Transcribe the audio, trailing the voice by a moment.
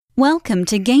Welcome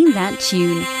to Game That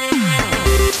Tune.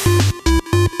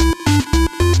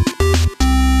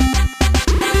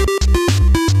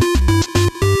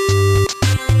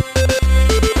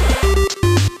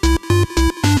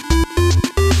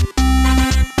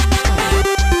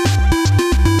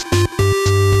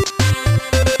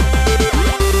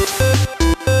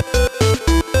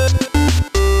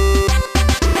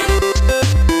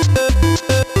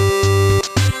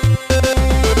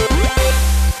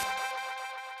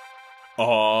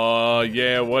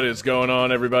 What is going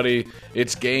on, everybody?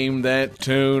 It's Game That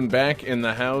Tune back in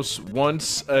the house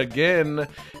once again.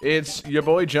 It's your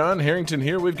boy John Harrington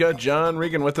here. We've got John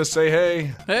Regan with us. Say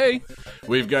hey. Hey.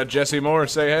 We've got Jesse Moore.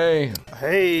 Say hey.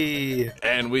 Hey.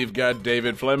 And we've got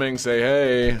David Fleming. Say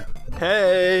hey.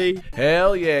 Hey.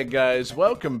 Hell yeah, guys.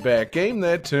 Welcome back. Game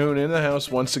That Tune in the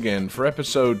house once again for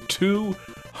episode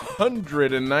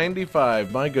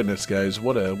 295. My goodness, guys,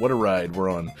 what a ride we're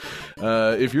on.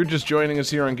 If you're just joining us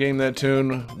here on Game That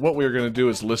Tune, what we're going to do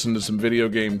is listen to some video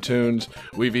game tunes.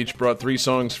 We've each brought 3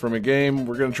 songs from a game.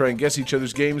 We're going to try and guess each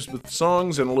other's games with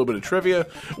songs and a little bit of trivia.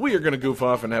 We are going to goof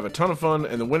off and have a ton of fun,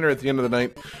 and the winner at the end of the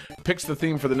night picks the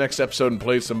theme for the next episode and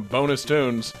plays some bonus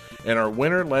tunes. And our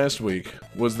winner last week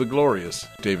was the glorious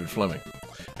David Fleming.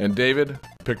 And David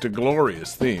picked a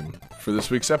glorious theme for this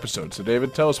week's episode. So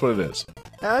David, tell us what it is.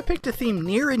 I picked a theme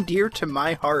near and dear to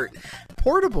my heart.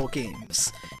 Portable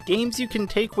games. Games you can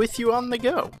take with you on the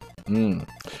go.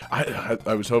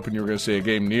 I was hoping you were going to say a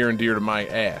game near and dear to my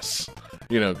ass.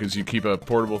 You know, because you keep a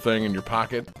portable thing in your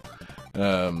pocket.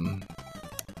 See,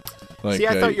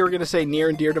 I thought you were going to say near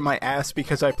and dear to my ass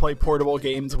because I play portable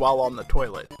games while on the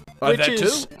toilet. Which that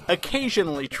is too?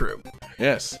 Occasionally true.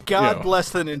 Yes. God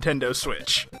bless the Nintendo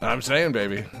Switch. I'm saying,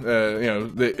 baby.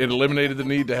 It eliminated the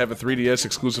need to have a 3DS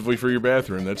exclusively for your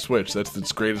bathroom. That Switch. That's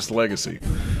its greatest legacy.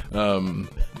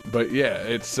 But yeah,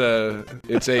 it's a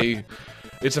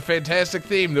fantastic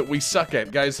theme that we suck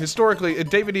at, guys. Historically,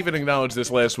 David even acknowledged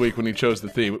this last week when he chose the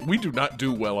theme. We do not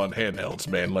do well on handhelds,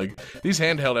 man. Like, these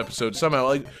handheld episodes, somehow,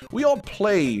 like, we all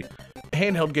play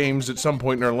handheld games at some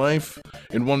point in our life,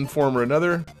 in one form or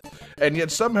another, and yet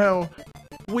somehow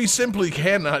we simply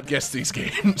cannot guess these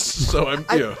games. So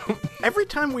every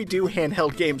time we do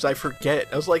handheld games, I forget.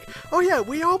 I was like, oh yeah,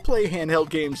 we all play handheld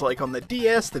games like on the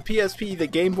DS, the PSP, the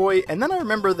Game Boy, and then I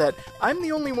remember that I'm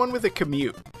the only one with a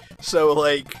commute. So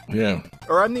like, yeah.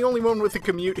 Or I'm the only one with a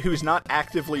commute who's not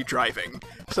actively driving.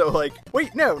 So like,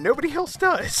 wait, no, nobody else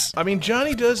does. I mean,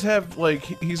 Johnny does have, like,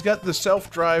 he's got the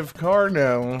self-drive car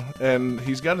now, and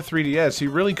he's got a 3DS. He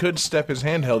really could step his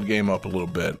handheld game up a little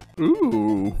bit.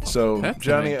 Ooh. So,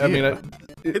 Johnny, I mean,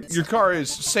 your car is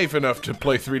safe enough to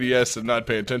play 3DS and not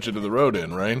pay attention to the road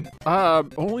in, right?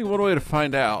 Only one way to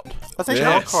find out. I think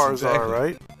all cars are,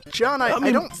 right? John,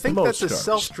 I don't think that's a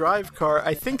self-drive car.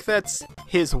 I think that's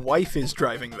his wife is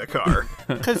driving the car.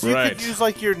 Because you could use,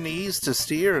 like, your knees to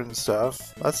steer and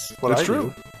stuff. That's what I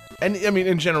do. And, I mean,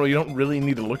 in general, you don't really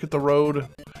need to look at the road.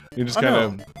 You just kind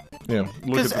of,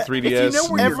 look at the 3DS. If you know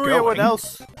where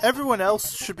everyone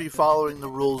else should be following the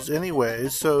rules anyway,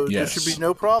 so there should be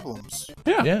no problems.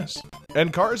 Yeah. Yes.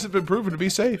 And cars have been proven to be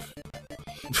safe.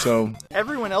 So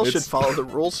everyone else should follow the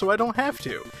rules, so I don't have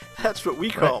to. That's what we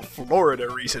call Florida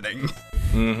reasoning.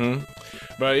 Mm-hmm.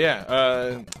 But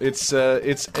yeah, it's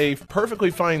a perfectly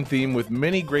fine theme with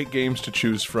many great games to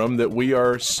choose from that we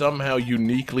are somehow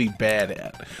uniquely bad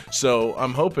at. So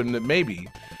I'm hoping that maybe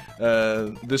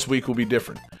this week will be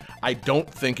different. I don't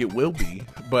think it will be,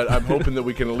 but I'm hoping that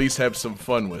we can at least have some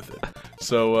fun with it.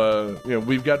 So,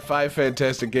 we've got 5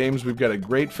 fantastic games. We've got a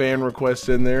great fan request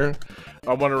in there.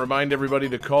 I want to remind everybody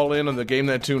to call in on the Game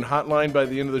That Tune hotline by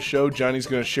the end of the show. Johnny's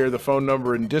going to share the phone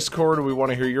number in Discord. We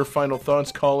want to hear your final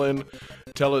thoughts. Call in,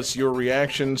 tell us your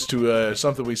reactions to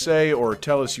something we say, or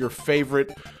tell us your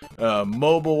favorite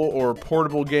mobile or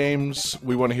portable games.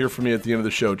 We want to hear from you at the end of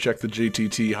the show. Check the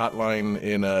GTT hotline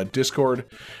in Discord.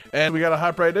 And we got to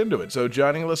hop right into it. So,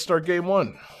 Johnny, let's start game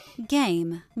 1.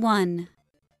 Game 1.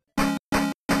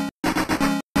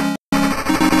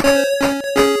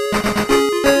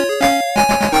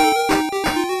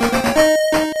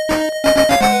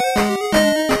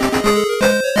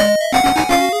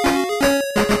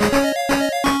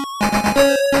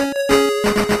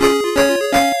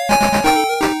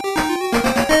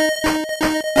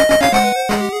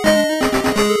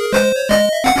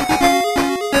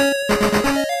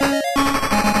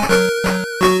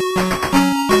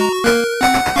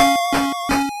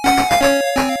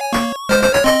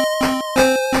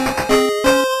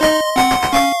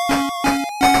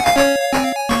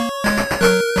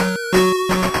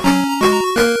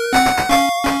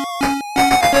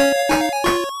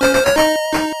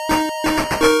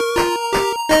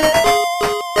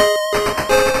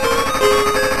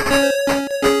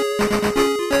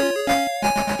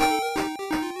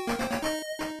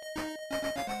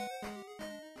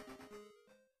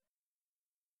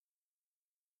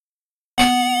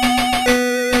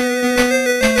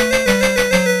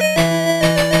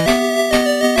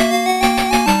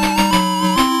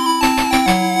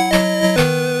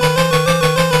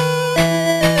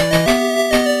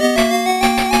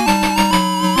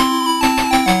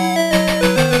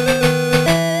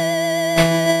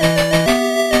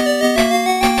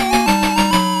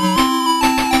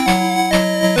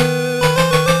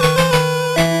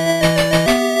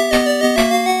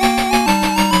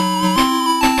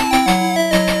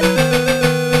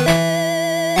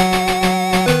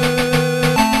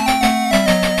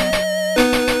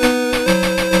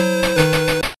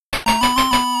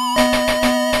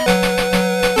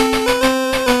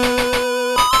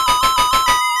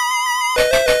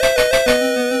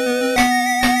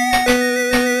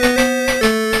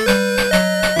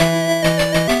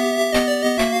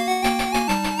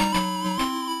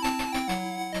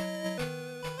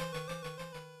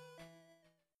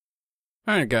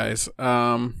 right, guys.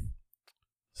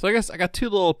 So I guess I got two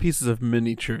little pieces of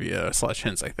mini trivia /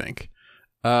 hints, I think.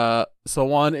 So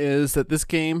one is that this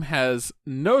game has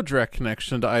no direct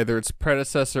connection to either its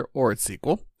predecessor or its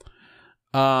sequel.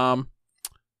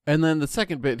 And then the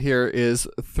second bit here is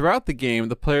throughout the game,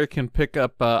 the player can pick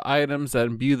up items that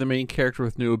imbue the main character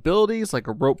with new abilities, like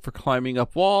a rope for climbing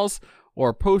up walls, or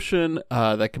a potion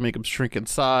that can make them shrink in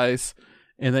size.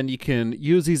 And then you can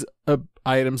use these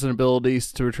items and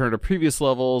abilities to return to previous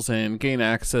levels and gain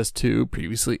access to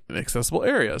previously inaccessible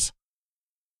areas.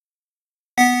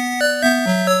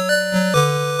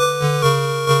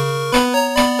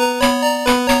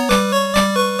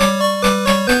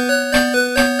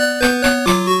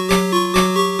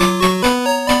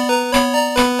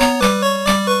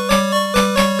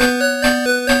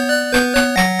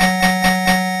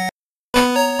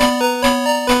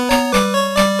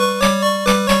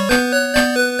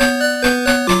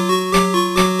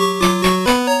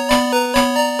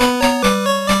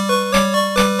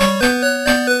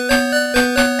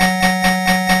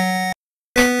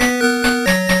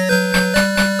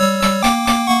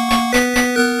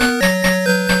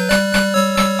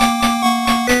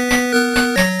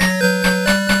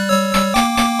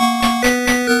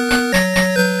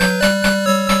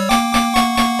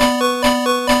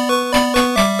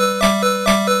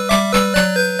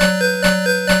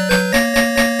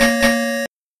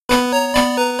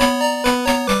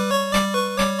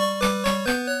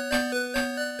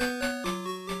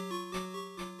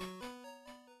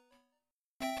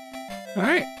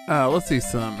 Alright, let's see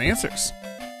some answers.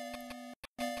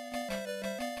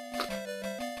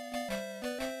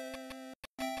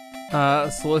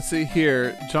 So let's see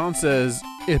here. John says,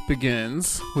 It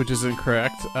Begins, which is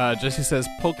incorrect. Jesse says,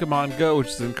 Pokemon Go, which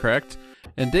is incorrect.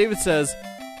 And David says,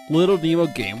 Little Nemo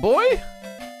Game Boy,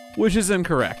 which is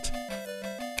incorrect.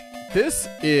 This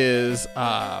is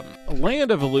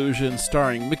Land of Illusion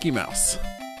starring Mickey Mouse.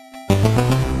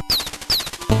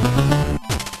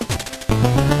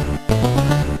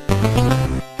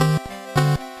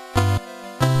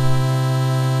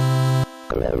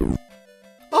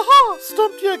 Aha!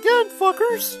 Stumped you again,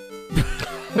 fuckers!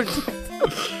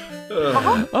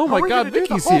 Oh my god, Are we gonna do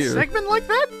Mickey's the whole here. segment like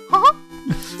that? Huh?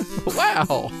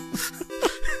 Wow.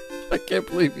 I can't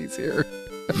believe he's here.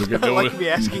 You'll get I no, like me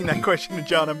asking that question and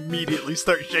John immediately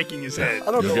starts shaking his head.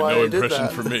 I don't you'll know get why no I did impression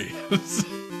that. from me.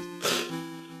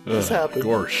 This happened.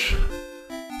 Gorsh.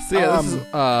 So yeah, this is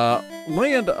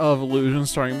Land of Illusion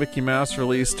starring Mickey Mouse,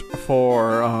 released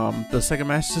for the Sega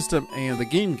Master System and the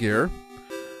Game Gear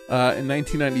in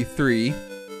 1993.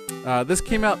 This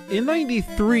came out in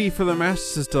 93 for the Master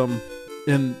System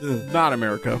in not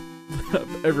America,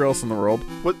 everywhere else in the world.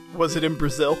 What was it in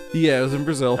Brazil? Yeah, it was in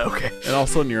Brazil. Okay. And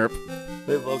also in Europe,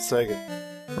 They love Sega.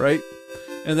 right?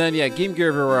 And then, yeah, Game Gear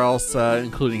everywhere else,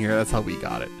 including here. That's how we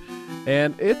got it.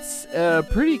 And it's a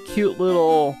pretty cute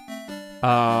little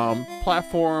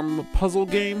platform puzzle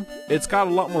game. It's got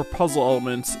a lot more puzzle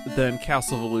elements than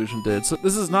Castle of Illusion did. So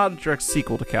this is not a direct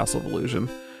sequel to Castle of Illusion.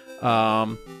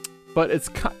 But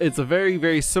it's a very,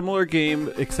 very similar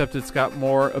game, except it's got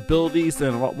more abilities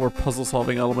and a lot more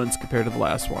puzzle-solving elements compared to the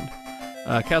last one.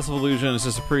 Castle of Illusion is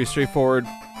just a pretty straightforward,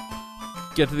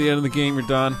 get to the end of the game, you're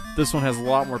done. This one has a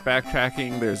lot more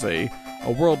backtracking. There's a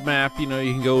world map, you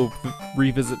can go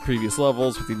revisit previous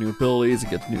levels with your new abilities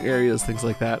and get to new areas, things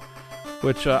like that,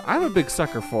 which I'm a big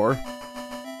sucker for.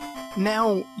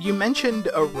 Now, you mentioned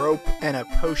a rope and a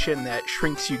potion that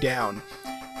shrinks you down.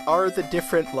 Are the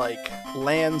different,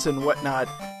 lands and whatnot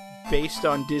based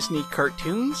on Disney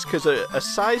cartoons? Because a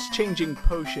size-changing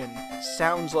potion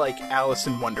sounds like Alice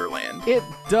in Wonderland. It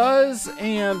does,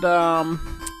 and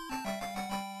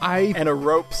And a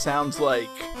rope sounds like,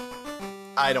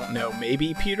 I don't know,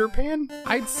 maybe Peter Pan?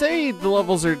 I'd say the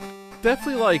levels are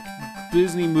definitely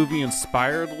Disney movie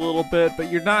inspired a little bit,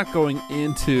 but you're not going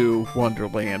into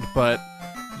Wonderland. But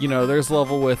there's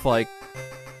level with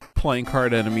playing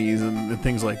card enemies and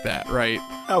things like that, right?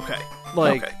 Okay.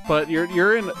 But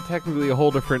you're in technically a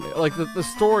whole different the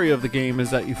story of the game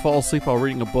is that you fall asleep while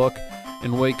reading a book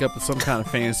and wake up in some kind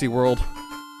of fantasy world.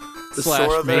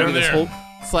 Sora maybe there.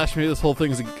 maybe this whole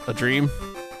thing's a dream.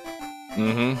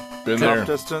 Mm-hmm. Been Jump there.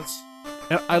 distance.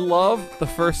 And I love the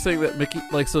first thing that Mickey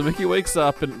Mickey wakes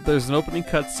up and there's an opening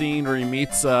cutscene where he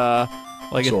meets a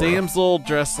Sora. damsel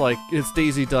dressed like it's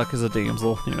Daisy Duck as a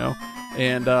damsel,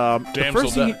 And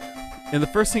the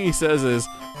first thing he says is,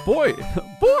 "Boy,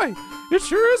 it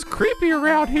sure is creepy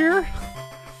around here,"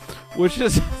 which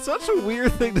is such a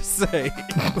weird thing to say.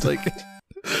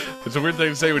 It's a weird thing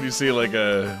to say when you see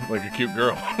a cute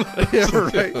girl. Yeah,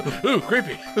 right. Ooh,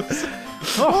 creepy.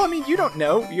 Well, I mean, you don't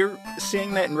know. You're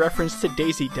saying that in reference to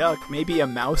Daisy Duck. Maybe a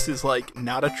mouse is, like,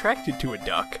 not attracted to a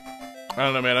duck. I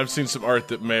don't know, man. I've seen some art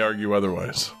that may argue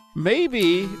otherwise.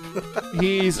 Maybe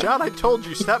he's... John, I told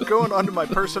you, stop going onto my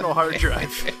personal hard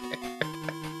drive.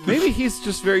 Maybe he's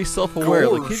just very self-aware.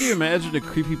 Like, can you imagine a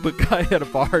creepy book guy at a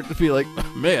bar to be like,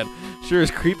 man, sure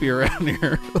is creepy around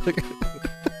here. Like,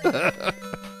 I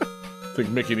think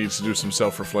Mickey needs to do some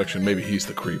self-reflection. Maybe he's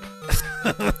the creep.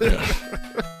 Yeah.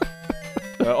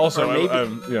 Also,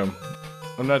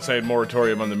 I'm not saying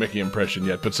moratorium on the Mickey impression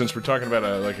yet, but since we're talking about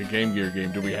a Game Gear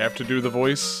game, do we have to do the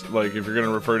voice? Like, if you're going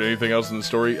to refer to anything else in the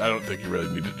story, I don't think you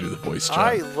really need to do the voice, John.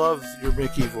 I love your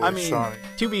Mickey voice, I mean, Johnny.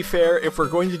 To be fair, if we're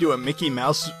going to do a Mickey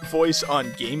Mouse voice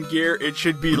on Game Gear, it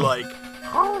should be like,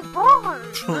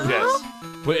 Yes.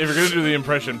 But if you're going to do the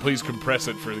impression, please compress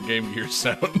it for the Game Gear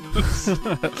sound.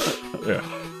 Yeah.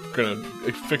 We're going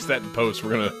to fix that in post. We're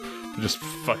going to just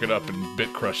fuck it up and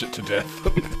bit crush it to death.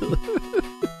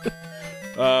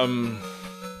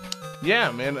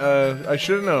 Yeah, man, I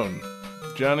should have known.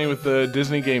 Johnny with the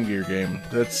Disney Game Gear game.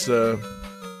 That's,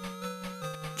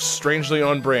 strangely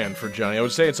on brand for Johnny. I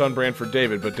would say it's on brand for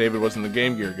David, but David wasn't the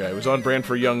Game Gear guy. It was on brand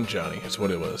for young Johnny, is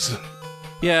what it was.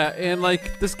 yeah, and,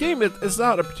 like, this game, it's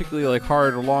not a particularly, like,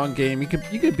 hard or long game. You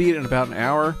could beat it in about an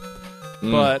hour,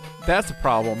 but that's a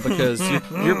problem, because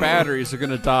your batteries are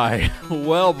going to die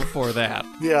well before that.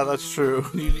 Yeah, that's true.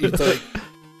 You need to, like...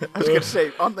 I was going to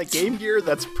say, on the Game Gear,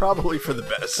 that's probably for the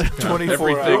best. 24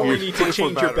 You hours. only need to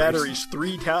change your batteries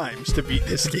 3 times to beat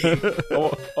this game.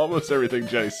 Almost everything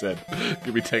Johnny said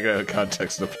could be taken out of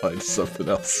context and applied to something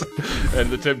else.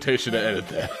 And the temptation to edit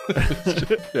that.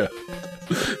 Yeah.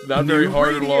 Not very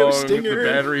hard and long. Stinger. The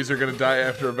batteries are going to die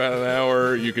after about an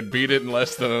hour. You could beat it in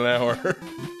less than an hour.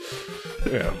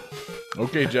 Yeah.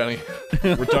 Okay, Johnny.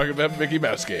 We're talking about Mickey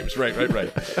Mouse games. Right.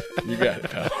 You got it,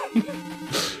 pal.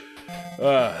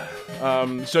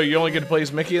 So you only get to play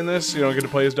as Mickey in this? You don't get to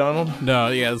play as Donald? No,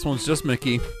 yeah, this one's just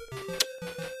Mickey.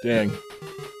 Dang.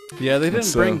 Yeah, they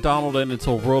didn't bring Donald in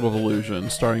until World of Illusion,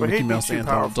 starring But Mickey he'd be Mouse too and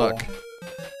Donald powerful. Duck.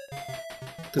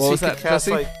 What was that,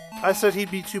 Jesse? I said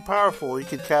he'd be too powerful. He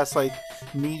could cast, like,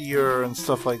 Meteor and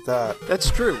stuff like that.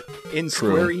 That's true. In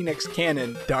Square Enix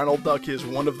canon, Donald Duck is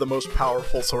one of the most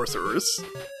powerful sorcerers.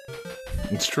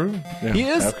 It's true. Yeah. He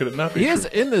is. How could it not be He true? is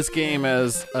in this game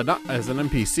as an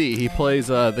NPC. He plays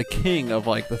the king of,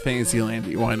 like, the Fantasyland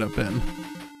you wind up in.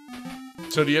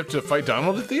 So do you have to fight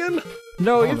Donald at the end?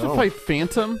 No, you have to fight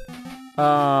Phantom.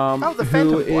 the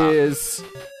Phantom who Block. is...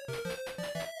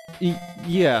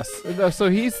 Yes. So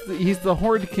he's the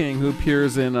Horned King who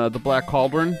appears in the Black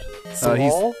Cauldron.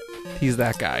 He's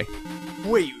that guy.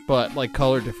 Wait, But, like,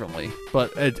 colored differently.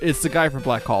 But it's the guy from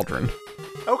Black Cauldron.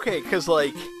 okay, because,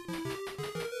 like,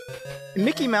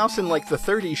 Mickey Mouse in, like, the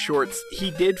 30s shorts,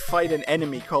 he did fight an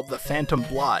enemy called the Phantom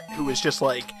Blot, who was just,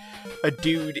 like, a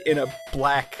dude in a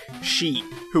black sheet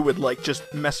who would, like,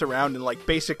 just mess around and, like,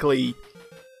 basically...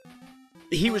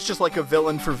 He was just, like, a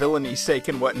villain for villainy sake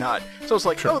and whatnot. So it's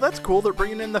like, oh, that's cool, they're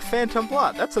bringing in the Phantom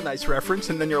Blot. That's a nice reference.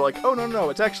 And then you're like, oh, no,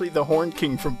 it's actually the Horned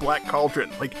King from Black Cauldron.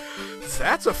 Like,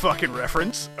 that's a fucking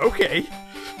reference. Okay.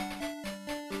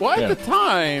 Well, at the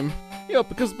time,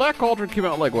 because Black Cauldron came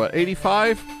out, like, what,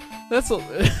 85? That's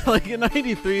like in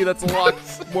 93, that's a lot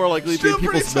more likely to be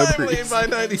people's memories. by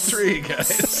 93, guys.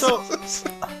 So,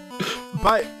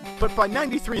 But by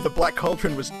 93, the Black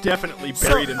Cauldron was definitely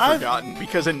buried and forgotten,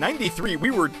 because in 93,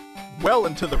 we were well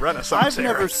into the Renaissance I've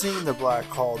era. never seen the Black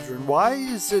Cauldron. Why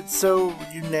is it so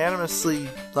unanimously,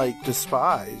 like,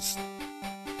 despised?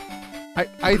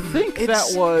 I think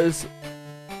that was...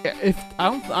 If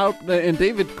I don't, and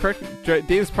David, correct.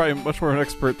 David's probably much more an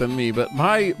expert than me, but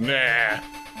my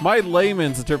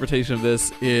layman's interpretation of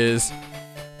this is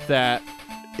that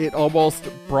it almost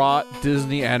brought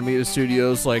Disney Animated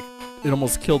Studios, like, it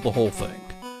almost killed the whole thing.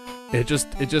 It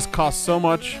just cost so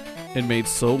much and made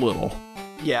so little.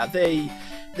 Yeah, they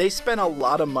spent a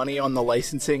lot of money on the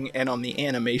licensing and on the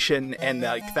animation, and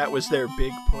like that was their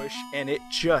big push, and it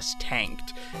just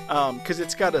tanked. Because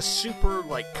it's got a super,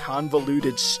 like,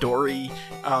 convoluted story.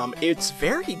 It's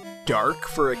very dark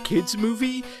for a kids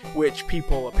movie, which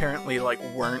people apparently, like,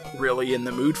 weren't really in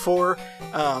the mood for.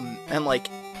 And, like,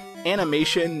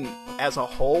 animation as a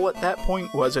whole at that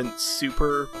point wasn't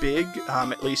super big,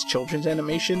 at least children's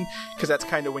animation, because that's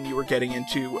kind of when you were getting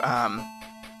into,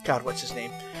 God, what's his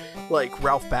name? Like,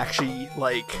 Ralph Bakshi,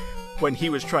 like, when he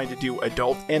was trying to do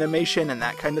adult animation and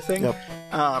that kind of thing. Yep.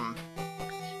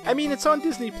 I mean, it's on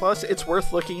Disney Plus. It's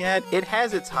worth looking at. It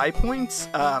has its high points.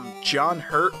 John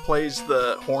Hurt plays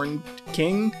the Horned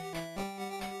King.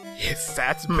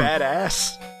 That's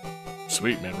badass.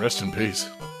 Sweet, man. Rest in peace.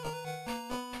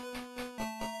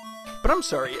 But But I'm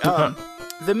sorry.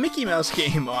 The Mickey Mouse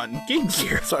game on Game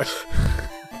Gear. Sorry.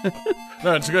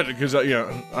 No, it's good because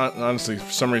honestly,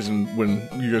 for some reason, when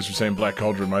you guys were saying Black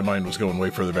Cauldron, my mind was going way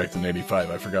further back than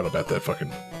 '85. I forgot about that fucking.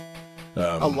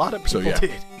 A lot of people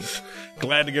did.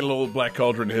 Glad to get a little Black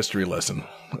Cauldron history lesson.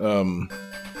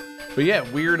 But yeah,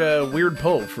 weird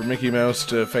pull for Mickey Mouse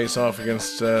to face off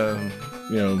against the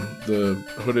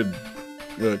hooded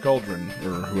Cauldron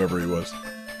or whoever he was.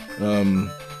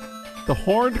 The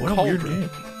Horned what Cauldron. A weird game.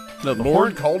 No, the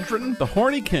Lord Cauldron? The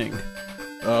Horny King.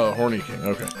 Oh, Horny King.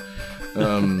 Okay.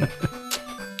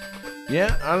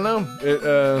 Yeah, I don't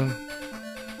know.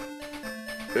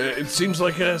 It seems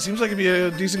like it'd be a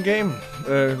decent game.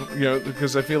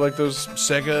 Because I feel like those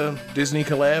Sega Disney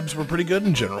collabs were pretty good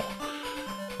in general.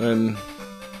 And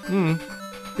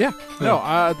yeah.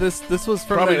 No, this was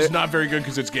from probably just not very good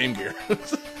because it's Game Gear.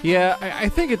 Yeah, I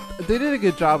think they did a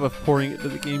good job of pouring it to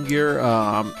the Game Gear.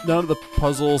 None of the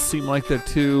puzzles seem like they're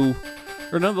too,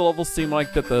 or none of the levels seem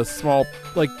like that the small,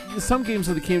 like some games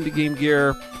that came to Game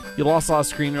Gear, you lost a lot of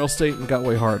screen real estate and got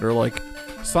way harder. Like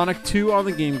Sonic 2 on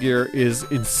the Game Gear is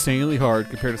insanely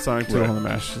hard compared to Sonic 2 on the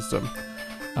Master System.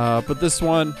 But this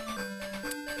one,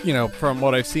 from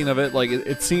what I've seen of it, like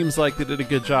it seems like they did a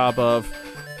good job of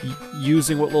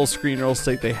using what little screen real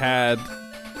estate they had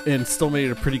and still made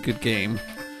it a pretty good game.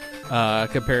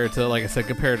 Compared to, like I said,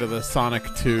 compared to the Sonic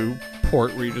 2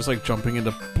 port where you're just like jumping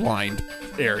into blind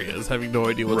areas, having no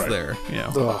idea what's there.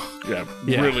 Yeah,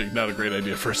 really not a great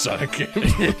idea for a Sonic game.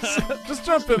 Just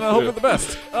jump in and hope for the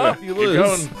best. Oh, you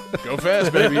lose. Keep going. Go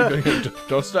fast, baby.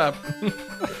 Don't stop.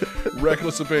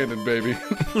 Reckless abandon, baby.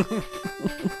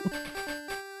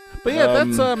 But yeah,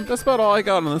 that's about all I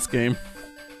got on this game.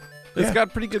 It's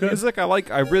got pretty good music.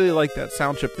 I really like that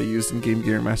sound chip they used in Game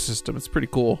Gear and Master System. It's pretty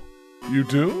cool. You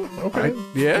do? Okay.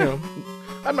 Yeah.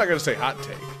 I'm not gonna say hot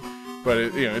take, but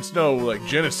it's no like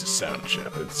Genesis sound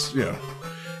chip. It's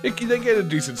they get a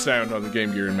decent sound on the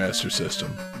Game Gear and Master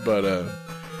System, but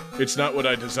it's not what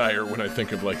I desire when I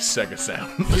think of like Sega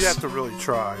sound. You'd have to really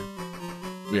try.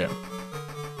 Yeah.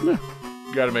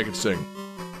 Got to make it sing.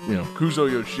 Kuzo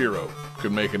Yoshiro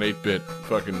could make an 8-bit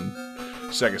fucking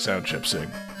Sega sound chip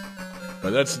sing. But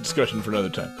that's a discussion for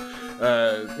another time.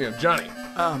 Johnny.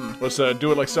 Let's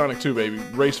do it like Sonic 2, baby.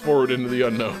 Race forward into the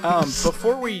unknown.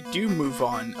 Before we do move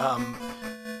on,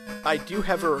 I do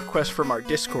have a request from our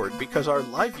Discord because our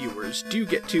live viewers do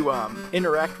get to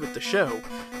interact with the show.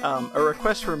 A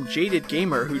request from Jaded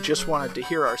Gamer who just wanted to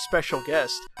hear our special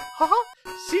guest. Haha!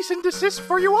 Cease and desist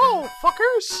for you all,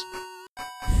 fuckers!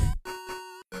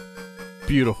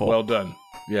 Beautiful. Well done.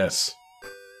 Yes.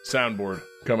 Soundboard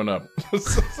coming up.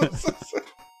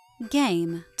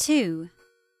 Game 2.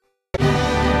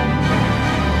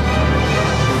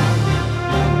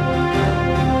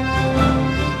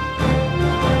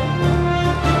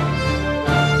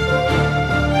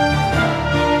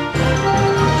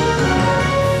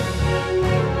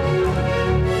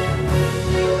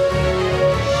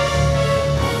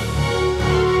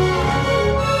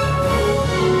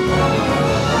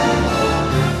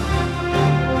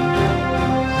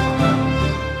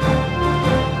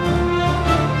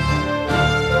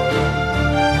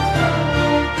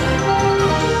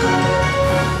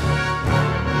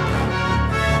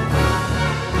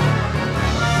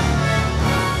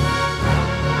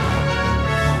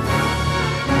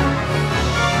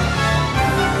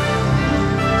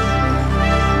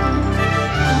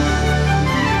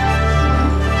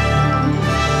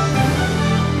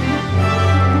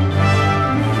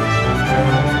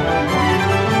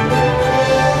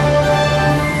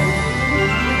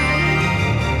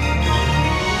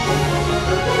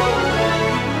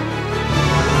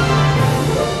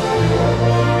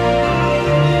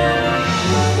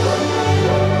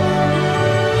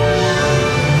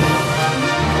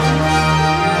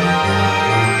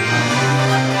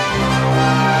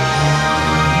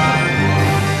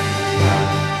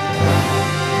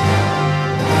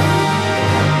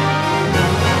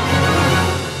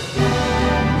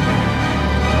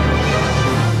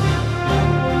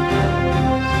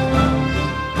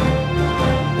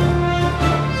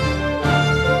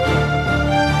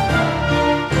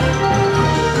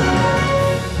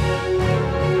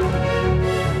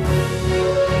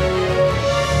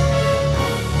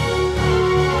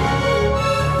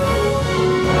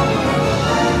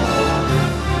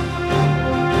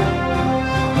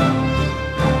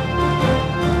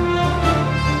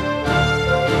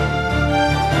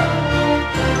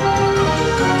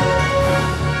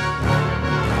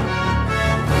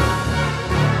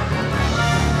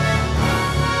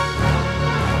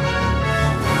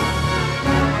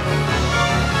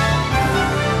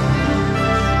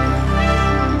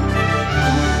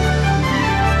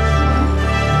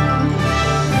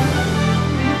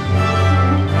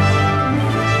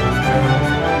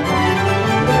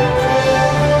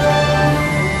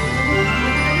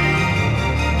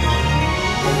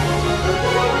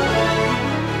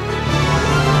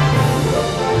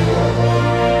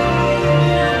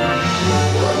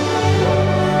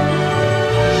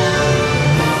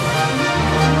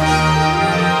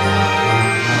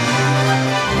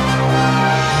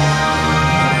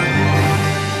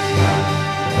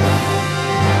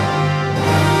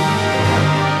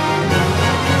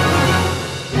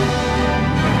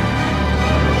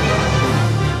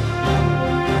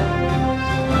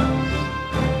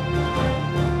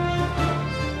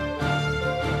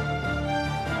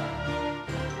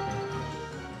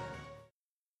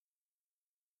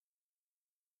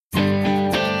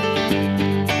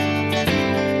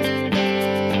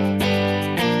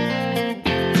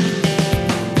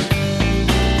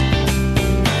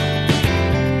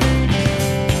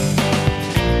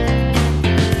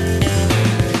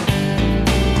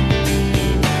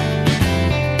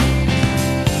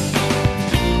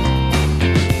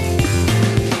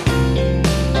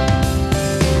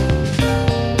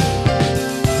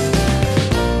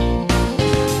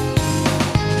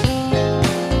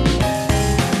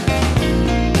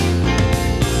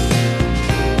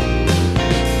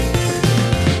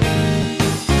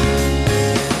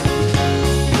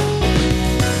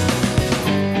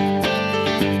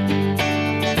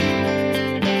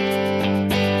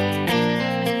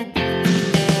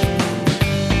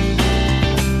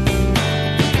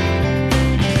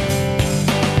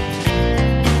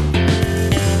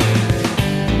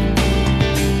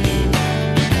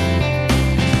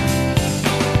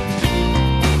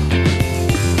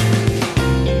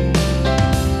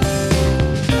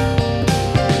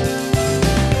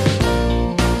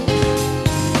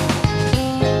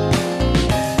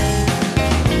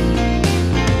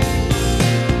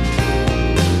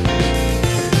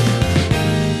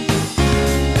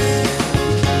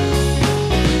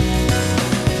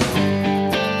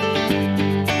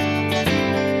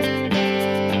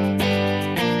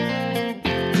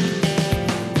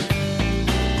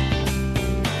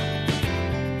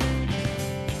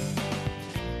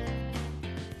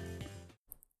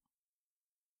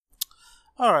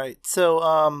 All right,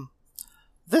 so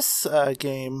this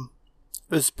game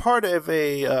is part of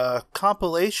a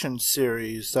compilation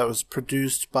series that was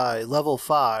produced by Level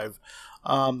 5.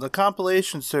 The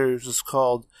compilation series is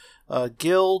called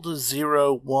Guild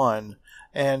 01,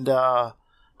 and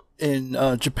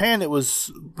in Japan it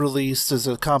was released as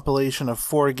a compilation of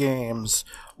 4 games,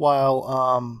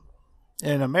 while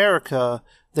in America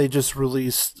they just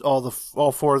released all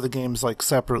 4 of the games like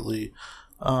separately.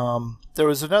 There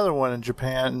was another one in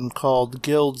Japan called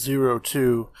Guild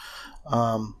 02,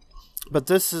 but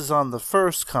this is on the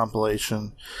first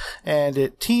compilation, and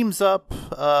it teams up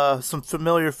some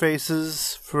familiar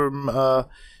faces from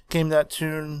Game That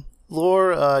Tune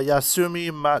lore,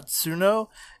 Yasumi Matsuno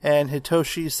and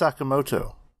Hitoshi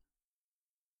Sakamoto.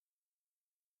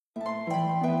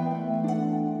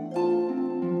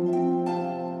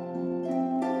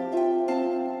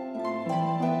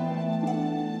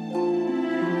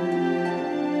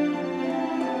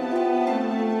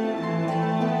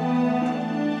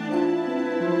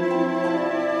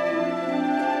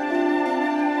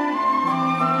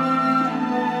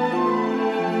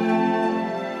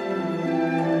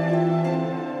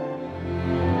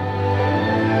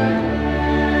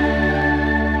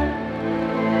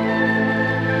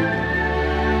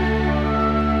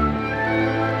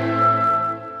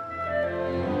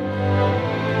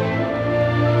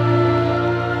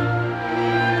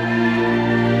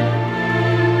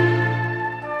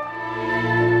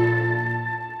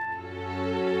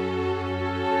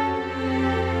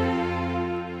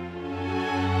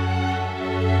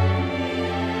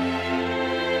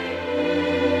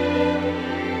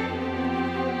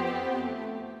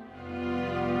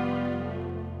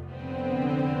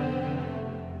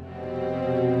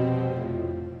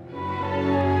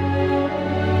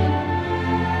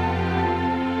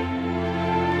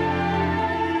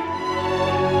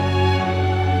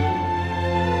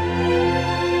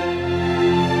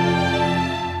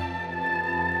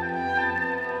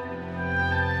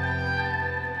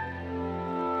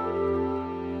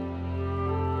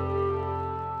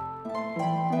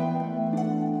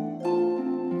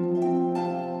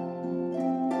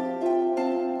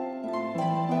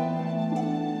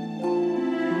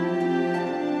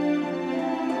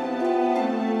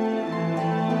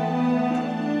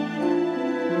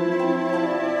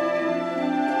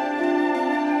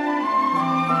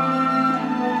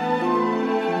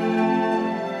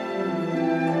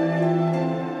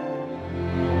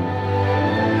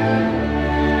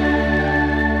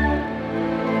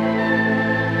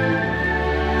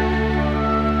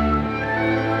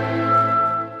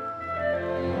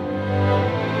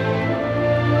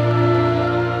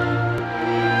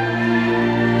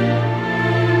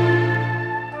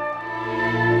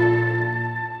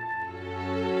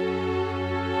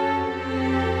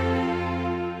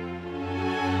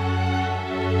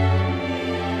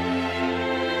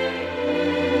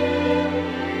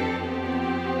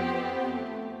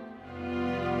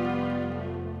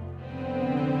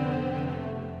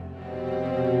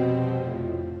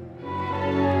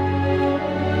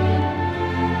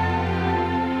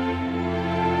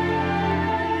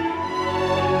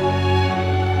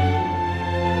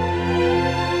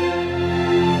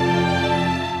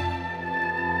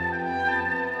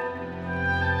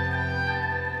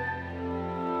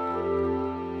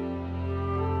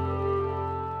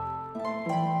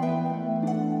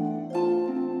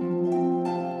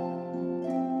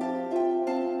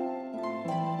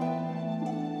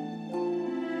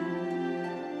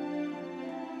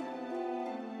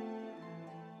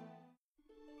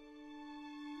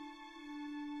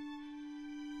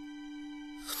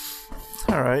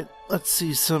 Alright, let's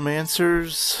see some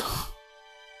answers.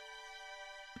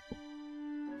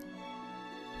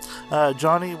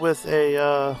 Johnny with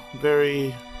a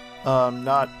very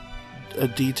not a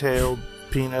detailed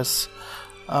penis.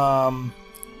 John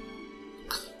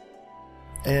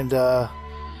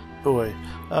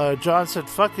said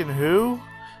fucking who?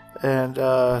 And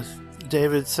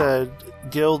David said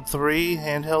Guild 3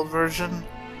 handheld version.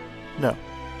 No.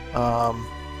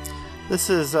 This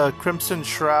is Crimson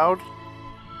Shroud.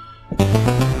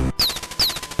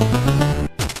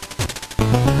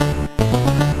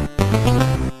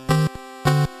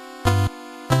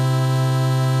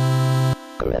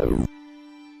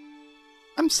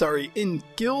 I'm sorry, in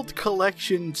Guild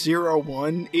Collection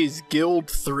 01, is Guild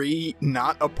 3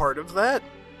 not a part of that?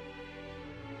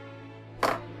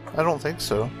 I don't think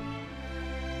so.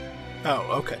 Oh,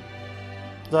 okay.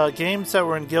 The games that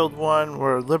were in Guild 1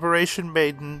 were Liberation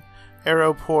Maiden,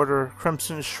 Arrow Porter,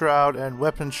 Crimson Shroud, and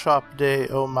Weapon Shop de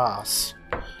Omas.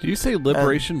 Do you say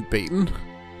Liberation Baton?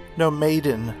 No,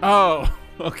 Maiden. Oh,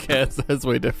 okay, that's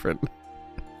way different.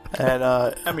 And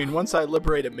I mean, once I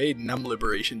liberate a maiden, I'm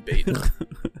liberation bait.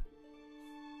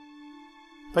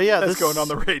 but yeah, That's this going on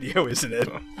the radio, isn't it?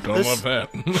 Don't This- love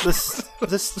that.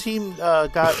 this team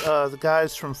got the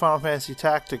guys from Final Fantasy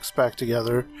Tactics back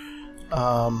together.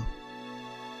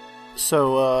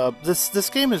 So this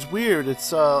game is weird.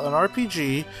 It's an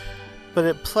RPG, but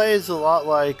it plays a lot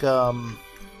like I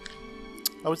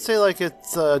would say like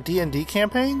it's a D&D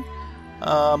campaign,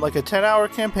 like a 10-hour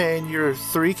campaign. You're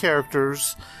 3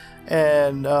 characters,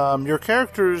 and your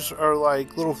characters are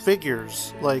like little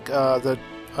figures, like you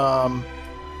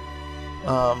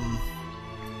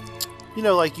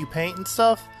know, like you paint and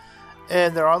stuff,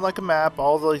 and they're on like a map.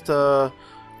 All the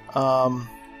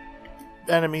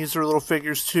enemies are little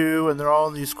figures too, and they're all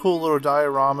in these cool little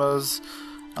dioramas.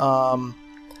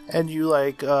 And you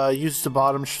like use the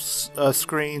bottom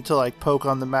screen to like poke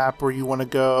on the map where you want to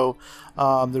go.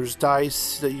 There's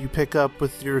dice that you pick up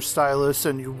with your stylus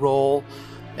and you roll,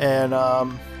 and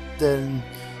then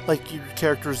like your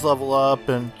characters level up,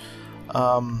 and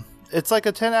it's like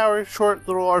a 10-hour short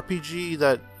little RPG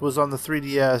that was on the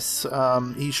 3DS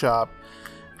eShop,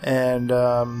 and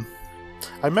I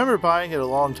remember buying it a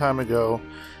long time ago.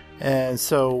 And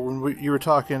so when you were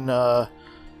talking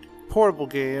portable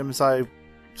games, I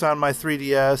found my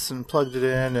 3DS and plugged it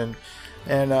in,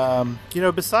 and you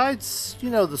know, besides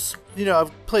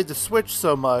I've played the Switch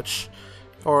so much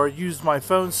or used my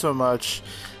phone so much,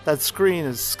 that screen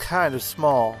is kind of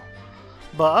small.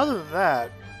 But other than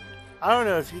that, I don't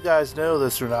know if you guys know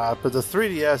this or not, but the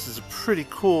 3DS is a pretty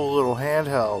cool little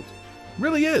handheld.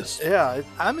 Really is. Yeah,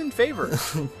 I'm in favor.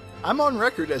 I'm on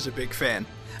record as a big fan.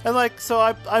 and like so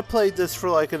I played this for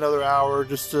like another hour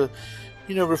just to,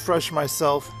 you know, refresh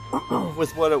myself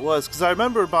with what it was, because I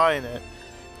remember buying it,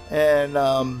 and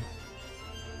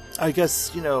I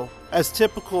guess, you know, as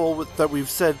typical that we've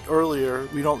said earlier,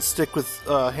 we don't stick with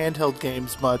handheld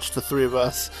games much, the 3 of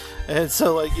us, and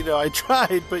so like, you know, I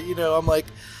tried, but you know, I'm like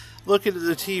looking at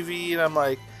the TV and I'm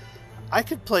like, I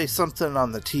could play something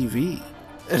on the TV.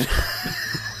 And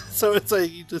so it's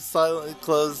like you just silently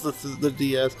close the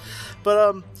DS, but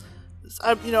I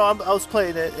was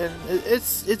playing it, and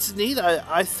it's neat.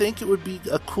 I think it would be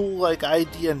a cool like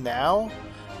idea now,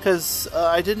 because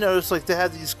I did notice like they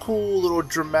had these cool little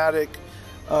dramatic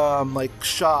like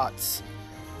shots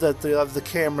that they have the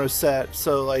camera set,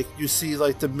 so like you see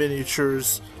like the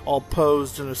miniatures all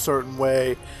posed in a certain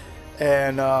way,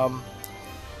 and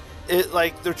it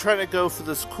like they're trying to go for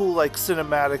this cool like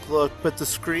cinematic look, but the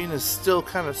screen is still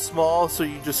kind of small, so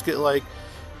you just get like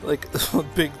a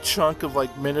big chunk of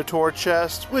like Minotaur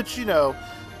chest, which, you know,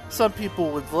 some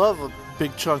people would love a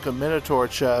big chunk of Minotaur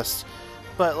chest,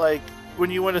 but like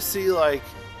when you want to see like,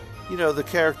 you know, the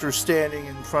characters standing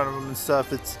in front of them and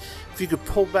stuff, it's, if you could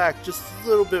pull back just a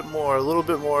little bit more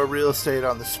real estate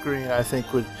on the screen, I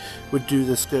think would do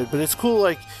this good. But it's cool,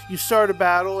 like you start a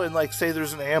battle and like say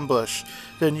there's an ambush,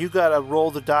 then you gotta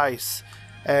roll the dice,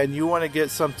 and you want to get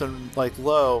something like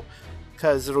low,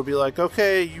 because it'll be like,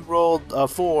 okay, you rolled a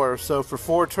 4, so for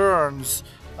 4 turns,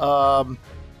 the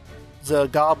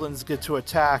goblins get to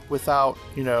attack without,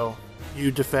 you know,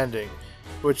 you defending,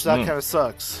 which that kind of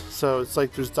sucks. So it's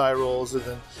like there's die rolls, and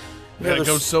then Yeah, it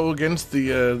goes so against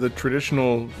the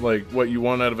traditional, like, what you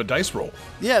want out of a dice roll.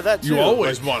 yeah, that too. You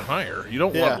always like, want higher. You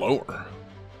don't Yeah. want lower.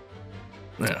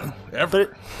 Yeah, ever.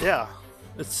 but yeah,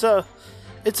 it's a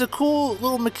cool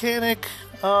little mechanic.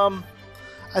 I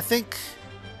think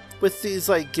with these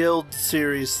like guild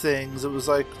series things, it was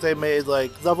like they made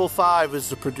like Level 5 is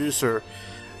the producer,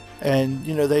 and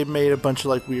you know they made a bunch of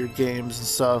like weird games and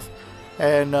stuff,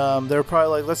 and they're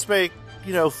probably like, let's make,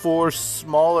 you know, 4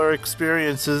 smaller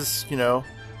experiences, you know,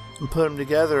 and put them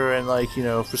together, and like, you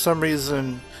know, for some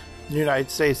reason in the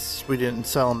United States we didn't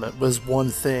sell them. It was one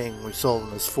thing. We sold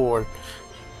them as 4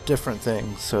 different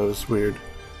things, so it's weird.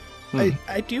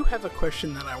 I do have a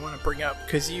question that I want to bring up,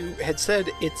 because you had said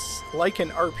it's like an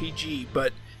RPG,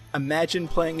 but imagine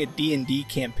playing a D&D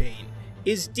campaign.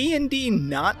 Is D&D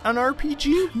not an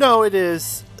RPG? No, it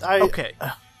is. Okay.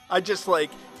 I just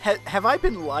like, have I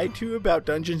been lied to about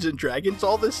Dungeons and Dragons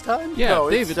all this time? Yeah, No,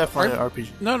 it's David, definitely an RPG.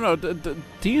 No,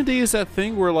 D&D is that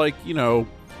thing where, like, you know,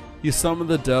 you summon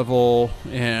the devil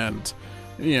and,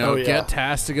 you know, Oh, yeah. get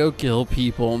tasked to go kill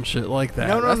people and shit like that.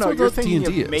 No, That's what you're the thinking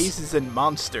D&D of is. Mazes and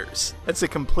Monsters. That's a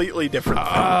completely different thing.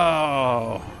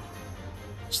 Oh.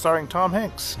 Starring Tom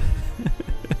Hanks.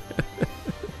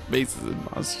 Mazes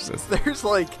and Monsters. There's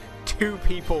like 2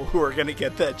 people who are going to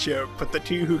get that joke, but the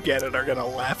 2 who get it are going to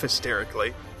laugh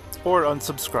hysterically. Or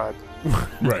unsubscribe.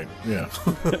 Right, yeah.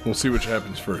 We'll see which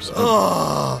happens first.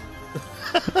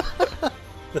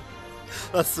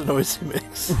 That's the noise he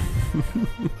makes.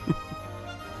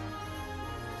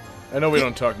 I know we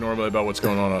don't talk normally about what's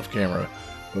going on off camera,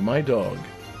 but my dog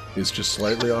is just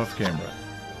slightly off camera,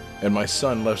 and my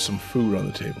son left some food on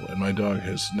the table, and my dog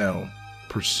has now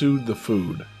pursued the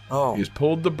food. Oh. He's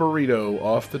pulled the burrito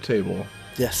off the table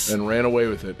Yes. and ran away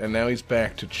with it, and now he's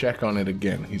back to check on it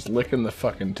again. He's licking the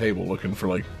fucking table looking for,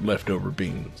 like, leftover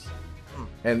beans.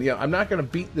 And, I'm not going to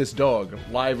beat this dog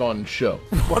live on show.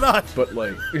 Why not? But,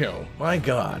 like, my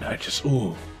God, I just,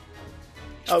 ooh.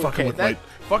 Just Okay,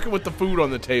 fucking with the food on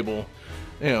the table.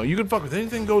 You can fuck with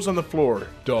anything goes on the floor,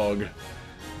 dog.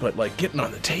 But, like, getting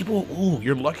on the table, ooh,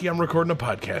 you're lucky I'm recording a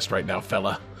podcast right now,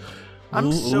 fella.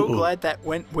 I'm so glad that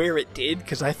went where it did,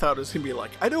 because I thought it was going to be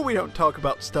like, I know we don't talk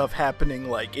about stuff happening,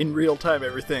 like, in real time,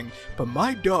 everything, but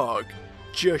my dog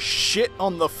just shit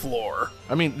on the floor.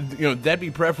 I mean, that'd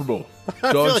be preferable. I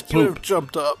feel Dogs like you would poop. have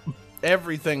jumped up.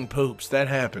 Everything poops. That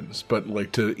happens. But,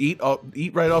 like, to eat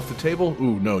right off the table?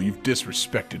 Ooh, no, you've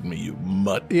disrespected me, you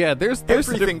mutt. Yeah, there's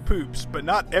Everything poops, but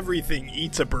not everything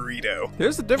eats a burrito.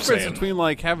 there's a difference Saying. between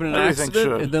like having an Everything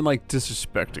accident should. and then like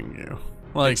disrespecting you.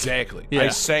 Like Exactly. Yeah. I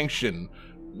sanction,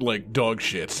 like, dog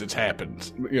shits. It's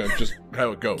happened. Just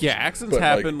how it goes. Yeah, accidents But,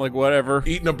 like, happen. Like whatever.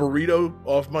 eating a burrito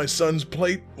off my son's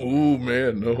plate? Ooh,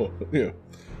 man, no. Yeah.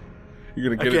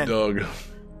 You're gonna get Again. it, dog.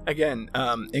 Again,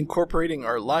 incorporating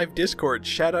our live Discord,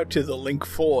 shout out to the Link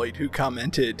Floyd who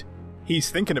commented, he's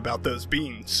thinking about those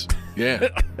beans. Yeah.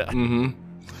 Mm-hmm.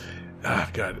 Ah,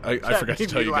 God, I That forgot to made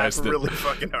tell me you laugh guys that. really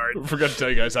fucking hard. I forgot to tell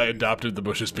you guys I adopted the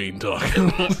Bush's bean dog.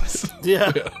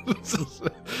 Yeah.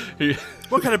 He-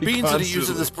 What kind of he beans did he use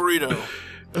in constantly- this burrito?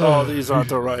 Oh, these aren't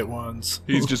the right ones.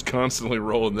 He's just constantly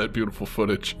rolling that beautiful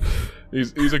footage.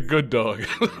 He's a good dog,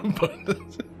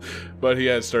 but he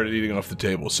has started eating off the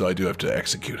table, so I do have to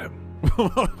execute him.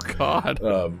 Oh God.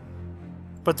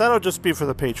 But that'll just be for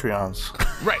the Patreons.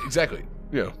 Right, exactly.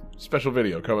 Special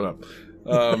video coming up.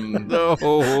 No.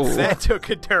 That took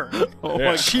a turn. Oh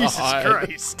Yeah. my Jesus God.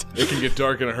 Christ. It can get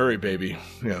dark in a hurry, baby.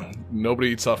 Nobody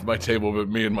eats off my table but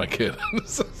me and my kid.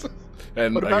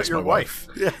 And What I about guess your my wife?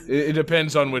 It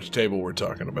depends on which table we're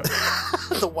talking about.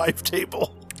 The wife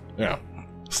table. Yeah.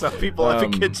 Some people have a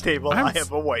kid's table, I have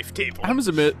a wife table. I'm just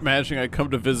imagining I come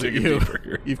to visit Dig you. deeper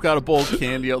here. You've got a bowl of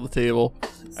candy on the table.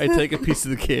 I take a piece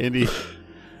of the candy.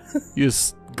 You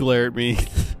just glare at me.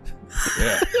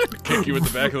 Yeah. Kick you in the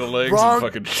back of the legs Wrong and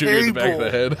fucking shoot you in the back of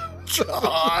the head.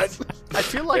 God. I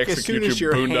feel like as Execute soon as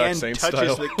your your Boondock hand Saints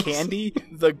touches style. the candy,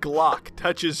 the Glock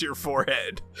touches your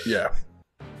forehead. Yeah.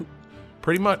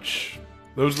 Pretty much.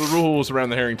 Those are the rules around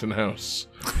the Harrington house.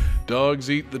 Dogs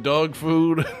eat the dog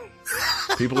food.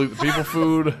 People eat the people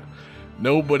food.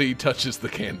 Nobody touches the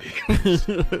candy.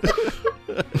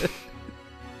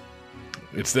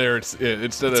 It's there.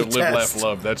 Instead of a live, test. laugh,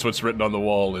 love. That's what's written on the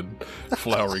wall in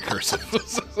flowery cursive.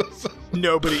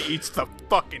 Nobody eats the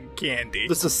fucking candy.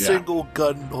 There's a single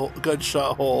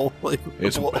gunshot hole. Like,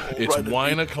 It's hole it's right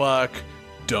wine o'clock.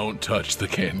 Don't touch the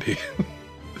candy.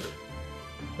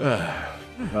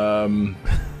 Of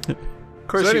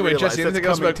course, So anyway, you realize Jesse, that's anything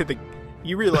else coming about- to the.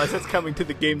 You realize that's coming to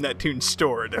the Game That Tune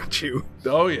store, don't you?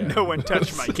 Oh yeah. No one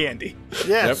touched my candy.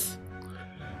 Yes.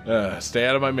 Stay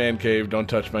out of my man cave. Don't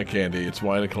touch my candy. It's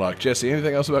wine o'clock. Jesse,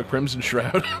 anything else about Crimson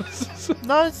Shroud?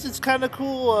 No, it's kind of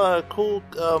cool. Cool.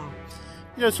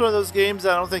 It's one of those games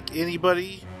I don't think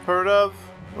anybody heard of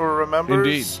or remembers.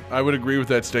 Indeed, I would agree with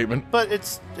that statement. But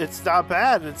it's not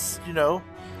bad. It's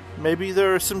maybe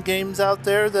there are some games out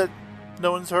there that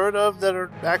no one's heard of that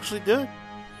are actually good.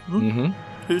 Mm-hmm.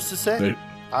 Who's to say? They-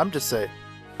 I'm just saying.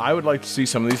 I would like to see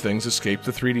some of these things escape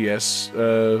the 3DS,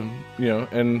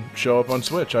 and show up on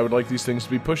Switch. I would like these things to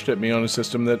be pushed at me on a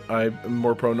system that I'm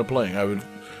more prone to playing.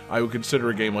 I would consider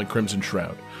a game like Crimson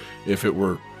Shroud if it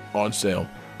were on sale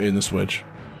in the Switch,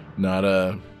 not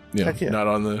Heck yeah. not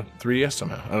on the 3DS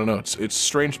somehow. I don't know. It's a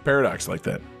strange paradox like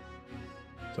that.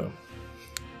 So,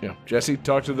 Jesse,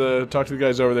 talk to the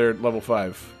guys over there at Level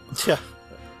 5. Yeah.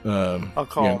 I'll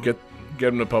call him. Get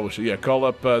him to publish it. Yeah, call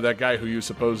up that guy who you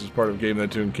suppose is part of Game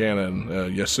That Tune Canon,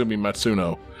 Yasumi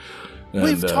Matsuno. And,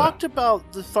 We've talked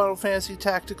about the Final Fantasy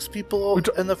Tactics people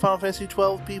and the Final Fantasy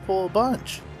 12 people a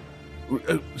bunch.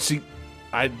 See,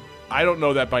 I don't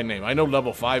know that by name. I know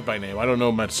Level 5 by name. I don't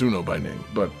know Matsuno by name.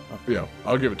 But,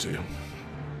 I'll give it to you.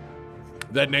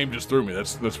 That name just threw me.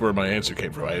 That's where my answer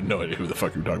came from. I had no idea who the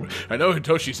fuck you were talking about. I know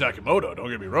Hitoshi Sakimoto, don't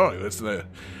get me wrong. That's the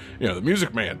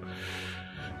music man.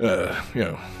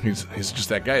 He's just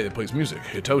that guy that plays music,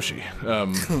 Hitoshi.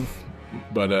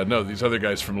 But no, these other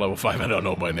guys from Level 5, I don't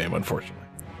know by name, unfortunately.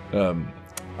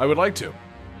 I would like to.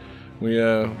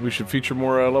 We should feature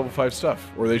more Level 5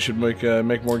 stuff, or they should make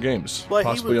more games, Well,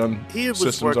 possibly on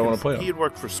systems I want to play on. He had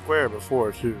worked for Square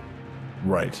before, too.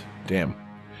 Right. Damn.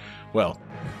 Well,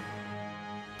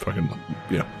 fucking,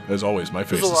 as always, my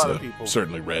face There's a lot is of people.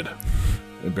 certainly red.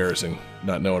 Embarrassing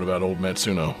not knowing about old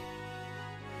Matsuno.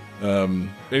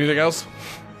 Anything else?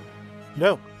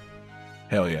 No.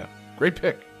 Hell yeah. Great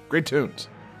pick. Great tunes.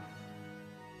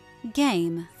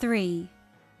 Game 3.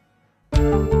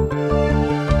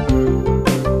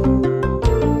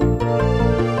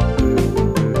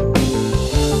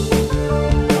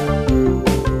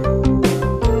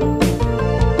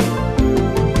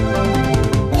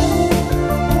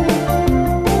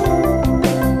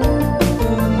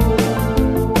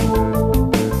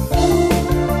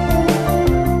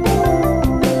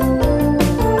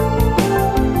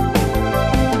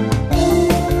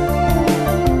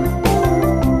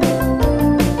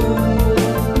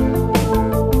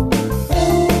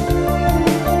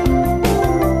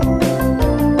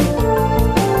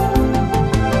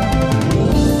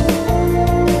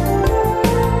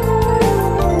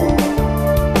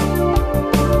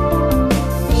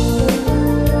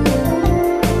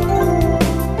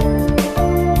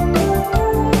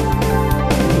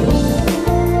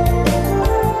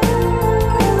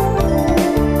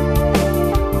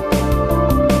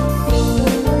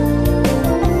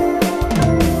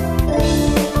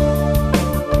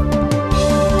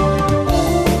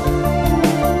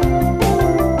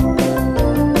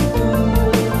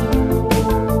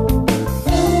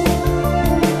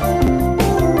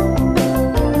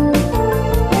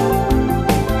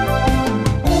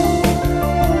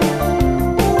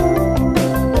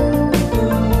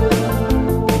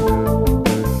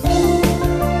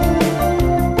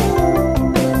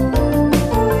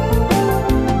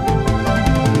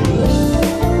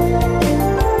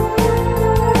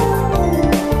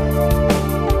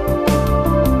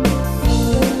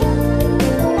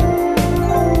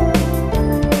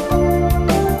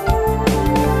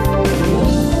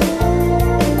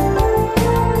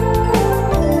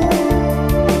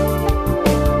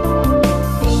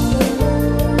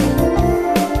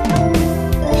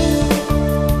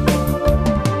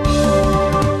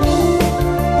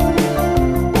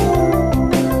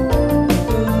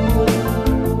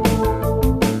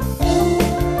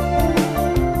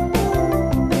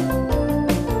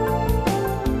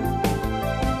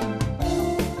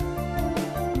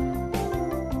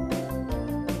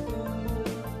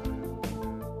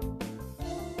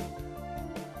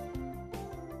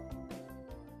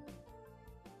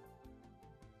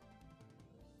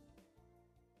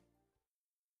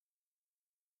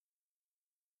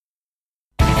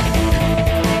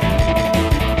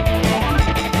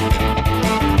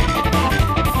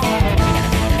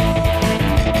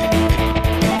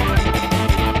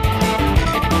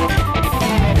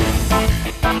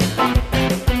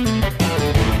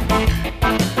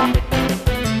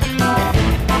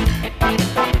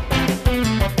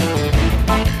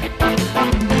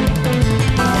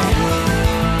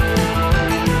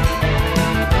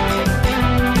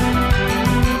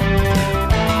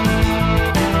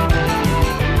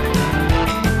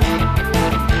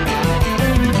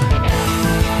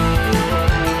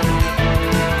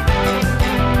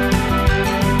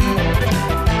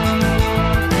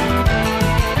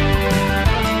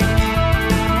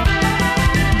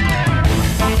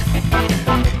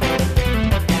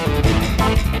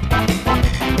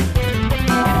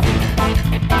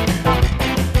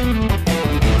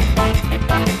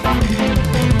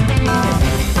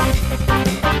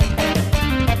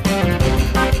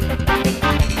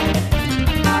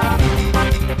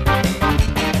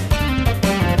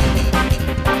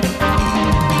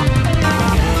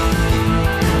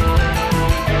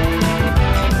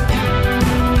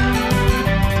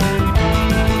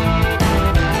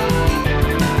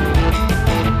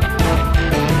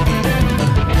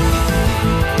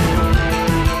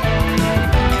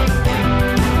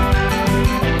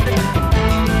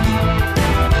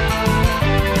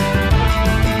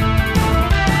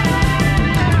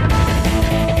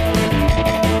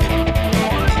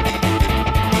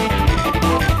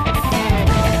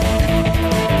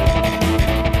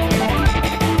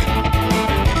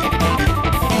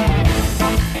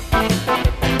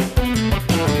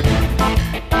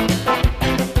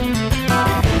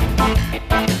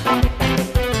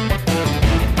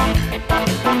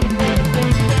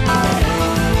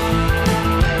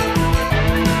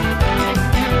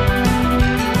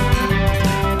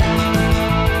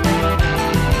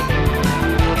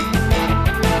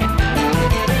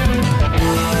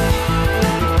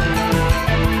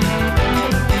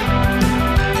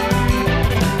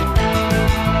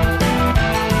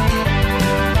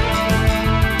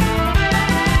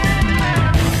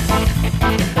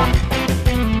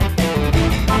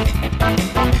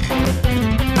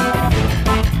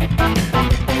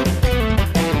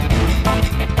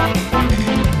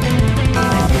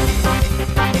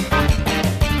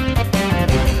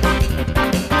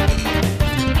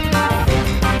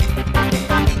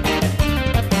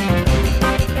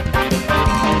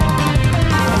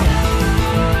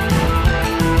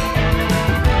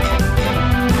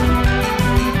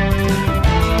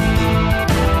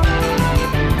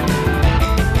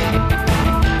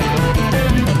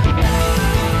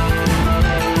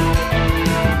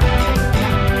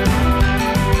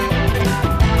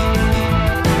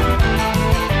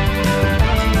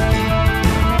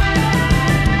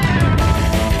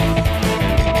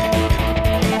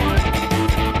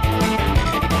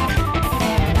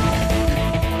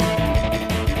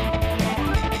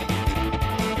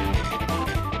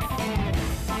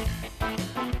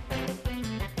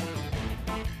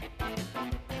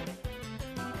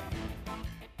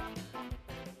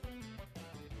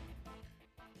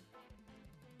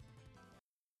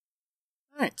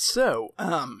 Alright,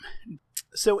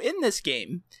 so in this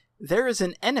game, there is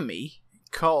an enemy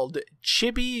called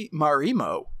Chibi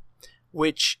Marimo,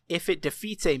 which, if it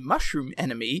defeats a mushroom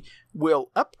enemy, will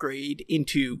upgrade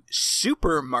into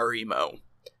Super Marimo.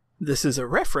 This is a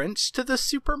reference to the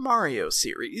Super Mario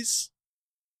series.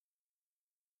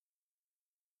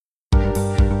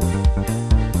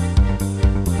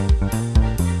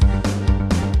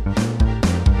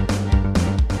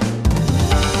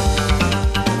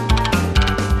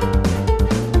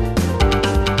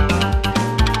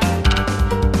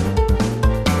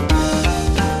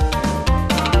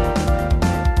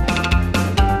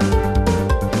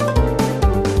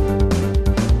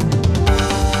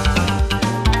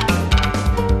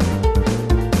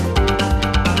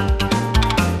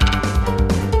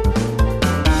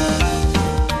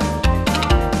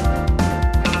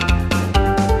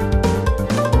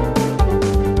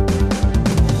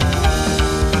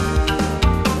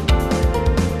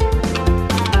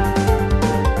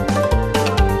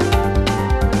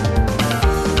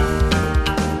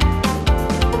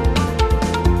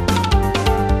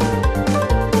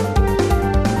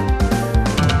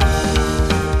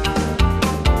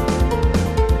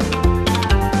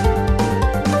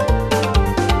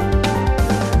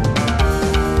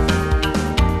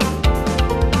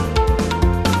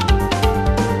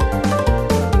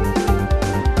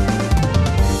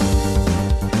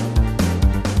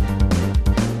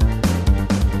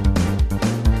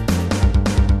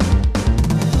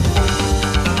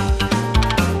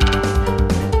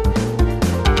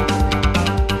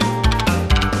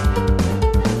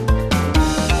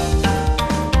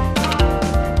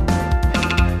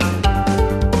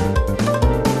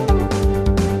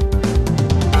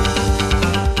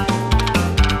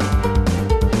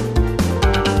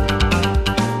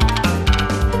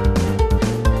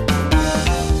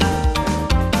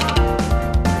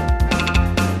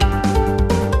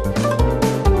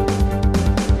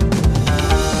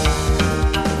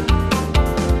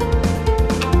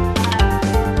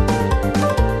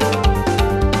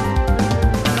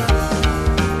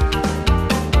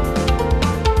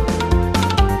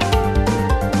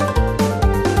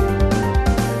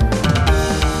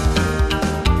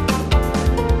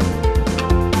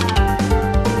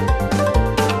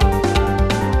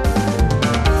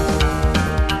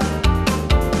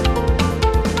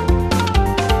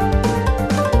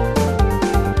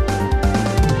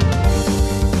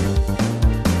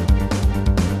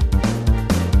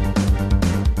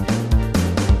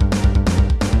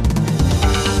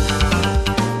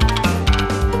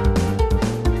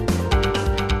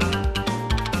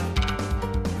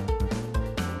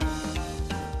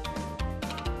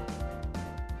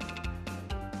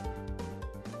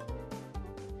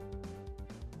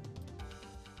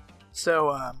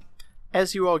 So,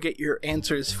 as you all get your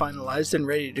answers finalized and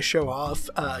ready to show off,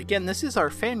 again, this is our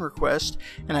fan request,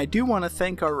 and I do want to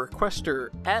thank our requester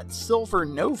at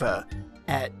Silvernova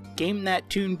at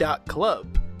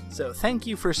GameThatTune.club. So thank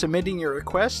you for submitting your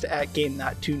request at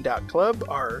GameThatTune.club,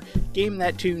 our Game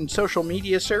That Tune social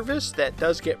media service that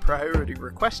does get priority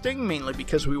requesting, mainly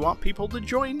because we want people to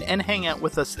join and hang out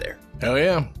with us there. Hell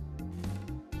yeah.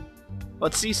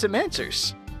 Let's see some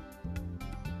answers.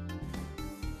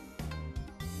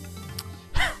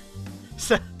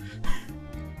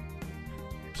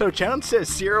 So John says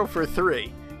 0 for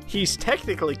 3. He's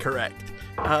technically correct.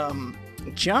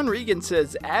 John Regan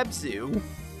says Abzu.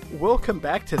 We'll come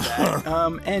back to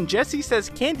that. And Jesse says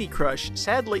Candy Crush.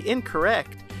 Sadly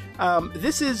incorrect.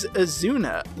 This is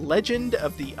Azuna, Legend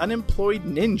of the Unemployed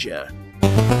Ninja.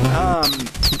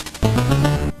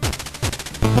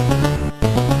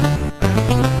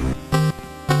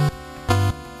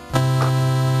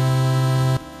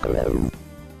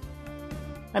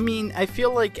 I mean, I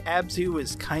feel like Abzu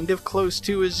is kind of close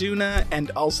to Azuna,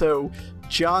 and also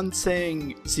John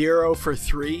saying 0 for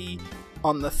 3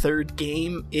 on the third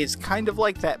game is kind of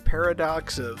like that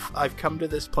paradox of I've come to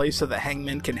this place so the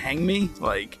hangman can hang me.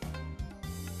 Like,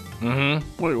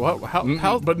 Wait, what?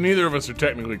 How? But neither of us are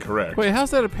technically correct. Wait,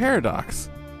 how's that a paradox?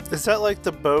 Is that like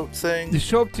the boat thing? You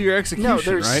show up to your execution,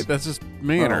 there's- right? That's just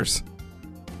manners.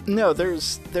 no,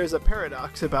 there's a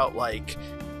paradox about, like,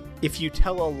 if you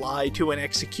tell a lie to an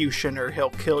executioner, he'll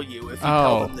kill you. If you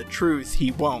tell him the truth, he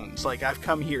won't. It's like, I've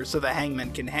come here so the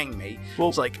hangman can hang me. Well,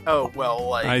 it's like, oh, well,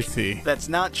 like, I see. That's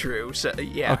not true. So,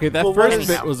 yeah. Okay, that Well, first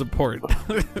bit was important.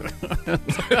 There's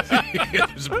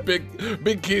a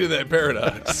big key to that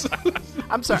paradox.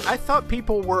 I'm sorry, I thought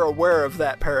people were aware of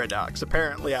that paradox.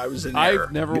 Apparently I was in error.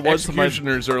 I've never once in my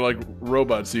Executioners are like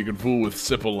robots so you can fool with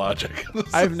simple logic.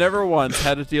 I've never once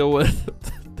had to deal with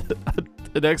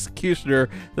an executioner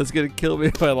that's gonna kill me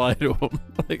if I lie to him.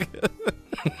 Like,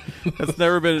 That's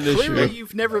never been an Clearly, issue.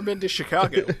 you've never been to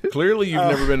Chicago. Clearly, you've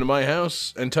never been to my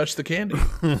house and touched the candy.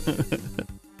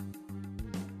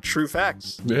 True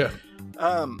facts. Yeah.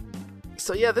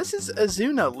 So yeah, this is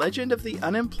Azuna, Legend of the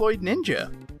Unemployed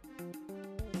Ninja.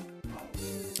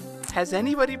 Has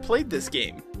anybody played this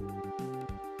game?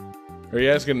 Are you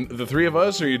asking the three of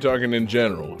us, or are you talking in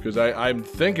general? Because I'm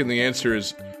thinking the answer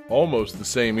is almost the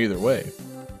same either way.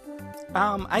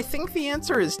 I think the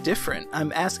answer is different.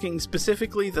 I'm asking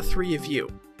specifically the three of you.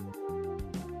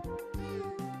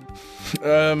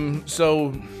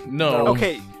 So, no.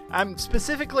 Okay, I'm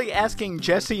specifically asking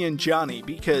Jesse and Johnny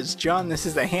because, John, this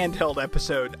is a handheld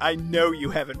episode. I know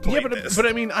you haven't played this. But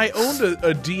I mean, I owned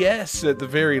a DS at the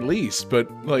very least, but,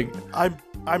 like...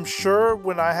 I'm sure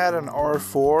when I had an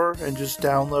R4 and just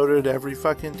downloaded every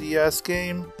fucking DS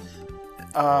game,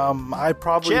 I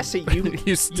probably... Jesse,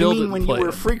 You still mean didn't when play you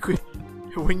were it.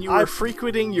 when you were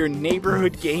frequenting your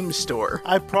neighborhood game store?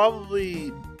 I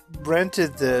probably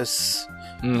rented this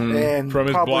and From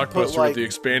his probably Blockbuster put, like, with the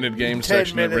expanded game 10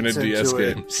 section of rented minutes DS into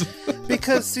it. games.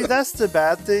 Because, see, that's the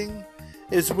bad thing,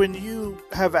 is when you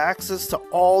have access to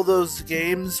all those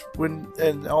games, you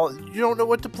don't know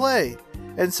what to play.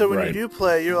 And so when Right. you do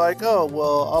play, you're like, oh,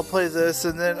 well, I'll play this,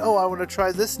 and then, oh, I want to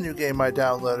try this new game I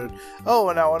downloaded. Oh,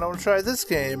 and now I want to try this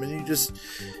game, and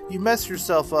you mess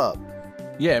yourself up.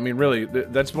 Yeah, I mean, really,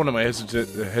 that's one of my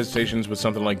hesitations with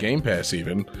something like Game Pass,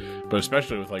 even, but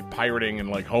especially with like pirating and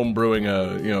like homebrewing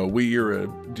a Wii or a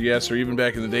DS, or even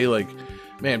back in the day, like,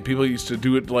 man, people used to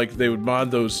do it like they would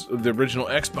mod the original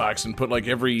Xbox and put like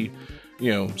every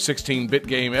 16-bit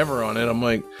game ever on it. I'm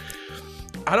like,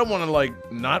 I don't want to like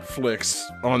not flicks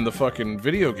on the fucking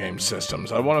video game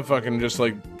systems. I want to fucking just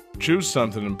like choose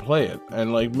something and play it,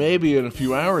 and like maybe in a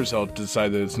few hours I'll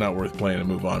decide that it's not worth playing and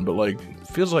move on. But like, it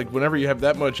feels like whenever you have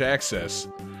that much access,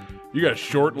 you got a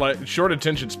short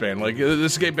attention span. Like,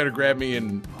 this game better grab me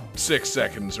in 6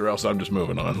 seconds, or else I'm just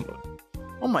moving on.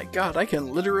 Oh my god, I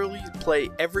can literally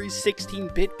play every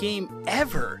 16-bit game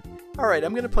ever. Alright,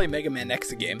 I'm gonna play Mega Man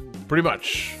X again. Pretty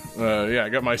much. Yeah, I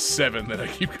got my 7 that I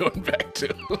keep going back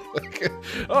to.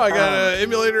 I got an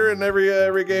emulator in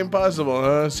every game possible,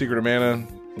 huh? Secret of Mana,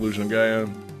 Illusion of Gaia,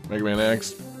 Mega Man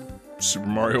X, Super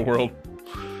Mario World,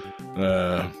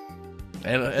 and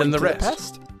the rest.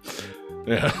 Past?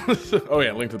 Yeah. Oh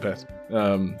yeah, Link to the Past.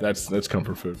 That's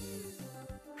comfort food.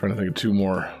 Trying to think of 2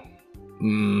 more.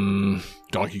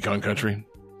 Donkey Kong Country,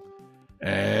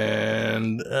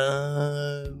 and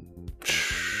Donkey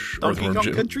Earthworm Kong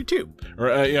Jim. Country 2.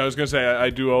 Or I was gonna say I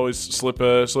do always slip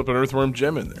an Earthworm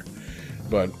Gem in there,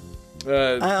 but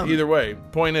either way,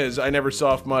 point is I never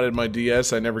soft modded my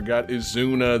DS. I never got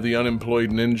Izuna the Unemployed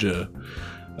Ninja.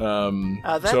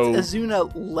 That's so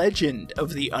Azuna, Legend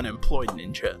of the Unemployed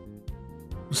Ninja.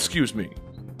 excuse me,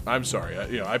 I'm sorry.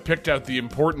 I picked out the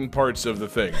important parts of the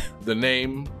thing: the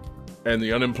name and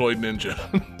the Unemployed Ninja.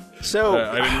 So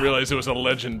I didn't realize it was a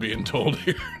legend being told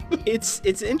here.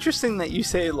 it's interesting that you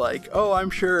say like, oh,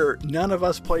 I'm sure none of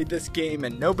us played this game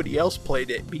and nobody else played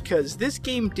it, because this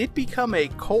game did become a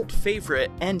cult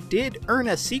favorite and did earn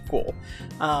a sequel.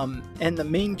 And the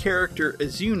main character,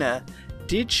 Azuna,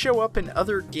 did show up in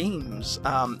other games.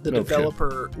 The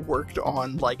developer worked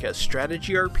on like a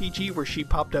strategy RPG where she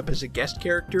popped up as a guest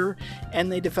character,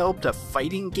 and they developed a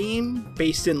fighting game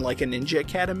based in like a ninja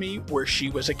academy where she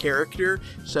was a character.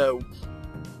 So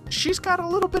she's got a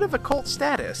little bit of a cult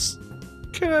status.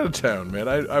 Get out of town, man.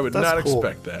 I would That's not cool.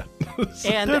 expect that.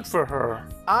 And Good for her.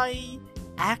 I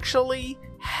actually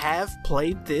have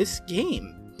played this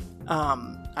game.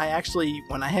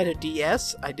 When I had a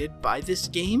DS, I did buy this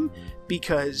game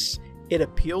because it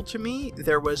appealed to me.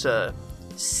 There was a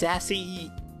sassy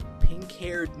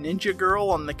pink-haired ninja girl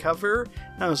on the cover,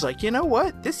 and I was like, you know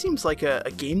what? This seems like a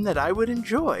game that I would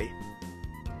enjoy.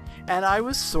 And I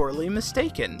was sorely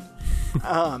mistaken.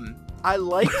 I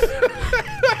like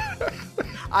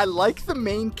the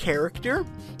main character.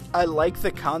 I like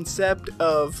the concept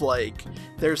of, like,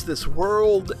 there's this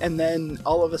world, and then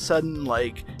all of a sudden,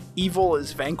 like, evil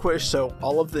is vanquished, so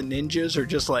all of the ninjas are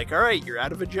just like, alright, you're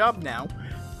out of a job now.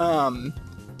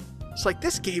 It's like,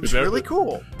 this game's really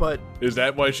cool, but... Is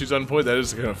that why she's unemployed? That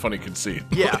is kind of funny conceit.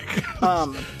 Yeah.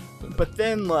 But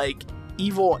then, like,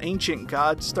 evil ancient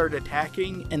gods start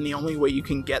attacking, and the only way you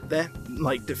can get them,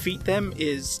 like, defeat them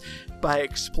is by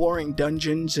exploring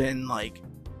dungeons and, like,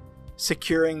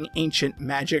 securing ancient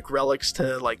magic relics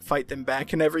to, like, fight them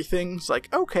back and everything. It's like,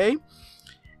 okay.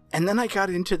 And then I got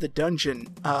into the dungeon,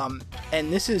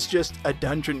 and this is just a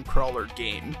dungeon crawler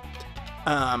game.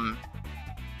 I'm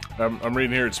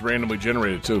reading here it's randomly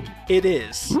generated, too. It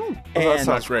is. That And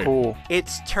sounds great. cool.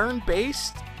 it's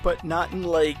turn-based, but not in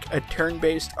like a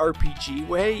turn-based RPG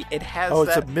way. It has Oh,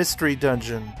 that. it's a mystery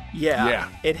dungeon. Yeah.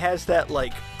 It has that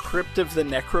like Crypt of the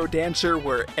Necrodancer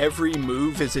where every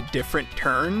move is a different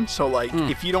turn. So like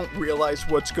if you don't realize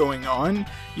what's going on,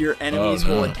 your enemies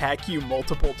will attack you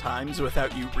multiple times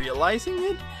without you realizing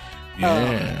it.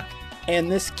 Yeah. And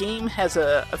this game has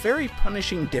a very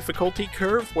punishing difficulty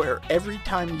curve where every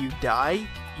time you die,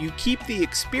 you keep the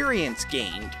experience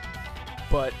gained,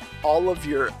 but all of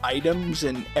your items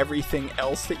and everything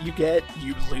else that you get,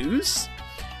 you lose.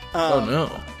 Oh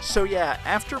no. So yeah,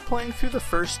 after playing through the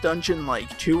first dungeon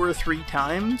like 2 or 3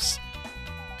 times,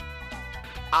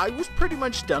 I was pretty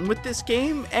much done with this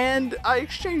game, and I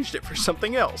exchanged it for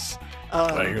something else.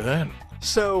 I hear that.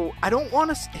 So I don't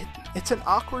want to. It's an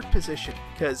awkward position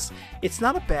because it's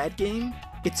not a bad game.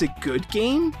 It's a good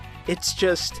game. It's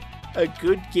just a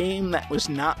good game that was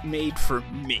not made for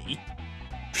me.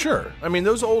 Sure. I mean,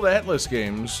 those old Atlas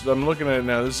games, I'm looking at it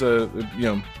now. This is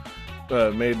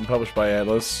made and published by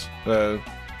Atlas.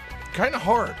 Kind of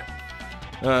hard.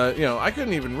 I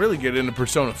couldn't even really get into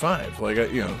Persona 5. Like,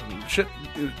 shit.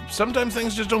 Sometimes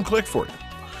things just don't click for you.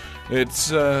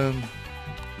 It's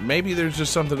maybe there's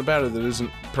just something about it that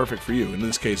isn't perfect for you. In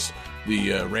this case,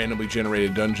 the randomly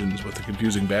generated dungeons with the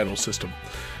confusing battle system,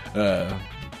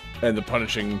 and the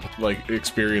punishing like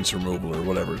experience removal or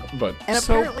whatever. But And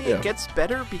apparently it gets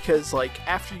better because like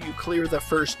after you clear the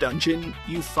first dungeon,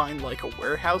 you find like a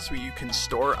warehouse where you can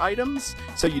store items,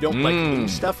 so you don't like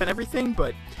lose stuff and everything.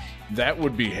 But that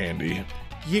would be handy.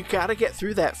 you gotta get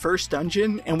through that first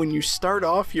dungeon, and when you start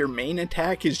off, your main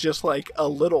attack is just like a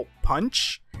little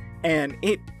punch, and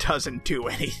it doesn't do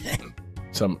anything.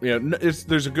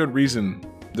 There's a good reason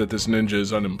that this ninja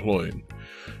is unemployed.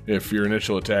 If your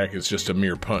initial attack is just a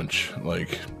mere punch,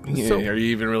 like, So- are you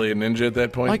even really a ninja at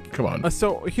that point? Like, Come on.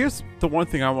 So here's the one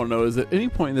thing I want to know: is at any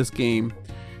point in this game,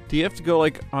 do you have to go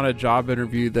like on a job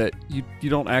interview that you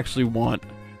don't actually want,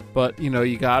 but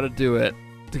you got to do it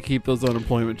to keep those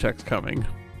unemployment checks coming?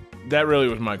 That really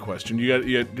was my question.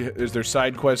 Is there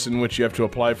side quests in which you have to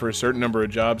apply for a certain number of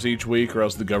jobs each week, or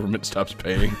else the government stops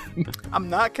paying? I'm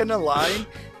not gonna lie,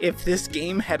 if this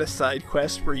game had a side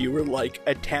quest where you were like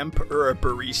a temp or a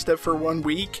barista for 1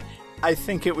 week, I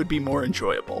think it would be more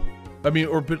enjoyable. I mean,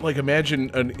 but like imagine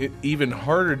an even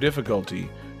harder difficulty.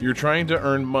 You're trying to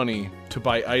earn money to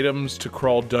buy items to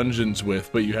crawl dungeons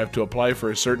with, but you have to apply for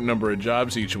a certain number of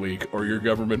jobs each week, or your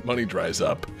government money dries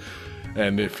up.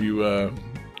 And if you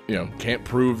can't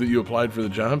prove that you applied for the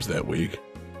jobs that week,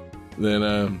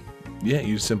 then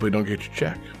you simply don't get your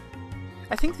check.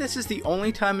 I think this is the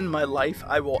only time in my life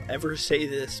I will ever say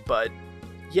this, but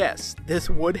yes, this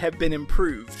would have been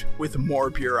improved with more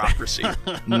bureaucracy.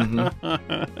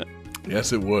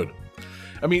 Yes, it would.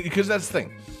 I mean, because that's the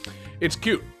thing. It's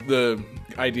cute, the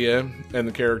idea and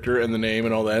the character and the name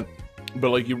and all that. But,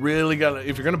 like, you really gotta,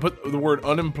 if you're gonna put the word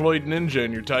unemployed ninja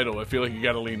in your title, I feel like you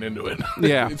gotta lean into it.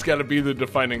 Yeah. It's gotta be the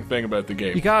defining thing about the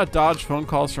game. You gotta dodge phone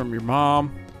calls from your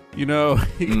mom. You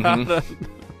gotta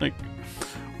like,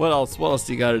 what else? What else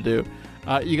do you gotta do?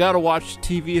 You gotta watch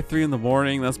TV at 3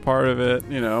 a.m. That's part of it.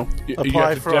 You Apply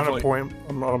have to for definitely-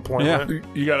 unemployment. Yeah.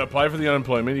 You got to apply for the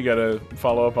unemployment. You got to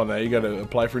follow up on that. You got to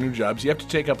apply for new jobs. You have to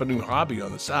take up a new hobby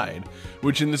on the side,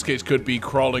 which in this case could be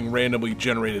crawling randomly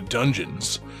generated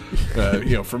dungeons.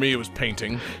 For me, it was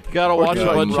painting. You gotta watch a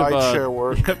bunch of rideshare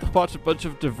work. You have to watch a bunch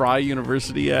of DeVry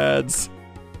University ads.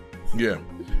 Yeah,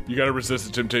 you got to resist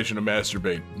the temptation to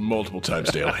masturbate multiple times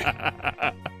daily.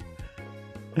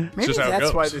 Maybe just how it that's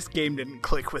goes. why this game didn't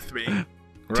click with me, to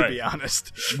Right. be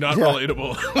honest. Not Yeah.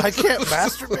 relatable. I can't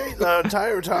masturbate the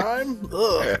entire time.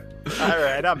 Ugh.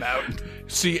 Alright, I'm out.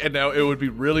 See, and now it would be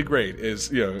really great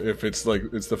if it's like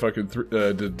it's the fucking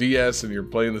the DS and you're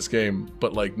playing this game,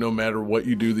 but like no matter what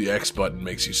you do, the X button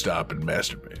makes you stop and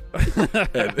masturbate.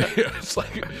 And it's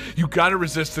like you gotta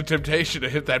resist the temptation to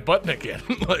hit that button again.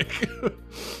 Like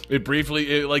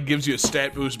it like gives you a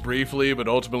stat boost briefly, but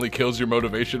ultimately kills your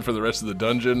motivation for the rest of the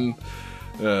dungeon.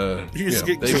 just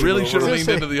get They game really over. should have leaned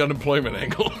into the unemployment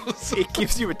angle. It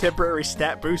gives you a temporary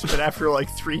stat boost, but after like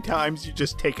 3 times, you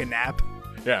just take a nap.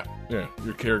 Yeah.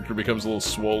 Your character becomes a little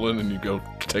swollen, and you go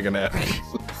take a nap.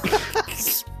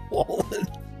 Swollen.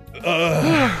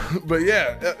 But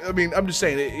yeah, I mean, I'm just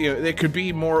saying, it could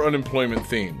be more unemployment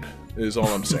themed. Is all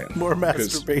I'm saying. More 'Cause-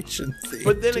 masturbation theme.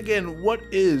 But then again, what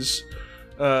is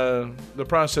the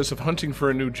process of hunting for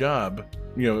a new job?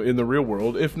 In the real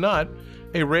world, if not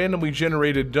a randomly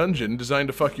generated dungeon designed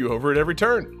to fuck you over at every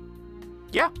turn.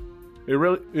 Yeah, It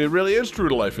really is true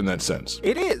to life in that sense.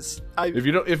 it is.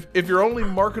 If your only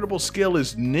marketable skill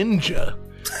is ninja,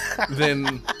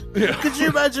 then Could you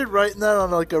imagine writing that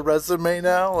on like a resume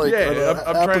now? Like, on yeah, a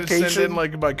I'm trying to send application? in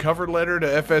like my cover letter to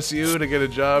FSU to get a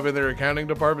job in their accounting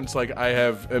department. It's like I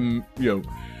have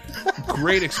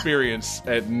great experience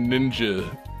at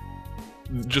Ninja.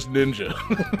 Just Ninja.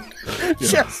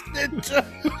 Just Ninja.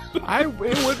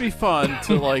 It would be fun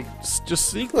to like just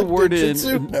sneak the word in.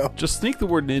 Ninjutsu? No. Just sneak the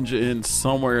word ninja in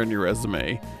somewhere in your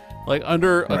resume, like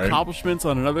under Right. accomplishments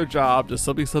on another job, just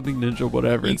something ninja,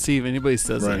 whatever, and see if anybody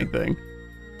says Right. anything.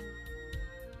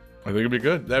 I think it'd be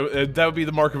good. That would be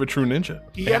the mark of a true ninja.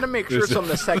 You gotta make sure it's on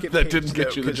the second That page, didn't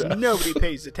get you the because job. nobody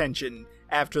pays attention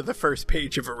after the first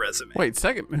page of a resume. Wait,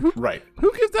 second, who Right.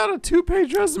 gives out a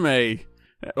 2-page resume?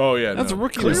 Oh yeah, That's no. a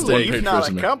rookie Clearly mistake. one-page You've not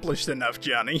resume. accomplished enough,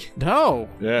 Johnny. No,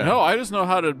 Yeah. no, I just know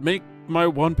how to make my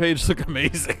 1 page look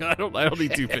amazing. I don't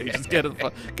need 2 pages. Get the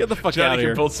fuck out of Johnny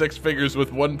here. can pull 6 figures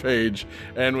with 1 page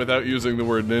and without using the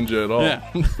word ninja at all. Yeah.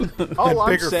 All I'm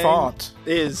bigger saying font.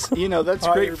 is, that's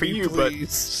Hire great for me, you, but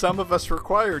please. some of us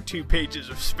require 2 pages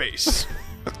of space.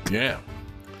 Yeah.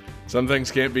 Some things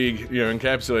can't be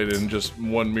encapsulated in just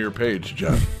one mere page,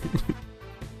 John.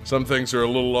 Some things are a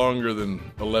little longer than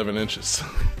 11 inches.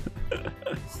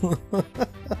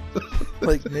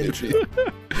 Like Ninja.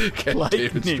 Catch Like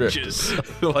David's drift.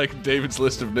 ninjas. Like David's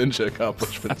list of ninja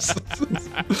accomplishments.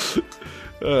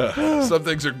 Some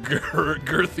things are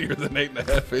girthier than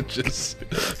 8.5 inches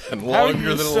and How are longer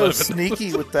you than so 11.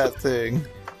 sneaky with that thing?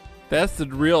 That's the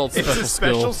real It's special a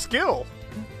special skill.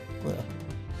 skill.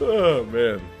 Oh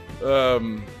man,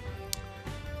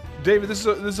 David, this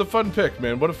is a fun pick,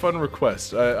 man. What a fun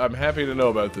request. I'm happy to know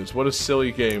about this. What a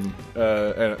silly game,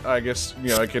 and I guess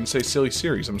I can say silly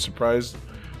series. I'm surprised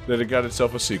that it got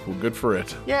itself a sequel. Good for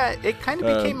it. Yeah, it kind of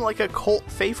became like a cult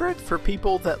favorite for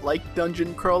people that like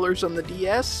dungeon crawlers on the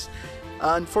DS.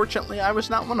 Unfortunately, I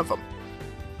was not one of them.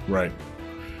 Right.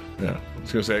 Yeah. I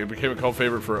was gonna say it became a cult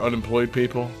favorite for unemployed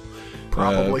people.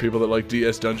 Probably. People that like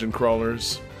DS dungeon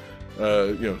crawlers.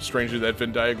 Strangely, that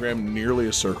Venn diagram nearly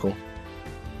a circle.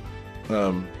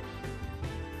 But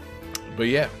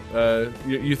yeah,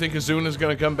 you think Azuna is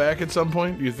going to come back at some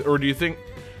point, or do you think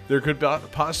there could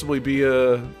possibly be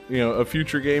a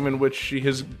future game in which she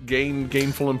has gained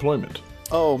gainful employment?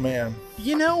 Oh man.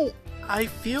 I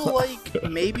feel like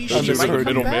maybe she She's might like come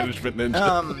middle back. management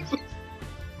ninja.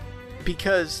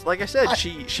 Because, like I said,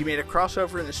 she made a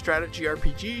crossover in the strategy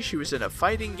RPG. She was in a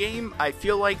fighting game. I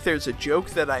feel like there's a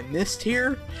joke that I missed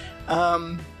here.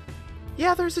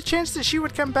 Yeah, there's a chance that she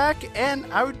would come back,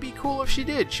 and I would be cool if she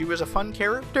did. She was a fun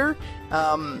character.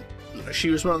 She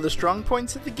was one of the strong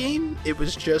points of the game. It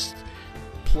was just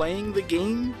playing the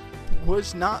game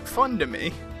was not fun to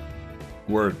me.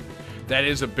 Word. That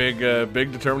is a big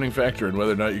determining factor in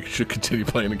whether or not you should continue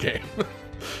playing the game.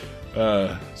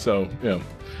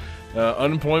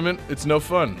 Unemployment, it's no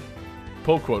fun.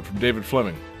 Pull quote from David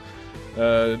Fleming.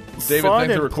 David, Fun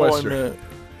thank the requester.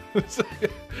 employment.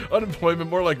 Unemployment,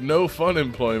 more like no fun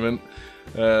employment.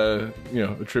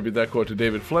 Attribute that quote to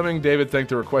David Fleming. David, thank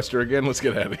the requester again. Let's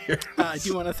get out of here. I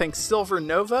do want to thank Silver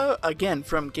Nova, again,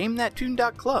 from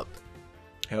GameThatTune.club.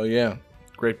 Hell yeah.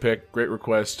 Great pick. Great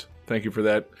request. Thank you for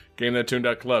that.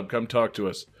 GameThatTune.club. Come talk to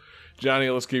us. Johnny,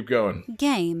 let's keep going.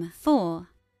 Game 4.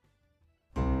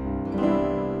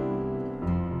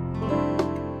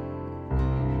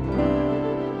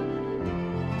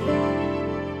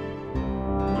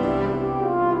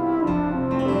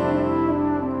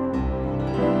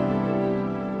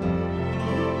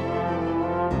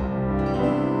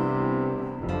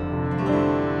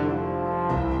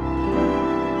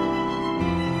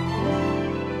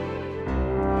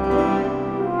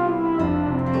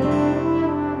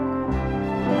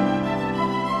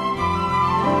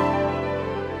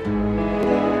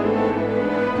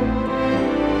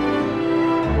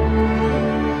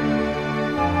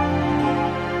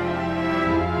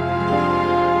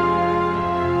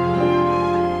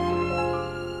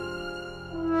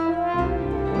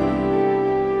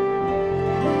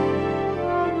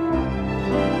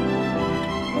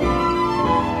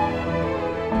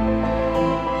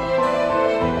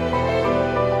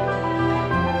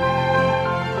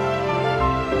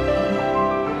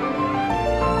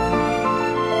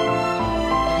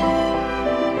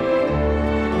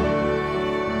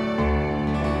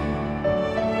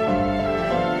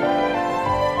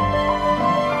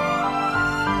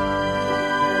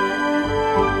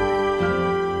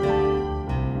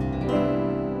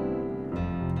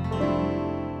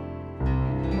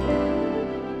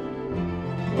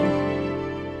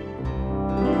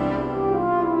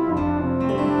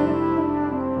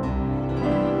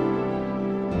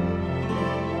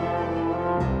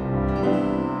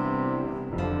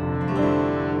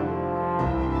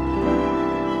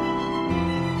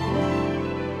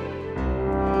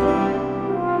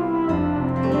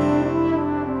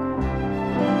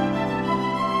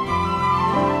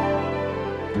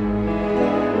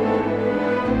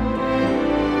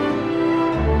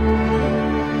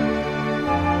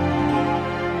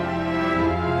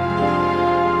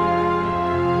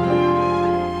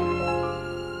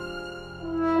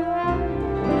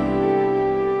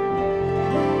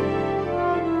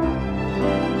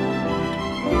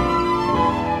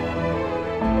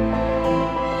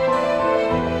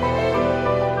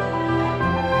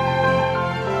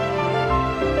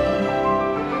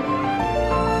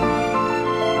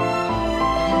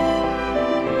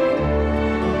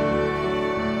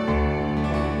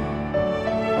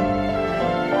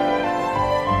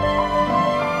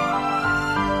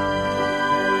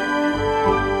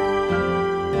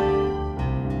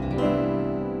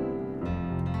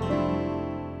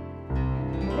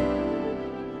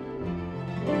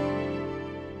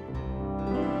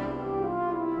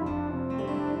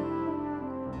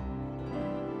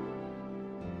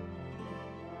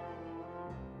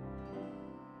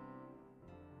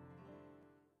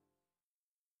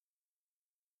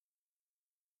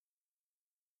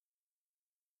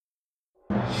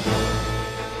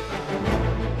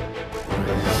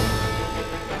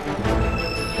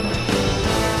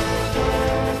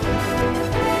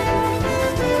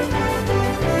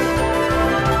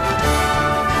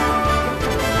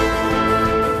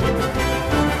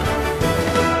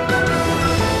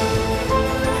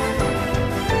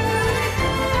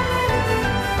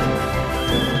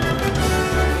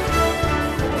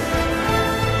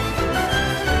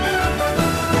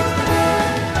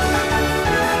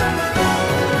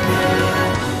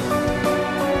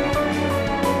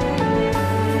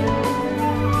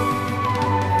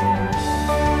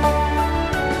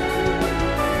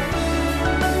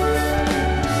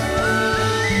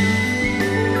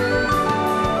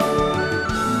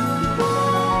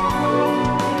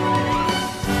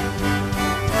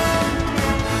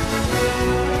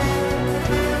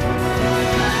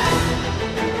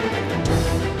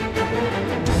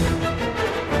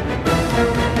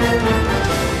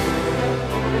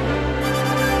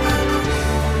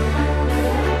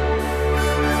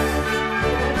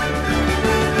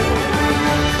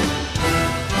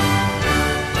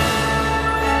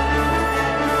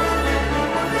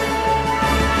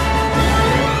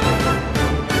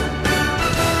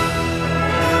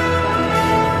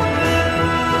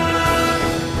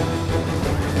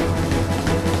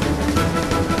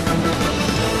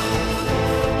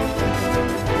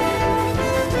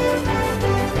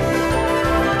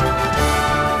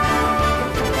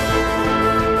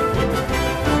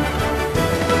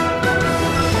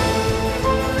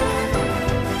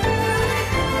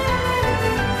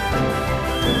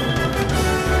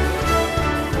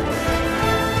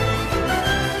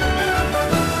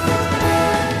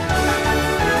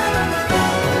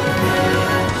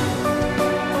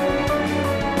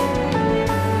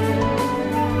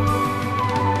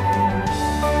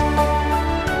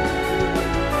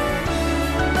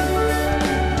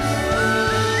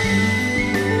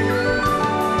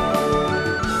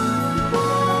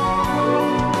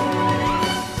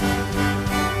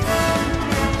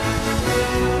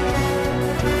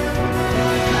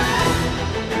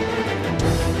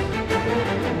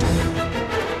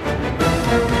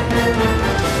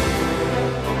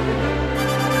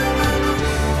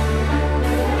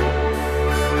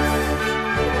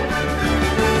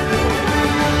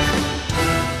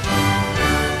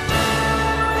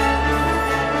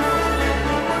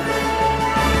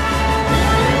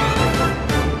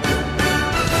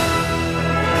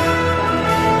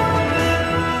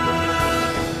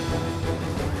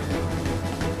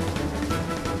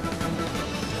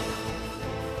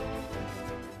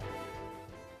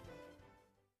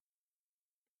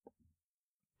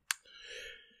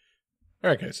 All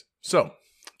right, guys. So,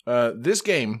 this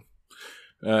game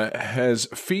has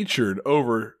featured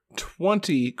over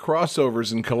 20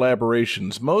 crossovers and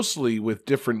collaborations, mostly with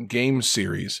different game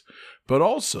series, but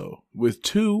also with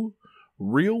 2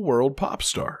 real-world pop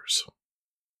stars.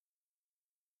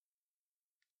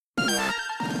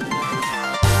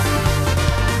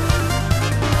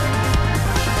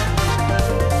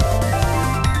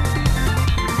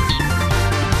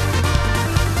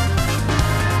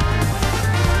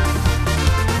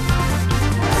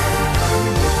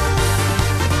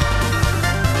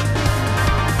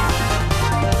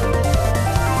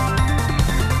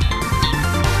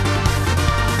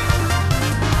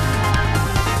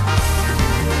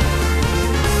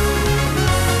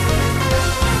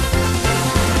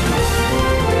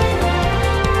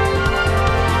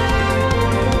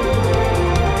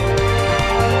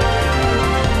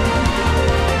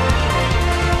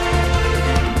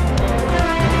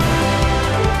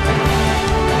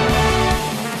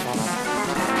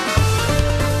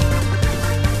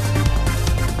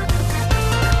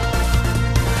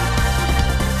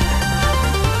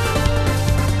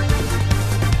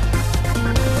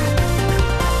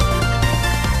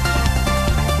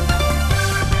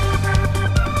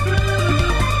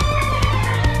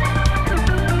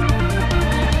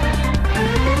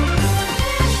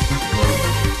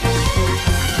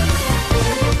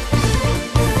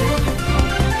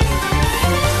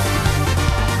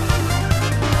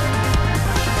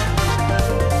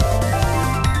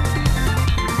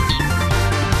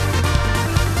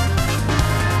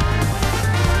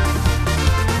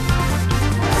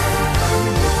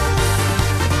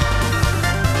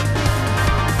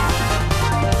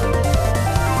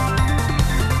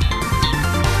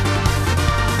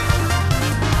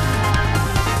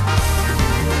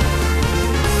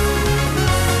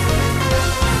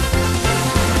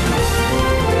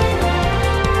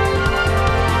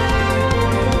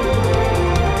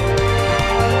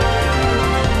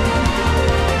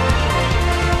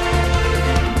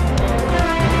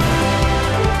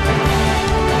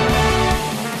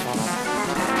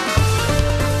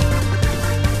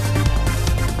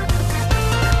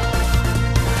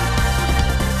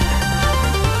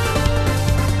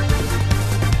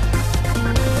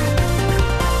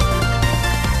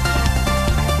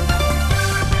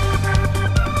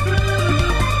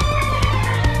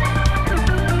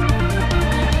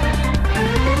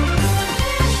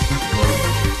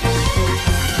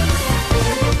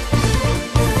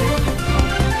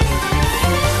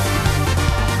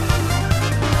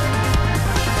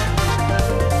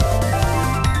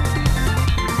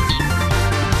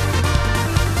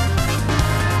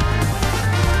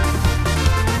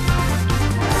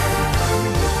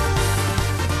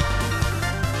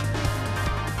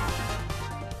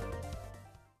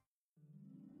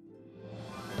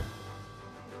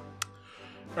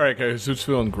 All right, guys, who's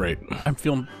feeling great? I'm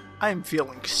feeling. I'm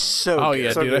feeling so Oh good.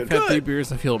 yeah, So dude! good. I've had 3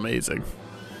 beers. I feel amazing.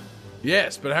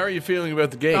 Yes, but how are you feeling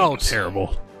about the game? Oh,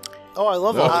 terrible. Oh, I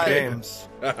love all the Okay. games.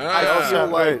 I also Yeah,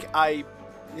 like right.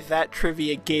 that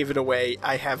trivia gave it away.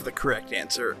 I have the correct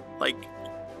answer. Like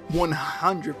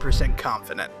 100%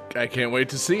 confident. I can't wait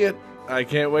to see it. I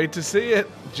can't wait to see it.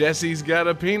 Jesse's got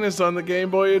a penis on the Game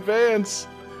Boy Advance.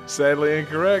 Sadly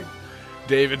incorrect.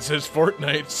 David says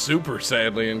Fortnite, super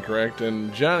sadly incorrect.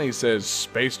 And Johnny says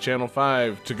Space Channel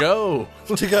 5 to go.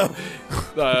 To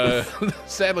go.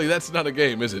 Sadly, that's not a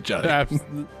game, is it, Johnny?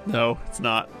 No, it's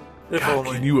not. If God,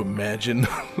 only. can you imagine?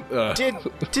 Did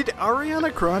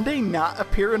Ariana Grande not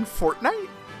appear in Fortnite?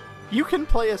 You can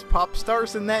play as pop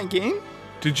stars in that game?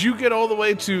 Did you get all the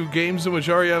way to games in which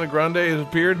Ariana Grande has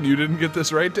appeared and you didn't get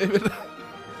this right, David?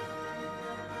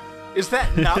 Is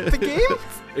that not the game?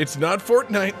 It's not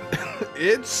Fortnite.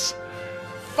 It's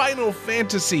Final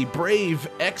Fantasy Brave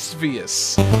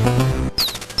Exvius.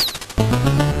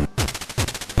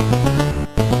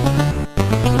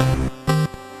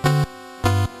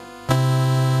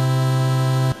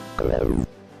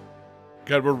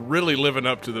 God, we're really living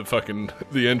up to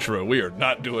the intro. We are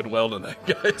not doing well tonight,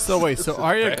 guys. So wait, so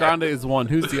Ariana Grande is one.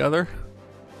 Who's the other?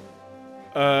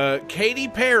 Katy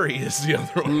Perry is the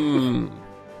other one.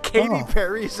 Katy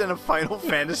Perry's in a Final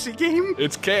Fantasy game?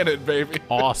 It's canon, baby.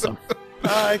 Awesome.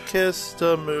 I kissed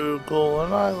a Moogle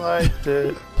and I liked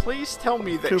it. Please tell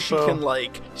me that she Kupo. can,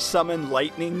 like, summon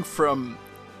lightning from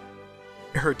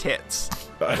her tits.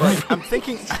 Like, I'm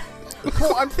thinking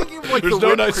Well, I'm thinking of like There's the no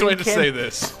whipped nice cream way to say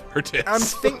this. Her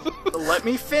tits. Let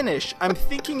me finish. I'm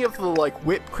thinking of the like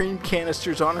whipped cream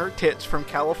canisters on her tits from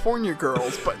California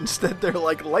Girls, but instead they're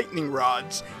like lightning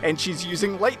rods, and she's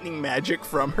using lightning magic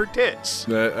from her tits.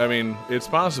 I mean, it's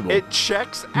possible. It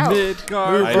checks out.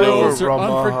 Midgard I know. girls are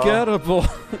Rama. unforgettable.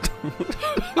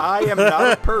 I am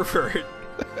not a pervert.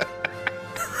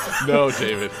 No,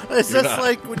 David. It's you're just not.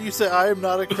 like when you say, I am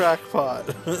not a crackpot.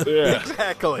 Yeah.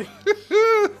 Exactly.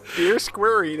 Dear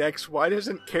Square Enix, why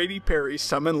doesn't Katy Perry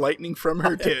summon lightning from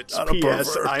her tits? not a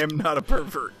P.S. pervert. I am not a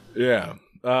pervert. Yeah.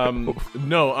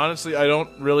 No, honestly, I don't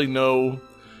really know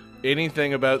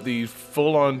anything about the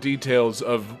full-on details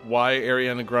of why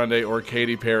Ariana Grande or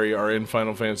Katy Perry are in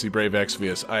Final Fantasy Brave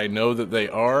Exvius. I know that they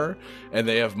are, and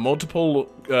they have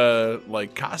multiple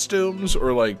like costumes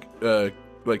or like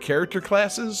character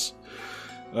classes.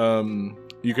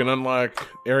 You can unlock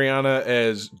Ariana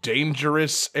as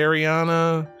Dangerous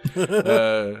Ariana,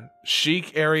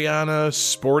 Chic Ariana,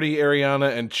 Sporty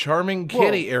Ariana, and Charming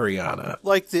Kitty Ariana.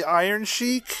 Like the Iron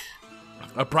Sheik?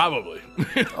 Probably.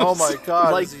 Oh my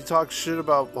god, Like- does he talk shit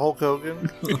about Hulk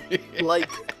Hogan? Like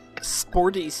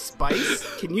Sporty Spice?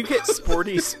 Can you get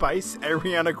Sporty Spice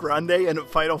Ariana Grande in a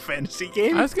Final Fantasy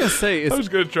game? I was gonna say, I was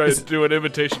going to try to do an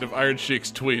imitation of Iron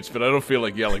Sheik's tweets, but I don't feel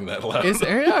like yelling that loud. is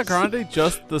Ariana Grande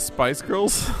just the Spice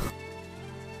Girls?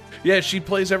 Yeah, she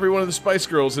plays every one of the Spice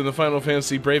Girls in the Final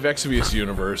Fantasy Brave Exvius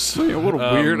universe. What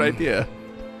a weird idea.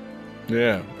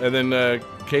 Yeah, and then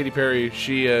Katy Perry,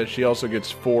 she also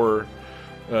gets 4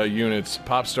 units: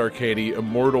 Popstar Katy,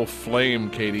 Immortal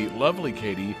Flame Katy, Lovely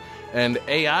Katy, and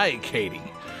AI Katy,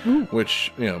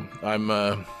 which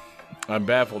I'm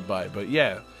baffled by. But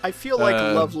yeah, I feel like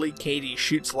Uh, lovely Katie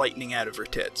shoots lightning out of her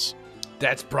tits.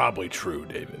 that's probably true,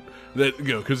 David. That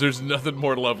because there's nothing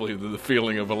more lovely than the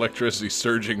feeling of electricity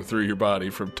surging through your body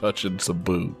from touching some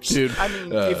boobs. Dude, I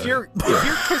mean, if you're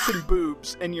kissing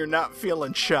boobs and you're not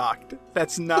feeling shocked,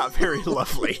 that's not very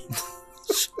lovely.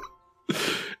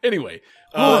 Anyway,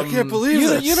 Oh, I can't believe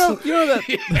this. you know that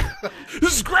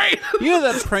this is great.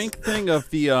 that prank thing of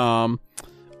the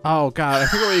oh god, I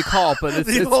forget what you call it, but it's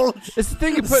The old it's the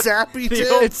thing you put zappy The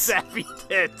tits. old sappy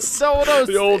tits. so those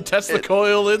The old Tesla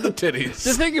coil in the titties.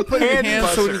 the thing you put in your Hand hand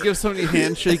so when buzzer. you give somebody a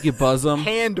handshake you buzz them.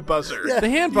 Hand buzzer. Yeah, the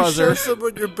hand you buzzer. show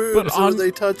someone your boobs, But and on- when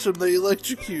they touch them, they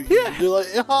electrocute you. Yeah. You're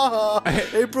like, ha ha,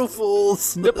 April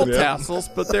Fools. Nipple Yeah. tassels,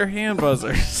 but they're hand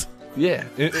buzzers. Yeah,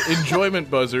 enjoyment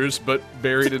buzzers, but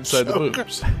buried inside the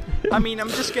boobs. I mean, I'm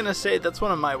just gonna say that's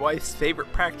one of my wife's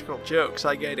favorite practical jokes.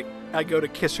 I go to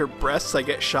kiss her breasts, I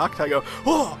get shocked, I go,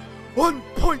 oh,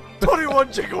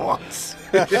 1.21 gigawatts.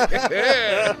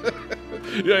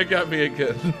 Yeah, it got me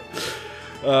again.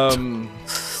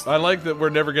 I like that we're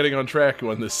never getting on track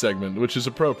on this segment, which is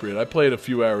appropriate. I played a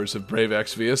few hours of Brave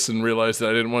Exvius and realized that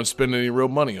I didn't want to spend any real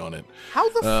money on it. How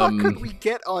the fuck could we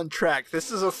get on track? This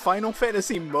is a Final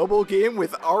Fantasy mobile game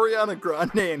with Ariana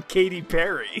Grande and Katy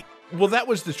Perry. Well, that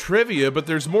was the trivia, but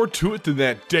there's more to it than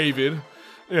that, David.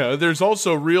 There's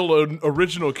also real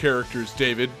original characters,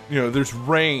 David. There's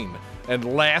Rain and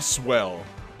Lasswell,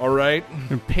 all right?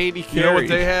 And Patty You know what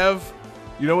they have?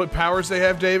 You know what powers they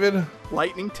have, David?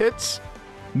 Lightning tits?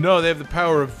 No, they have the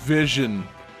power of vision.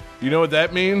 You know what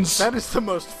that means? That is the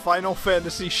most Final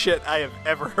Fantasy shit I have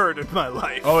ever heard in my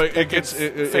life. Oh, it gets more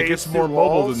through mobile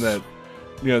walls? than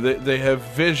that. They have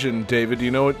vision, David. Do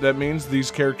you know what that means?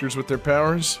 These characters with their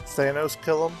powers? Thanos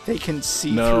kill them. They can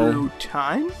see No. through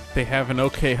time? They have an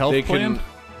okay health They plan.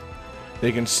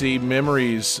 can see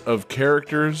memories of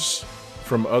characters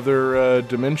from other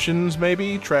dimensions,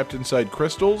 maybe trapped inside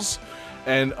crystals,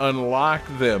 and unlock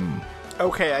them.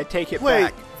 Okay, I take it Wait.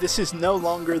 back. This is no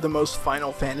longer the most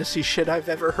Final Fantasy shit I've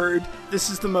ever heard. This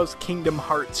is the most Kingdom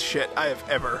Hearts shit I have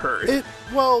ever heard.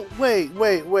 Well, wait.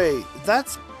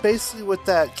 That's basically what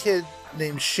that kid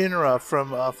named Shinra from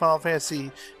Final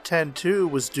Fantasy X-2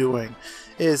 was doing.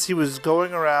 Is he was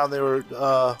going around, they were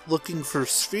looking for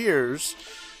spheres,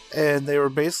 and they were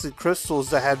basically crystals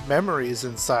that had memories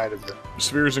inside of them.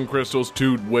 Spheres and crystals,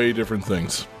 2 way different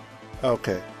things.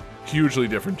 Okay. Hugely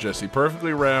different, Jesse.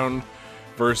 Perfectly round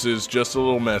versus just a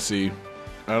little messy.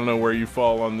 I don't know where you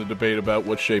fall on the debate about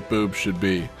what shape boobs should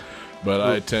be, but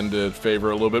I tend to favor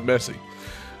a little bit messy.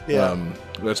 Yeah.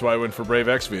 That's why I went for Brave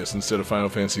Exvius instead of Final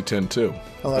Fantasy X-2.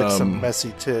 I like some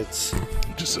messy tits.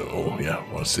 Just I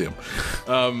want to see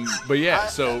them. But yeah,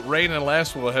 so Rain and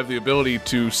Lasswell have the ability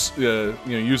to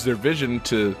use their vision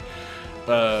to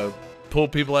pull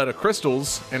people out of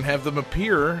crystals and have them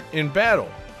appear in battle.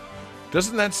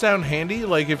 Doesn't that sound handy?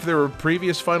 Like if there were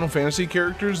previous Final Fantasy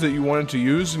characters that you wanted to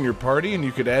use in your party and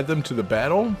you could add them to the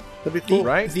battle, That'd be cool.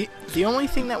 right? The only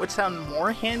thing that would sound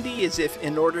more handy is if,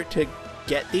 in order to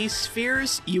get these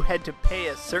spheres, you had to pay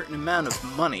a certain amount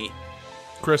of money.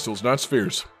 Crystals, not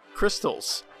spheres.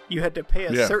 Crystals. You had to pay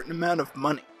a certain amount of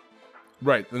money.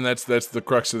 Right, and that's the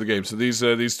crux of the game. So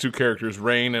these two characters,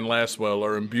 Rain and Lastwell,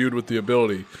 are imbued with the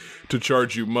ability to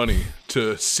charge you money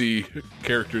to see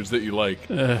characters that you like.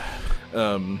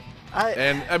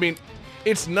 I mean,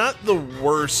 it's not the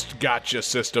worst gacha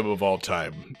system of all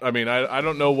time. I mean, I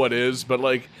don't know what is, but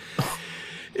like,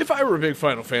 if I were a big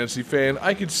Final Fantasy fan,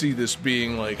 I could see this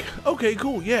being like, okay,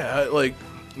 cool, yeah, like,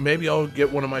 maybe I'll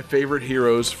get one of my favorite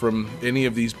heroes from any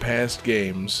of these past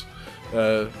games.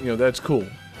 That's cool.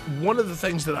 One of the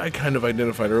things that I kind of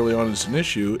identified early on as an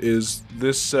issue is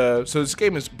this. So this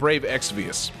game is Brave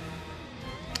Exvius.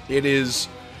 It is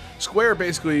Square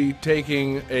basically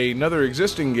taking another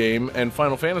existing game and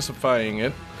Final Fantasyfying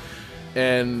it,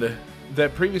 and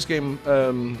that previous game,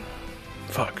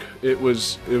 it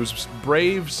was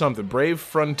Brave something, Brave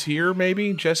Frontier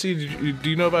maybe. Jesse, do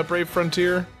you know about Brave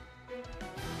Frontier?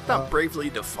 Not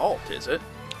Bravely Default, is it?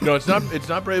 No, it's not. It's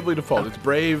not Bravely Default. It's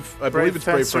Brave. I believe it's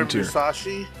Brave Frontier.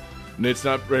 Musashi? And it's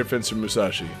not Brave Fencer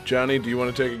Musashi. Johnny, do you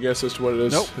want to take a guess as to what it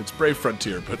is? Nope. It's Brave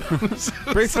Frontier, but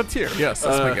Brave Frontier. Yes,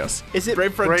 that's my guess. Is it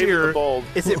Brave Brave Frontier. the Bold.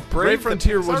 Is it Brave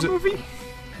Frontier the Pixar was movie?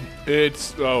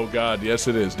 It's God, yes,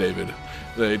 it is, David.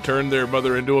 They turned their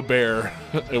mother into a bear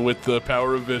with the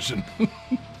power of vision.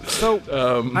 So,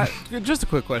 just a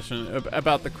quick question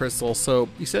about the crystal. So,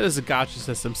 you said it's a gacha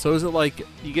system. So, is it like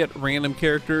you get random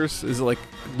characters? Is it like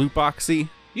loot boxy?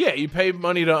 Yeah, you pay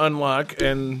money to unlock,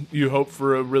 and you hope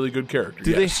for a really good character.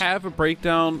 Do they have a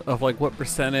breakdown of like what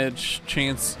percentage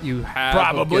chance you have of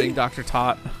Probably. getting Dr.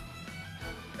 Tot?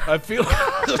 I feel.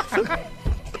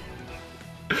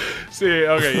 See,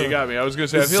 okay, you got me. I was going to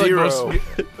say, I feel Zero.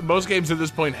 like most games at this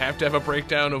point have to have a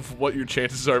breakdown of what your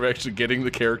chances are of actually getting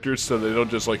the characters, so they don't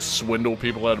just like swindle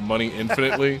people out of money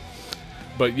infinitely.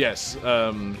 But yes,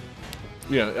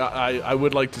 I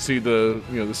would like to see the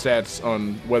the stats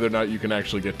on whether or not you can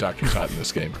actually get Dr. Tot in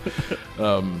this game.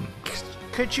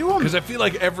 Could you Because I feel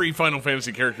like every Final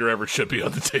Fantasy character ever should be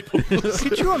on the table.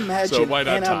 could you imagine? So why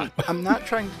not and Todd? I'm not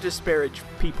trying to disparage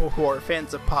people who are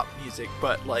fans of pop music,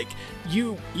 but like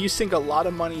you sink a lot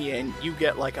of money and you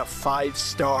get like a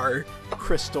 5-star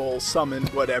crystal summon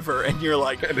whatever, and you're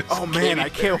like, oh man, I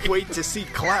can't wait to see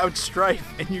Cloud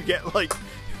Strife, and you get like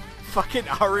fucking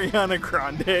Ariana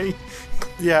Grande.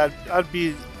 Yeah, I'd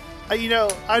be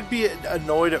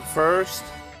annoyed at first,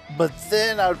 but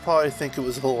then I'd probably think it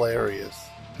was hilarious.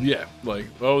 Yeah, like,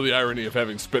 oh, the irony of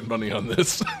having spent money on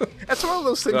this. That's one of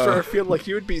those things where I feel like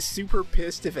you would be super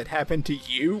pissed if it happened to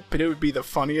you, but it would be the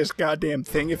funniest goddamn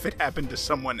thing if it happened to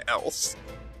someone else.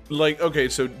 Like, okay,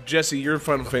 so Jesse, you're a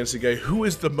Final Fantasy guy. Who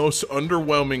is the most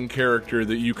underwhelming character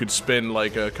that you could spend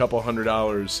like a couple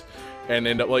 $100 and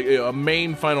end up like a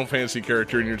main Final Fantasy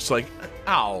character, and you're just like,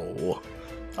 ow.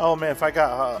 Oh man, if I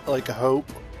got like a Hope,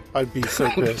 I'd be so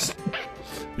pissed.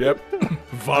 Yep,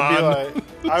 Vaughn. I'd be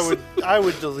like, I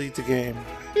would delete the game.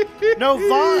 No,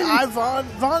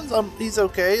 Vaughn's he's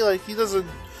okay. Like he doesn't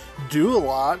do a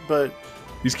lot, but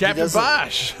He's Captain doesn't-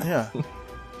 Bosch. yeah,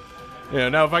 Yeah.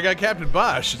 Now, if I got Captain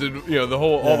Bosch, then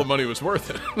all the money was worth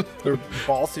it. they're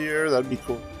bossier. That'd be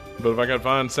cool. But if I got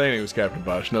Vaughn saying he was Captain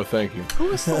Bosch, no, thank you. Who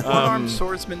is the one-armed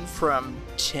swordsman from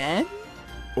 10?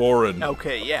 Orin.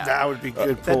 Okay, yeah. That would be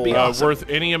good. that'd be pull. awesome. Worth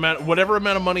any amount, whatever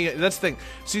amount of money. That's the thing.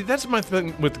 See, that's my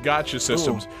thing with gotcha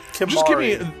systems. Ooh, Just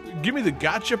Kimari. give me the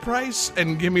gotcha price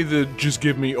and give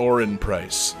me Orin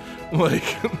price.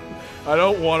 Like, I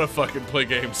don't want to fucking play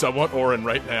games. I want Orin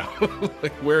right now.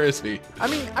 Like, where is he? I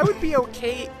mean, I would be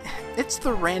okay. It's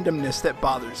the randomness that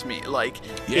bothers me. Like,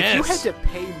 if you Yes. had to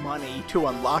pay money to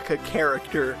unlock a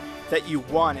character that you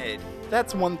wanted,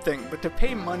 that's one thing. But to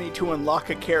pay money to unlock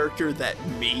a character that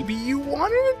maybe you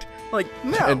wanted? Like,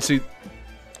 no. And see,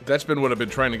 that's been what I've been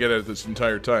trying to get at this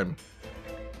entire time.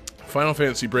 Final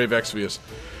Fantasy Brave Exvius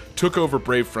took over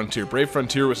Brave Frontier. Brave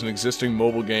Frontier was an existing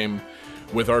mobile game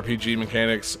with RPG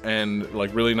mechanics and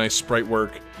like really nice sprite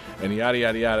work and yada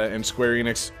yada yada. And Square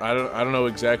Enix, I don't know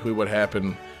exactly what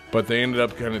happened, but they ended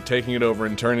up kind of taking it over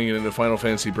and turning it into Final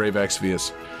Fantasy Brave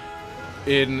Exvius.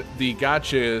 In the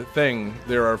gacha thing,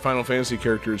 there are Final Fantasy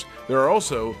characters. There are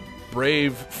also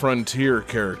Brave Frontier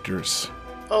characters.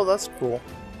 Oh, that's cool.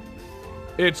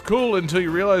 It's cool until you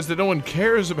realize that no one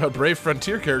cares about Brave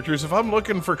Frontier characters. If I'm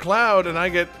looking for Cloud and I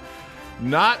get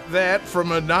not that from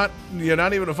not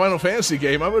even a Final Fantasy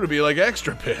game, I'm going to be like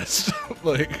extra pissed.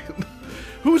 Like,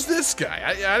 who's this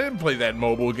guy? I didn't play that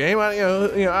mobile game. I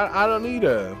don't need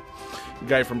a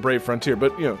guy from Brave Frontier.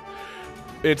 But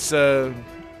it's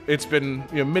been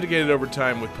mitigated over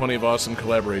time with plenty of awesome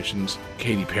collaborations.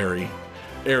 Katy Perry,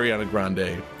 Ariana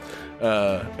Grande.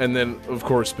 And then, of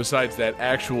course, besides that,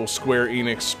 actual Square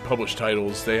Enix published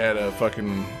titles, they had a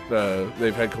fucking,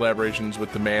 they've had collaborations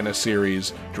with the Mana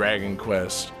series, Dragon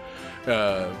Quest,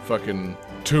 fucking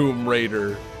Tomb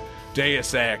Raider,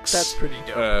 Deus Ex. That's pretty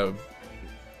dope.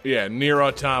 Yeah, Nier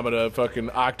Automata, fucking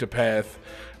Octopath.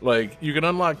 Like, you can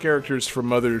unlock characters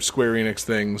from other Square Enix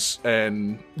things,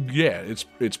 and yeah,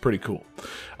 it's pretty cool.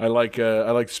 I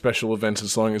like special events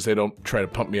as long as they don't try to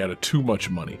pump me out of too much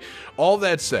money. All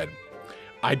that said,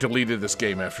 I deleted this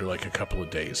game after like a couple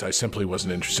of days. I simply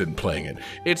wasn't interested in playing it.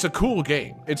 It's a cool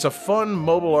game. It's a fun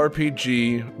mobile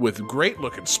RPG with great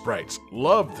looking sprites.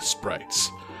 Love the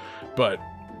sprites. But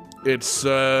it's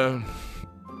an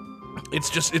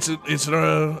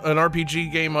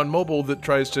RPG game on mobile that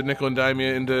tries to nickel and dime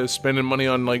you into spending money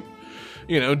on, like,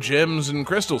 you know, gems and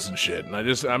crystals and shit. And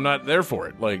I'm not there for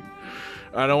it. Like,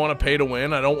 I don't want to pay to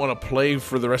win. I don't want to play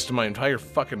for the rest of my entire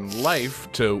fucking life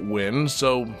to win.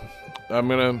 So I'm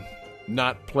gonna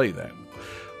not play that.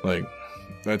 Like,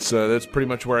 that's pretty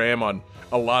much where I am on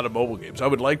a lot of mobile games. I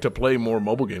would like to play more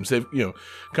mobile games. They've, you know,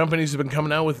 companies have been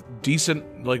coming out with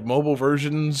decent, like, mobile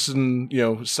versions and, you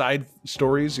know, side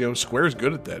stories. You know, Square's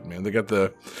good at that, man. They got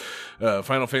the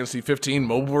Final Fantasy 15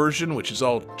 mobile version, which is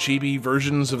all chibi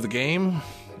versions of the game.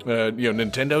 You know,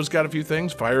 Nintendo's got a few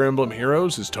things. Fire Emblem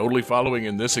Heroes is totally following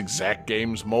in this exact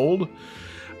game's mold.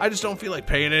 I just don't feel like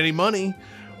paying any money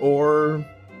or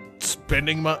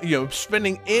spending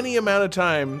any amount of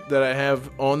time that I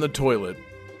have on the toilet,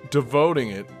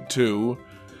 devoting it to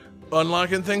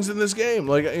unlocking things in this game.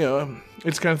 Like, you know,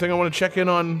 it's the kind of thing I want to check in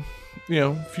on, you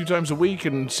know, a few times a week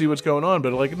and see what's going on.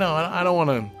 But, like, no, I don't want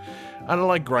to. I don't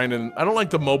like grinding. I don't like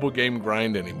the mobile game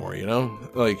grind anymore, you know?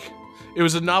 Like, it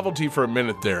was a novelty for a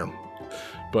minute there,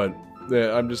 but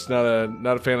I'm just not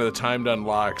a fan of the timed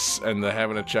unlocks and the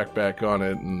having to check back on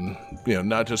it, and, you know,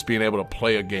 not just being able to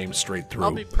play a game straight through.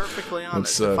 I'll be perfectly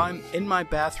honest. If I'm in my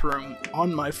bathroom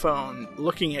on my phone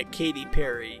looking at Katy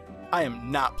Perry, I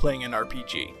am not playing an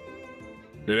RPG.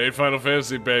 It ain't Final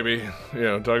Fantasy, baby. You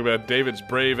know, talking about David's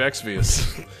Brave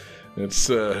Exvius. It's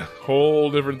a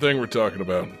whole different thing we're talking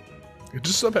about. It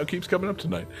just somehow keeps coming up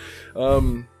tonight. But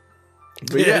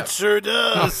yeah. It sure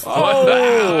does.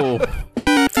 Oh!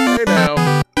 Hey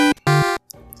now.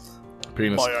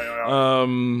 Penis.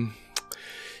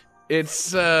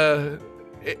 It's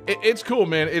cool,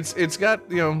 man. It's got,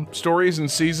 you know, stories and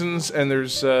seasons, and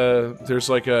there's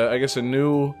like a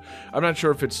new, I'm not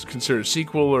sure if it's considered a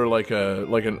sequel or like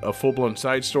a full blown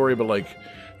side story, but like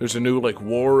there's a new, like,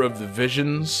 War of the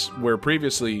Visions, where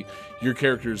previously your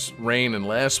characters, Rain and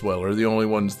Laswell, are the only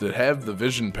ones that have the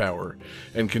vision power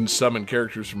and can summon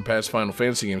characters from past Final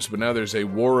Fantasy games. But now there's a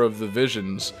War of the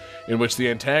Visions in which the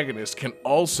antagonist can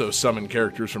also summon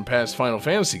characters from past Final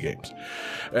Fantasy games.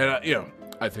 And, you know,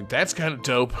 I think that's kind of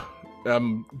dope.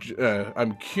 I'm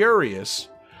curious.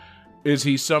 Is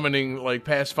he summoning, like,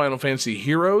 past Final Fantasy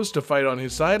heroes to fight on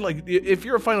his side? Like, if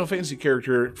you're a Final Fantasy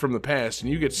character from the past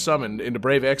and you get summoned into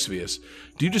Brave Exvius,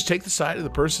 do you just take the side of the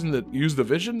person that used the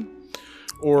vision?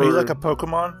 Or are you like a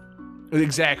Pokemon?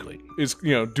 Exactly. Is,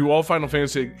 you know, do all Final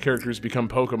Fantasy characters become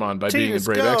Pokemon by being in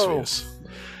Brave Exvius?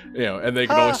 You know, and they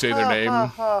can only say their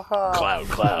name. Cloud.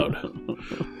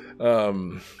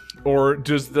 Or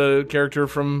does the character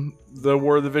from the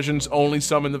War of the Visions only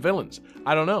summon the villains?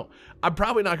 I don't know. I'm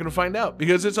probably not going to find out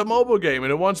because it's a mobile game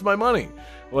and it wants my money.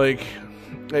 Like,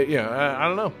 yeah, I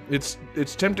don't know. It's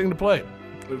tempting to play.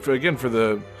 For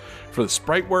the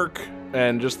sprite work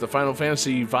and just the Final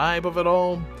Fantasy vibe of it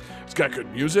all. It's got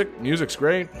good music. Music's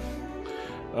great.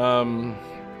 But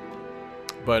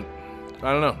I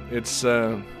don't know. It's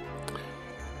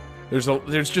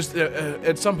there's just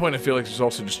at some point I feel like there's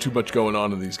also just too much going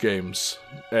on in these games,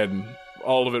 and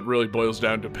all of it really boils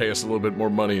down to pay us a little bit more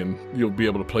money and you'll be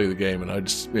able to play the game. And I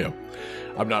just, you know,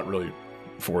 I'm not really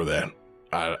for that.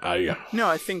 No,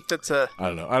 I think that's a...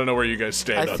 I don't know where you guys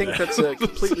stand on that. I think that's a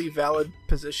completely valid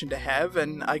position to have,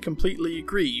 and I completely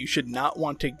agree. You should not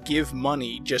want to give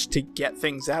money just to get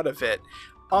things out of it.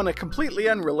 On a completely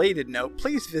unrelated note,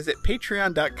 please visit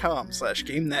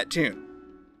patreon.com/GameThatTune.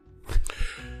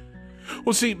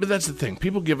 Well, see, but that's the thing.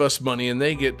 People give us money and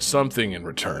they get something in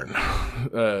return.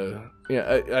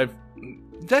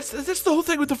 That's the whole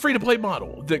thing with the free-to-play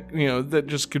model that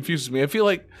just confuses me. I feel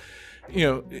like,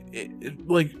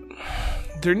 like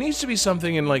there needs to be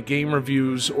something in, like, game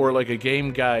reviews or like a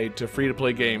game guide to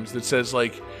free-to-play games that says,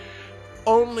 like,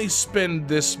 only spend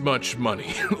this much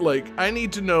money. Like, I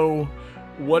need to know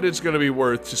what it's going to be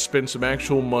worth to spend some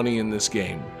actual money in this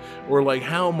game, or like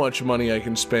how much money I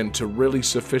can spend to really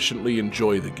sufficiently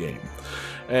enjoy the game.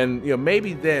 And,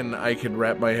 maybe then I could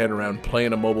wrap my head around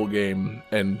playing a mobile game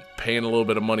and paying a little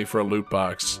bit of money for a loot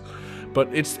box But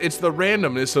it's the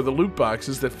randomness of the loot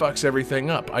boxes that fucks everything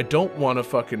up. I don't want to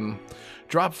fucking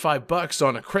drop $5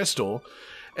 on a crystal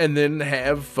and then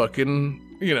have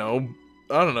fucking, you know,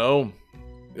 I don't know,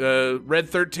 Red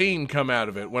 13 come out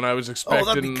of it when I was expecting. Oh,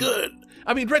 that'd be good.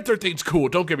 I mean, Red 13's cool.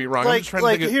 Don't get me wrong. I'm just trying to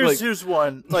think of, here's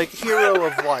one, like Hero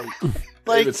of Light,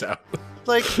 like it's out.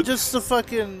 like just the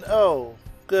fucking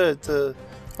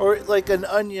or like an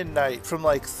Onion Knight from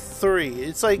like 3.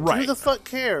 It's like who the fuck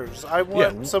cares? I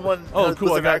want someone with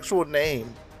an actual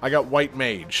name. I got White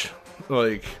Mage.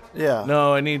 Like,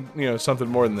 no, I need, you know, something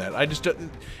more than that. I just,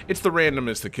 it's the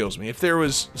randomness that kills me. If there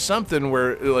was something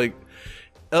where, like,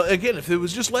 again, if it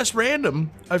was just less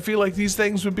random, I feel like these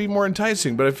things would be more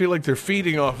enticing, but I feel like they're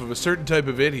feeding off of a certain type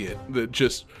of idiot that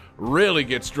just really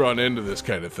gets drawn into this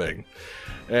kind of thing.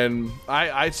 And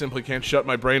I simply can't shut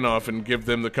my brain off and give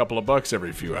them the couple of bucks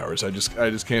every few hours. I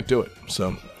just can't do it.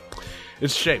 So,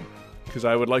 it's a shame, because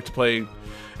I would like to play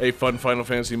a fun Final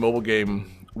Fantasy mobile game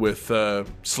with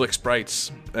slick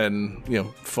sprites and, you know,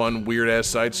 fun, weird-ass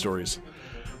side stories.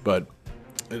 But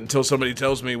until somebody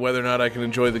tells me whether or not I can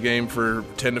enjoy the game for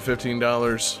 $10 to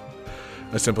 $15,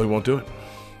 I simply won't do it.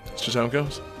 It's just how it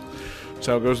goes. It's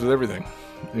how it goes with everything.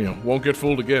 You know, won't get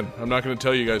fooled again. I'm not going to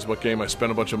tell you guys what game I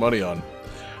spent a bunch of money on.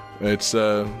 It's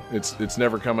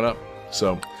never coming up.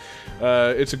 So,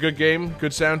 it's a good game,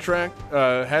 good soundtrack.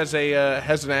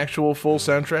 Has an actual full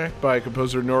soundtrack by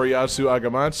composer Noriyasu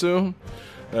Agamatsu.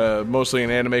 Mostly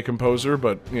an anime composer,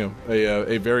 but, you know,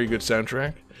 a very good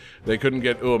soundtrack. They couldn't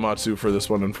get Uematsu for this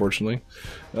one, unfortunately.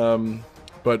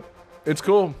 But it's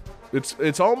cool.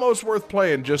 It's almost worth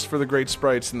playing just for the great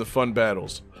sprites and the fun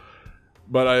battles.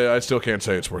 But I still can't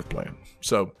say it's worth playing.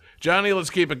 So, Johnny,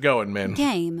 let's keep it going, man.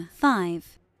 Game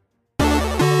 5.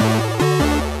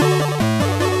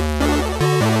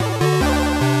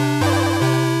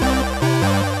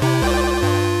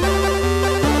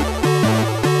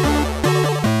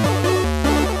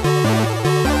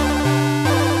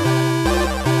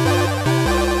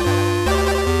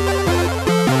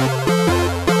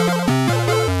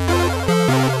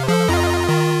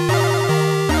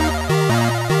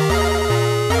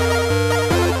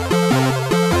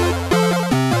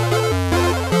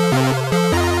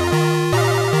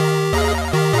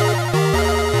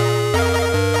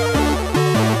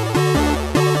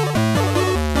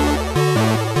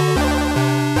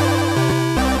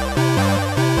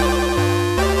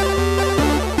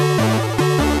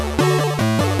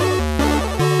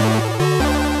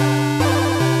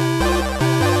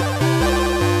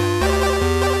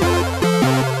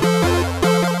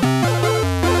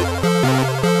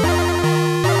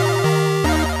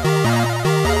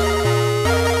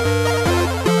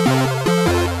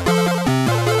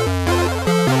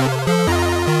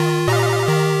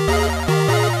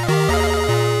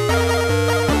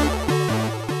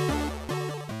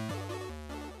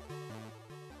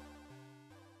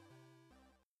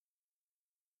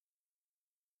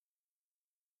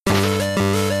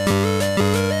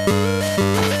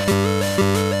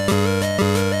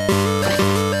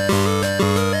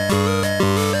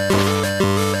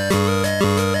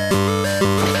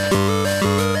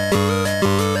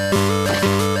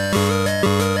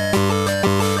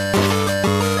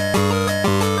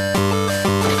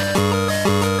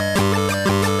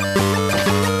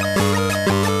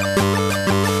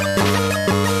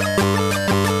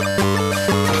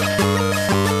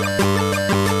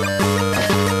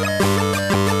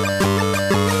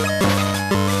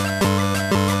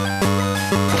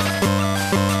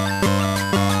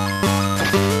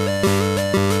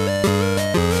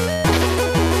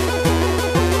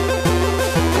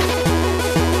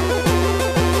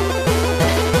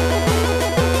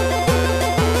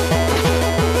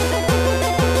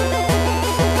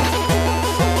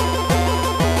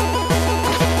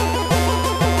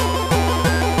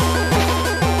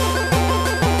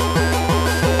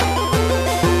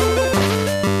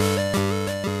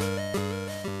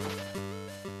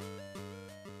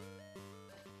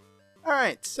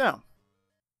 Alright, so,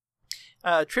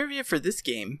 trivia for this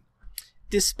game.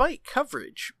 Despite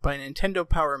coverage by Nintendo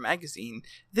Power Magazine,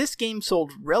 this game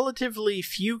sold relatively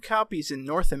few copies in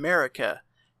North America.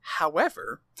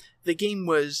 However, the game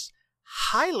was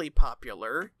highly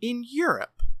popular in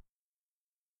Europe.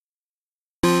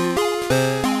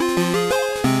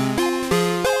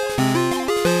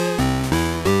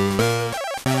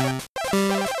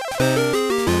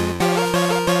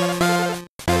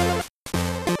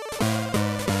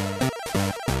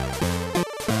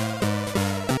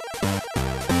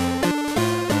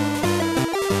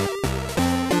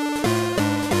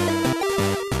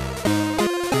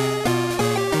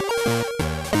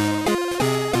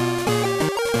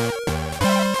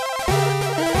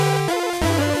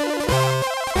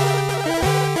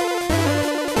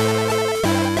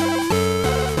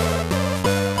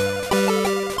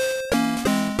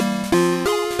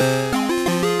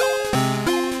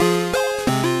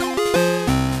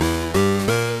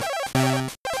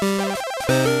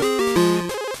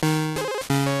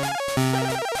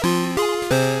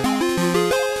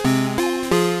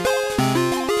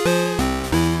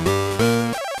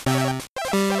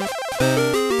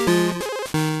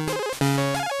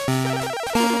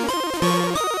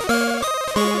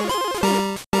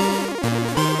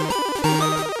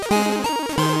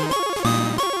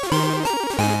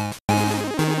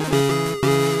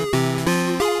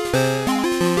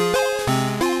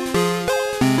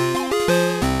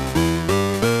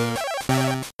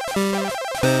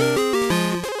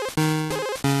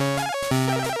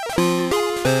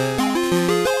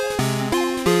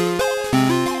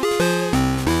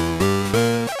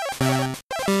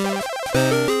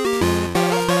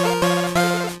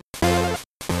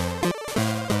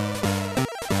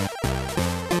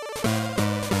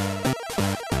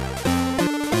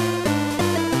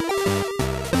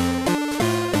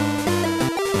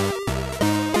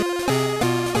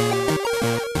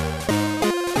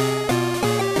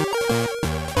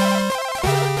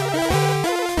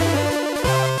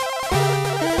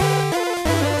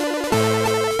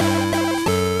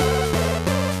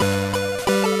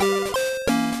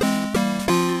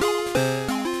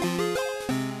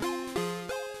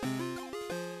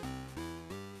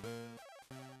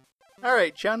 All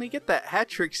right, Johnny, get that hat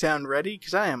trick sound ready,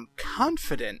 because I am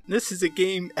confident this is a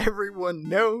game everyone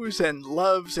knows and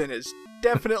loves and is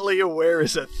definitely aware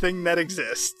is a thing that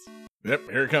exists.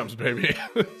 Yep, here it comes, baby.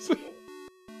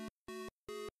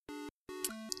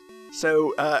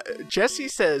 So, Jesse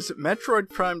says Metroid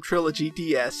Prime Trilogy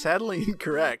DS, sadly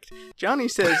incorrect. Johnny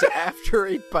says After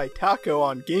 8 by Taco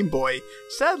on Game Boy,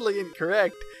 sadly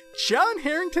incorrect. John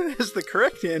Harrington has the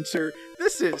correct answer.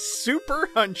 This is Super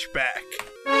Hunchback.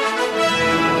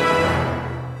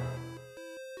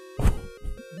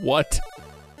 What?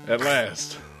 At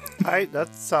last.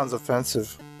 That sounds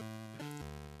offensive.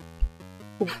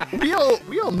 We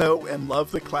all know and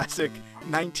love the classic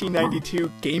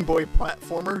 1992 Game Boy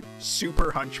platformer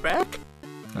Super Hunchback.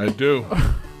 I do.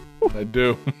 I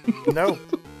do. No.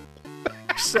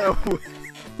 So,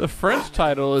 The French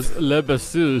title is Le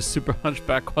Bossu Super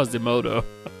Hunchback Quasimodo.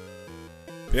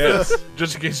 Yes,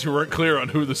 just in case you weren't clear on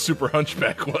who the Super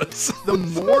Hunchback was. the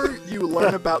more you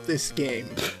learn about this game,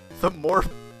 the more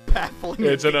baffling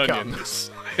It's it an onion.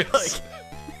 becomes. It's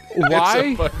Why?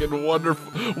 a fucking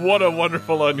wonderful, what a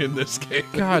wonderful onion this game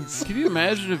God, is. can you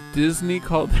imagine if Disney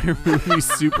called their movie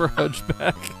Super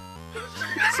Hunchback?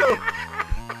 So,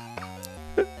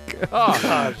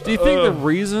 God. Do you think the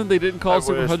reason they didn't call I it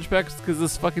Super wish. Hunchback is because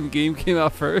this fucking game came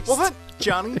out first? well, that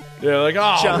Johnny, Yeah, like,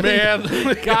 oh Johnny.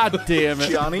 man. God damn it.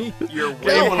 Johnny, you're way Can't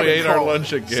ahead believe we ate our call.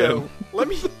 lunch again. So let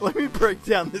me break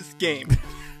down this game.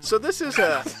 So this is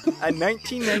a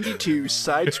 1992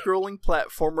 side-scrolling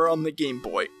platformer on the Game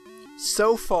Boy.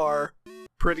 So far,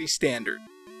 pretty standard.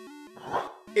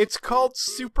 It's called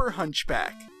Super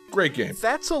Hunchback. Great game.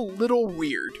 That's a little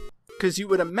weird, because you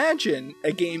would imagine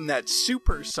a game that's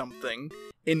Super something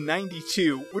in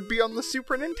 92 would be on the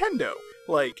Super Nintendo,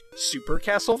 like Super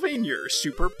Castlevania or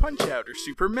Super Punch-Out or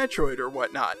Super Metroid or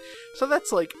whatnot. So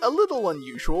that's like a little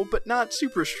unusual, but not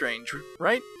super strange,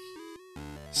 right?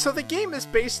 So the game is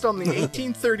based on the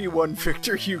 1831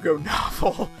 Victor Hugo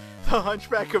novel, The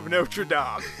Hunchback of Notre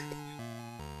Dame.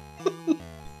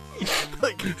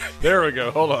 Like, There we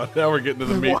go. Hold on. Now we're getting to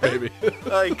the meat, What? baby.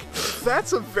 like,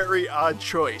 that's a very odd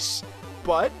choice.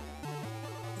 But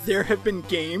there have been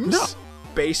games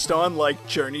based on, like,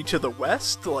 Journey to the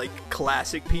West, like,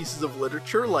 classic pieces of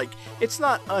literature. Like, it's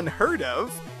not unheard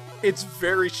of. It's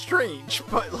very strange,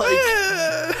 but, like...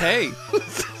 Hey,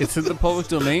 it's in the public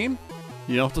domain.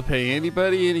 You don't have to pay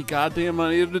anybody any goddamn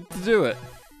money to do it.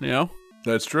 You know?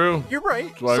 That's true. You're right.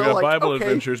 That's why I So, got like, Bible okay,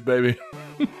 Adventures, baby.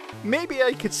 maybe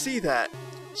I could see that.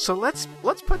 So let's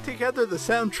put together the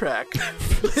soundtrack.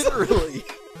 Literally,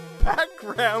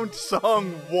 background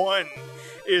song 1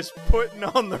 is Putting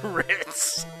on the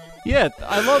Ritz. Yeah,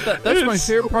 I love that. That's my It's-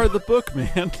 favorite part of the book,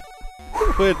 man.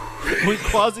 when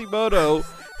Quasimodo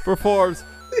performs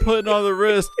Putting on the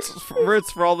Ritz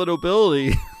for all the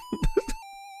nobility.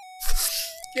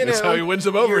 You That's know, how he wins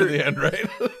them over in your- the end, right?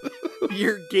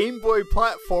 Your Game Boy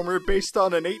platformer based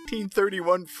on an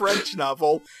 1831 French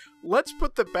novel. Let's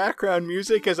put the background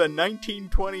music as a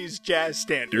 1920s jazz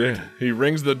standard. Yeah, he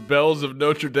rings the bells of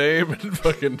Notre Dame and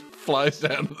fucking flies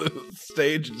down to the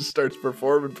stage and starts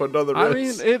performing, putting on the I mean,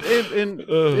 Ritz. in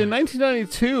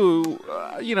 1992,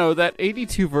 you know, that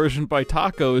 82 version by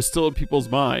Taco is still in people's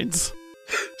minds.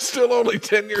 Still only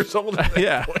 10 years old at that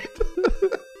Yeah. point.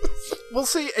 Well,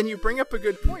 see, and you bring up a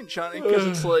good point, Johnny, because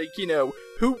it's like, you know,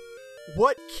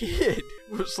 what kid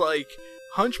was like,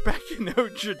 Hunchback of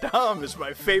Notre Dame is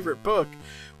my favorite book?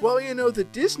 Well, you know, the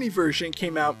Disney version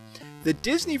came out. The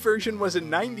Disney version was in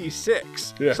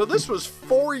 96. Yeah. So this was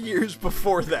 4 years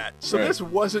before that. So Right. this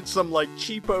wasn't some, like,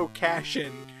 cheapo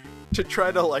cash-in to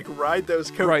try to, like, ride those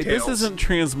coattails. Right, this isn't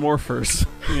Transmorphers.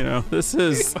 You know, this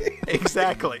is...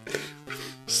 Exactly.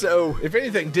 So, If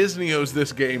anything, Disney owes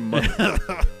this game money.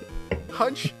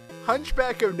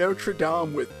 Hunchback of Notre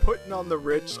Dame with Putting on the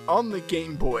Ritz on the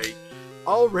Game Boy.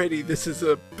 Already, this is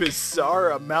a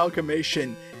bizarre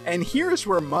amalgamation, and here's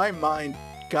where my mind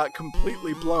got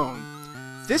completely blown.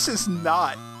 This is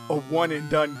not a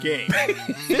one-and-done game.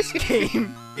 This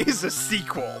game is a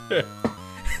sequel.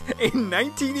 In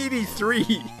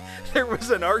 1983, there was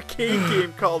an arcade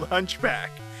game called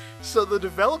Hunchback. So the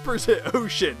developers at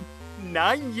Ocean,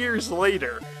 9 years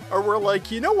later, were like,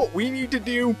 you know what we need to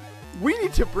do? We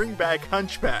need to bring back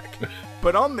Hunchback,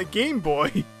 but on the Game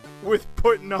Boy with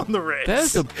Putting on the Ritz.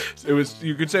 That's a...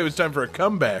 You could say it was time for a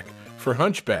comeback for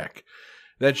Hunchback.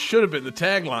 That should have been the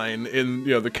tagline in,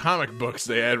 the comic books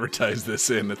they advertised this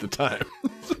in at the time.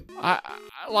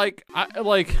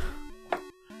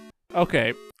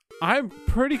 Okay, I'm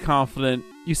pretty confident.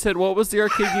 You said, what was the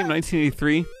arcade game,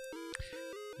 1983?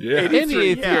 Yeah. 83, Any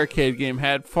 83 yeah. arcade game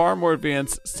had far more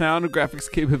advanced sound and graphics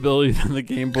capability than the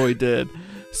Game Boy did.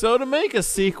 So to make a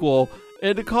sequel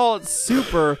and to call it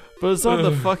Super, but it's on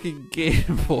the fucking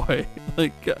Game Boy,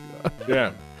 like,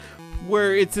 Yeah.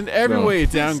 where it's in every No. way a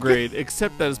downgrade,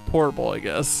 except that it's portable, I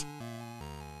guess.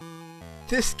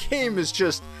 This game is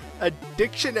just a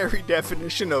dictionary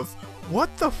definition of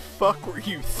what the fuck were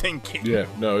you thinking? Yeah,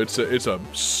 no, it's a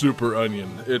super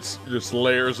onion. It's just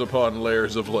layers upon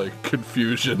layers of like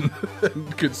confusion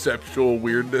and conceptual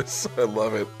weirdness. I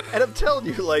love it. And I'm telling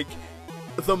you, like,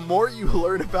 the more you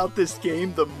learn about this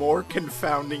game, the more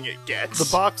confounding it gets.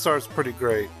 The box art's pretty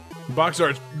great. Box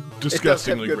art's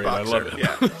disgustingly good great. I box love art, it.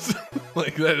 yeah.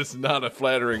 Like that is not a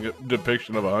flattering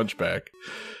depiction of a hunchback.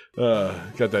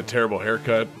 Got that terrible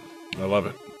haircut. I love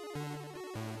it.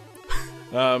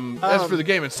 As for the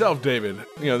game itself, David,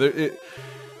 you know,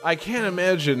 I can't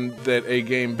imagine that a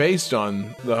game based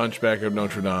on the Hunchback of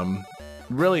Notre Dame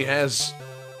really has,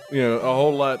 you know, a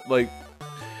whole lot. Like,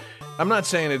 I'm not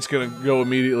saying it's gonna go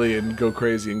immediately and go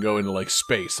crazy and go into like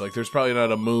space. Like, there's probably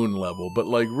not a moon level, but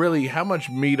like, really, how much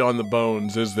meat on the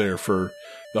bones is there for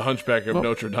the Hunchback of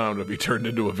Notre Dame to be turned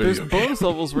into a video There's game? bonus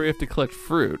levels where you have to collect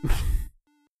fruit.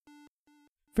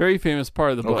 Very famous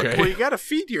part of the book. Okay. Well, you gotta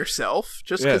feed yourself.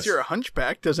 Just because Yes. you're a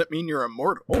hunchback doesn't mean you're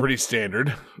immortal. Pretty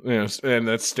standard, you know, and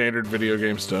that's standard video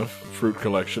game stuff. Fruit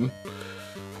collection,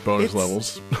 bonus It's-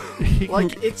 levels.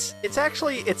 Like, it's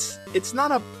actually, it's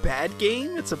not a bad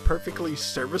game. It's a perfectly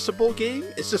serviceable game.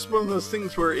 It's just one of those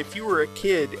things where if you were a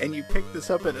kid and you picked this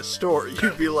up in a store,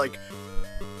 you'd be like,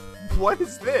 what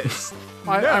is this?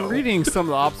 I'm reading some of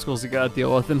the obstacles you got to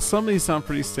deal with, and some of these sound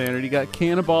pretty standard. You got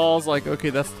cannonballs, like, okay,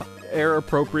 that's air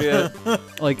appropriate.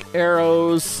 Like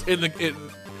arrows.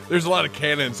 There's a lot of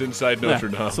cannons inside Notre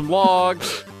Yeah, Dame. some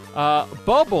logs.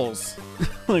 Bubbles.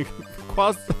 Like,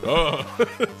 Oh.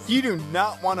 You do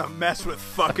not want to mess with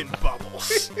fucking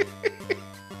bubbles.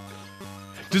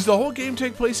 Does the whole game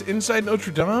take place inside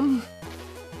Notre Dame?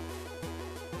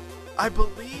 I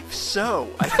believe so.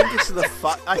 I think it's the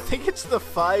I think it's the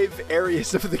 5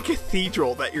 areas of the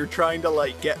cathedral that you're trying to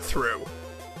like get through.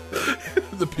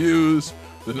 The pews,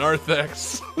 the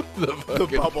narthex, the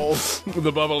bubbles.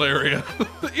 the bubble area,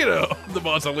 you know, the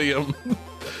mausoleum,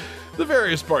 the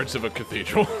various parts of a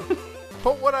cathedral.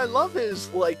 But what I love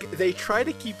is like they try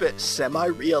to keep it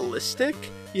semi-realistic,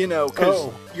 you know,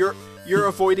 because you're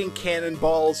avoiding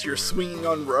cannonballs, you're swinging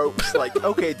on ropes. Like,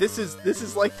 okay, this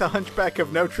is like the Hunchback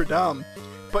of Notre Dame,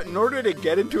 but in order to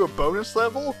get into a bonus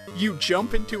level, you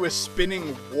jump into a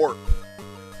spinning warp.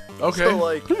 Okay. So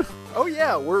like, oh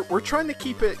yeah, we're trying to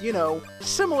keep it, you know,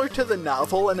 similar to the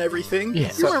novel and everything.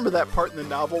 Yes. You remember that part in the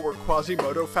novel where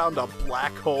Quasimodo found a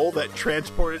black hole that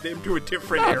transported him to a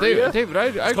different no, area? David,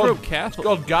 I grew up Catholic. It's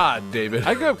called God, David.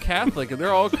 I grew up Catholic, and there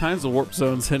are all kinds of warp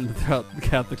zones hidden throughout the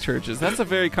Catholic churches. That's a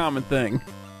very common thing.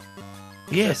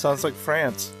 Yeah, sounds like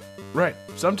France. Right.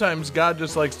 Sometimes God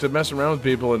just likes to mess around with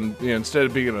people, and you know, instead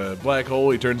of being a black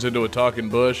hole, he turns into a talking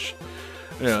bush.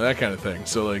 You know, that kind of thing.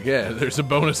 So, like, yeah, there's a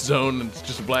bonus zone, and it's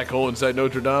just a black hole inside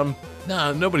Notre Dame.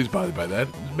 Nah, nobody's bothered by that.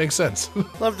 It makes sense.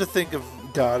 Love to think of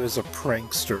God as a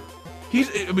prankster.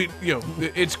 I mean, you know,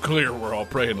 it's clear we're all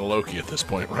praying to Loki at this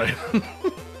point, right?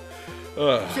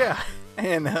 Yeah,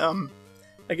 and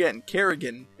again,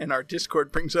 Kerrigan in our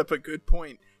Discord brings up a good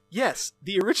point. Yes,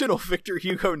 the original Victor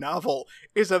Hugo novel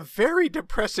is a very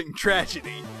depressing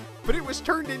tragedy, but it was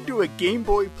turned into a Game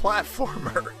Boy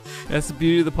platformer. That's the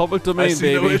beauty of the public I domain,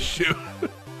 see no baby. issue.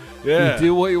 Yeah. You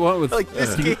do what you want with Like,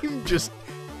 this game just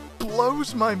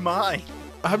blows my mind.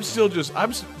 I'm still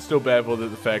baffled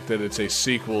at the fact that it's a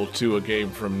sequel to a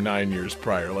game from 9 years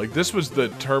prior. Like, this was the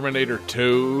Terminator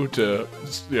 2 to,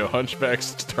 you know,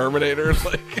 Hunchback's Terminator.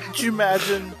 Like, Could you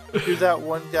imagine you're that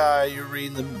one guy, you're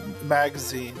reading the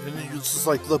magazine, and then you just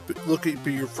like look at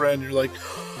your friend, you're like,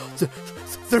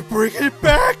 they're bringing it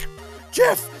back!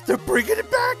 Jeff, they're bringing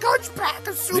it back! Hunchback!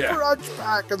 A super Yeah.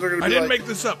 Hunchback! And they're gonna be I didn't like, make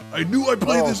this up. I knew I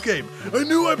played Oh. this game. I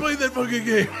knew I played that fucking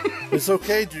game. it's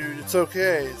okay, dude, it's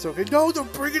okay. It's okay. No, they're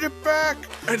bringing it back!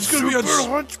 And it's gonna be on Super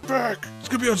Hunchback! It's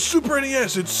gonna be on Super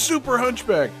NES. It's Super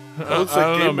Hunchback. looks I like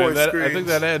don't know, Game Boy man. I screens. think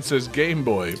that ad says Game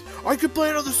Boy. I could play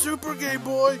it on the Super Game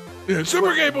Boy! Yeah,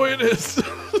 Super Game Boy it is.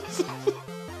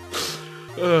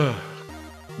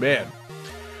 Man.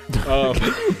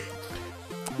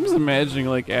 I'm just imagining,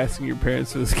 like, asking your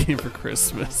parents for this game for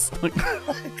Christmas. Like, Can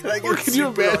I Or get can you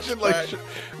Super imagine, like,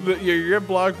 Hunchback? you're at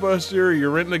Blockbuster, you're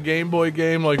renting a Game Boy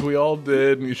game like we all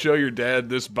did, and you show your dad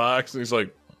this box, and he's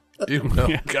like,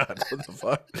 Oh, God, what the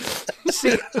fuck?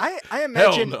 See, I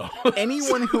imagine no.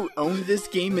 anyone who owned this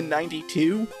game in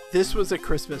 '92, this was a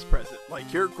Christmas present.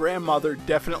 Like, your grandmother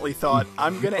definitely thought,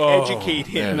 I'm going to educate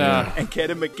him yeah. and get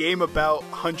him a game about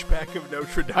Hunchback of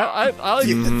Notre Dame. I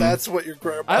like. That's what your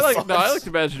grandma I like thought. to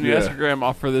imagine you ask your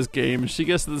grandma for this game, and she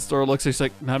gets to the store, looks, and she's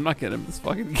like, "No, I'm not getting him this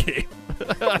fucking game."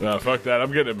 No, fuck that.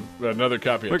 I'm getting him another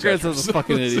copy of My grandson's a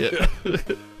fucking idiot.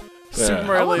 Super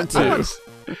Mario Land 2.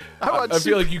 I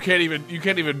feel like you can't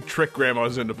even trick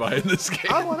grandmas into buying this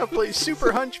game. I want to play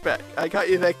Super Hunchback. I got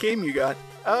you that game you got.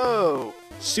 Oh,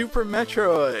 Super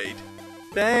Metroid.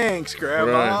 Thanks,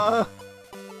 Grandma.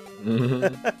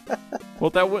 Well,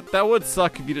 that would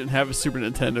suck if you didn't have a Super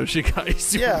Nintendo. She got you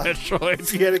Super Metroid.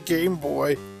 If you had a Game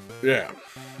Boy. Yeah.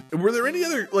 Were there any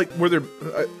other,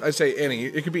 I say any,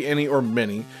 it could be any or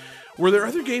many. Were there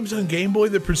other games on Game Boy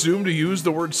that presume to use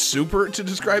the word super to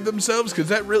describe themselves? Because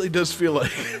that really does feel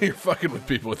like you're fucking with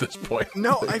people at this point.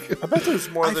 No, I bet there's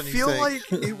more than you feel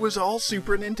think. like it was all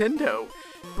Super Nintendo.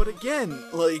 But again,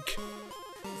 like,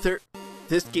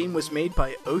 this game was made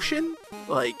by Ocean.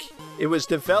 Like, it was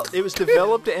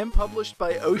developed and published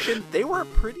by Ocean. They were a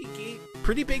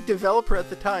pretty big developer at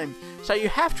the time. So you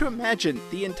have to imagine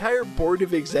the entire board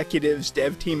of executives,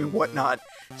 dev team, and whatnot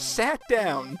sat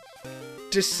down,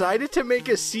 decided to make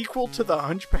a sequel to the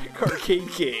Hunchback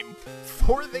arcade game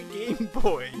for the Game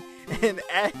Boy, and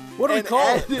added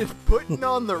Putting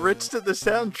on the Ritz to the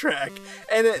soundtrack,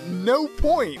 and at no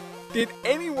point did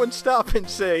anyone stop and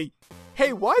say,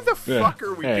 hey, why the fuck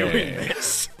are we doing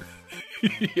this?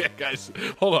 Yeah, guys.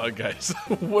 Hold on, guys.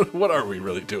 What are we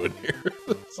really doing here?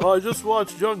 I just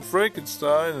watched Young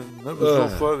Frankenstein, and that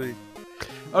was so funny.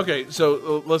 Okay,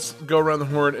 so let's go around the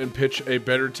horn and pitch a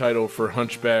better title for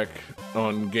Hunchback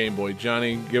on Game Boy.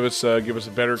 Johnny, give us a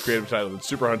better creative title than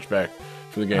Super Hunchback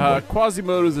for the Game Boy.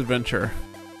 Quasimodo's Adventure.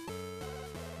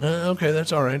 Okay,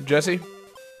 that's all right. Jesse?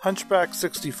 Hunchback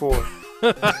 64.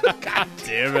 God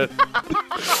damn it.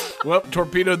 Well,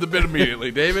 torpedoed the bit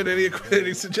immediately. David,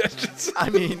 any suggestions? I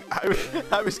mean,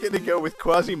 I was going to go with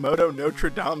Quasimodo Notre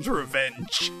Dame's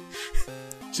Revenge.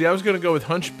 See, I was going to go with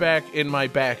Hunchback in my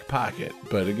back pocket,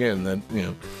 but again,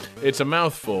 it's a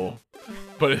mouthful,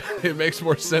 but it makes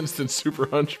more sense than Super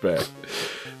Hunchback.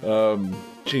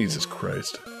 Jesus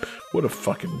Christ. What a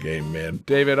fucking game, man.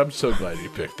 David, I'm so glad you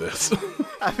picked this.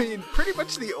 I mean, pretty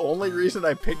much the only reason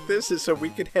I picked this is so we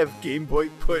could have Game Boy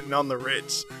Putting on the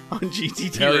Ritz on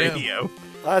GTT Hell yeah. Radio.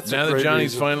 That's Now that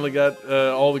Johnny's finally got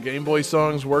all the Game Boy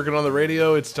songs working on the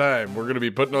radio, it's time. We're going to be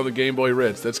putting on the Game Boy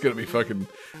Ritz. That's going to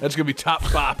be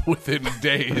top bop within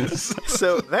days.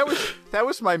 So that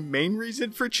was my main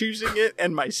reason for choosing it,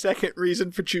 and my second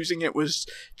reason for choosing it was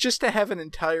just to have an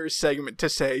entire segment to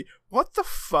say, what the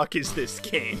fuck is this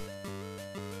game?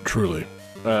 Truly.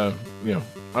 I'm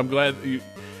glad that you...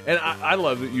 And I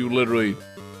love that you literally,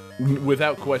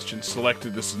 without question,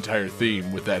 selected this entire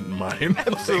theme with that in mind.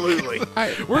 Absolutely.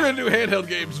 We're going to do handheld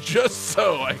games just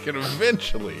so I can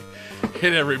eventually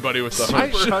hit everybody with the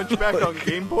Super Hunchback on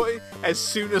Game Boy. As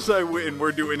soon as I win,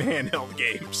 we're doing handheld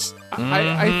games.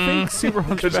 I think Super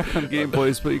Hunchback on Game Boy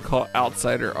is what you call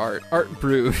outsider art. Art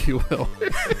brew, if you will.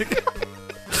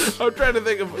 I'm trying to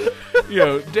think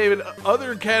of, David,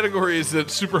 other categories that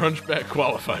Super Hunchback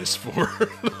qualifies for.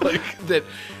 Like,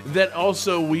 that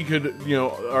also we could,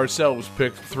 ourselves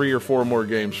pick 3 or 4 more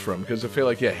games from. Because I feel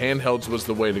like, handhelds was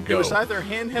the way to go. It was either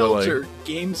handhelds or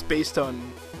games based on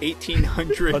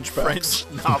 1800 French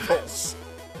novels.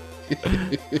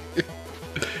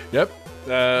 Yep.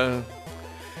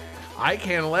 I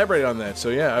can't elaborate on that.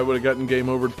 So, I would have gotten game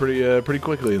over pretty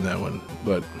quickly in that one.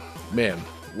 But, man...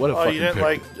 What a fucking you didn't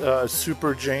pick. like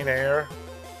Super Jane Eyre?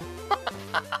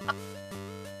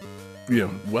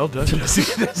 Well done,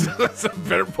 Jesse. That's a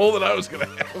better poll than I was going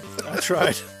to have. I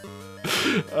tried.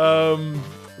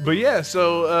 But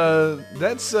so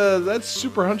that's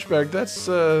Super Hunchback. That's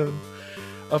a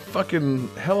fucking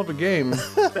hell of a game.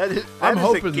 I'm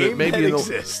hoping a game that maybe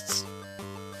exists.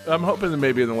 I'm hoping that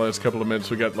maybe in the last couple of minutes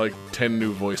we got like 10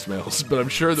 new voicemails, but I'm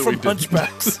sure that From we did.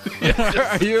 Hunchbacks.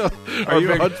 Are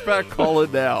you a Hunchback? Call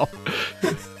it now.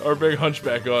 Our big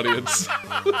Hunchback audience.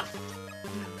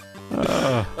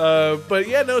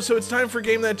 So it's time for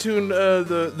Game That Tune,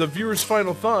 the viewers'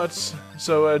 final thoughts.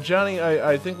 So, Johnny,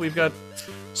 I think we've got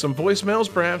some voicemails.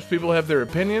 Perhaps people have their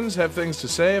opinions, have things to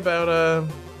say about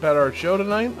our show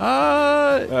tonight.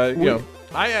 I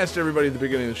asked everybody at the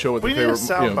beginning of the show what we their need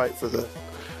favorite... a soundbite for this.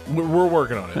 We're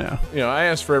working on it. Yeah. I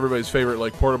asked for everybody's favorite,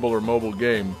 like, portable or mobile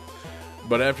game.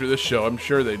 But after this show, I'm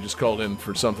sure they just called in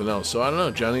for something else. So I don't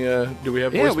know, Johnny, do we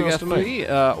have voicemails we got tonight?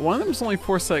 3. One of them's only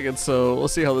 4 seconds, so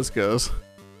let's see how this goes.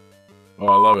 Oh,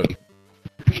 I love it.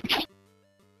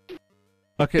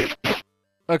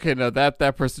 Okay, no,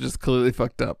 that person just clearly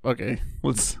fucked up. Okay,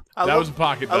 let's. That was a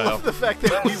pocket dial. I love the fact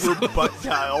that we were butt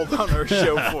dialed on our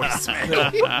show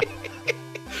voicemail.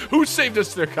 Who saved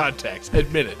us their contacts?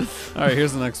 Admit it. All right,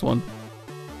 here's the next one.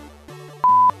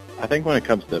 I think when it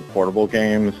comes to portable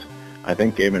games, I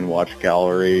think Game & Watch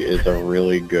Gallery is a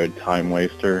really good time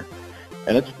waster.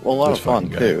 And it's a lot of fun,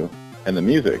 too. And the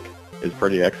music is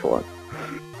pretty excellent.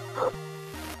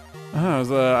 It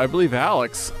was, I believe,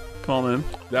 Alex calling in.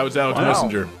 That was Alex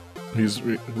Messenger. He's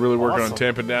really working on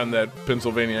tamping down that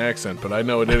Pennsylvania accent, but I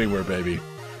know it anywhere, baby.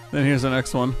 Then here's the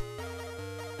next one.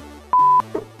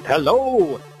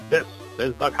 Hello, this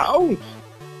is the Count.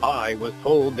 I was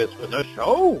told this was a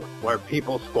show where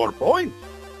people score points.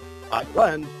 I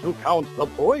plan to count the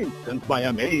points since my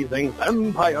amazing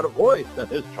vampire voice that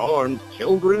has charmed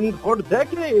children for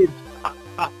decades.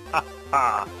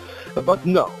 But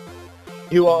no,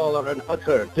 you all are an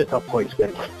utter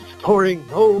disappointment, scoring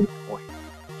no points.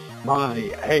 My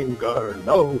anger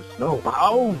knows no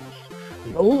bounds.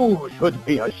 You should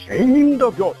be ashamed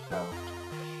of yourself.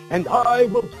 And I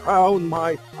will drown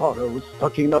my sorrows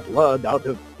sucking the blood out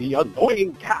of the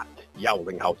annoying cat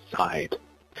yowling outside.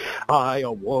 I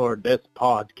award this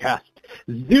podcast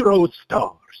 0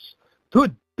 stars.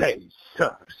 Good day,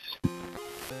 sirs.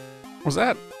 Was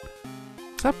that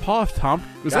Paul F.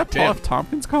 Was that Paul F.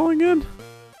 Tompkins calling in?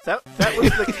 That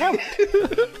was the Count.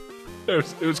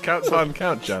 It was Count Von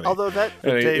Count, Johnny. Although that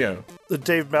The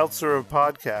Dave Meltzer of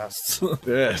podcasts.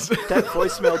 Yes. that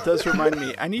voicemail does remind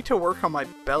me, I need to work on my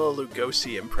Bela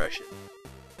Lugosi impression.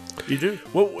 You do?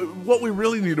 What we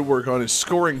really need to work on is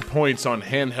scoring points on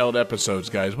handheld episodes,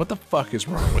 guys. What the fuck is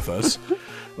wrong with us?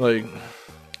 Like,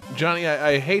 Johnny,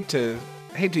 I hate to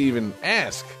even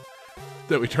ask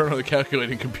that we turn on the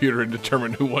calculating computer and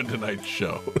determine who won tonight's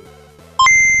show.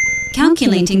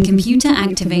 Calculating computer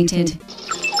activated.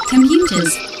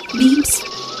 Computers. Beeps.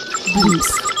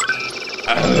 Boops.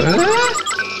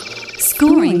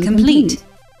 Scoring complete.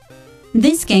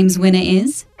 This game's winner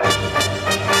is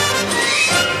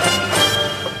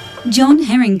John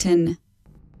Harrington.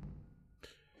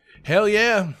 Hell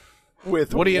yeah.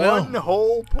 With what do you one know?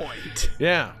 Whole point.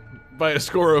 Yeah. By a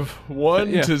score of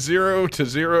 1 to 0 to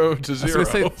 0 to 0. I was gonna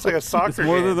say, It's like a soccer it's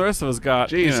more game. than the rest of us got.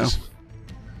 Jesus.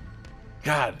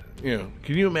 God, can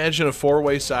you imagine a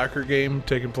 4-way soccer game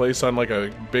taking place on like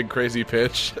a big crazy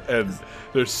pitch and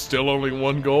there's still only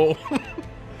one goal?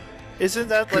 Isn't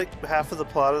that like half of the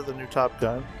plot of the new Top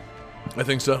Gun? I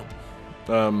think so.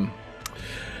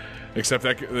 Except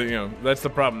that, that's the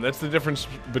problem. That's the difference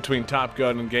between Top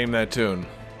Gun and Game That Tune.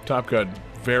 Top Gun,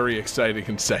 very exciting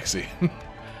and sexy.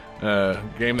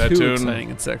 Game That Too Tune.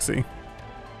 exciting and sexy.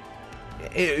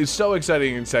 It's so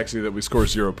exciting and sexy that we score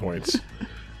 0 points.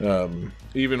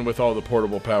 Even with all the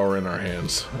portable power in our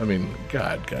hands. I mean,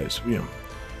 God, guys,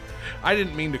 I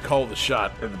didn't mean to call the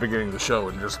shot at the beginning of the show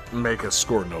and just make us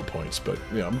score no points, but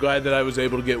I'm glad that I was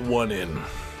able to get one in.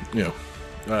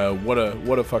 What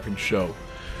a fucking show.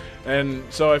 And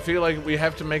so I feel like we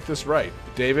have to make this right.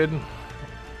 David,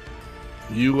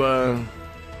 you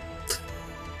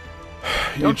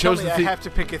Don't tell chose me the I have to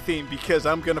pick a theme because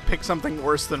I'm going to pick something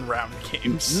worse than round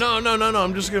games. No.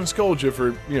 I'm just going to scold you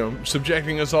for,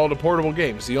 subjecting us all to portable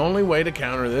games. The only way to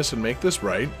counter this and make this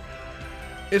right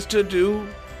is to do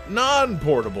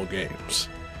non-portable games.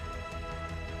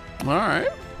 All right.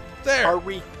 There. Are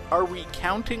we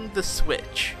counting the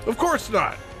Switch? Of course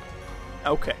not.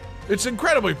 Okay. It's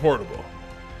incredibly portable.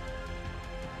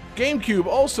 GameCube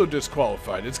also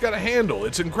disqualified. It's got a handle.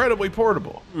 It's incredibly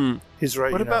portable. He's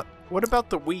right. What about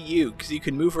the Wii U? Because you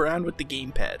can move around with the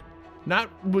gamepad. Not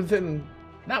more than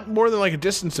like a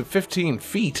distance of 15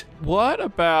 feet. What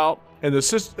about And the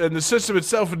system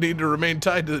itself would need to remain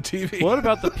tied to the TV. what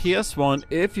about the PS1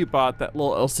 if you bought that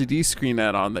little LCD screen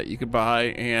add-on that you could buy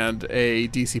and a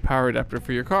DC power adapter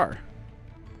for your car?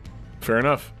 Fair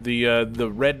enough.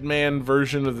 The Redman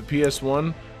version of the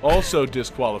PS1 also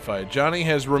disqualified. Johnny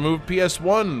has removed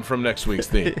PS1 from next week's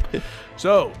theme.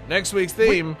 So, next week's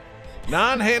theme,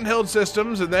 non-handheld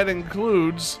systems, and that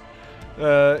includes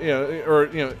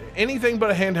anything but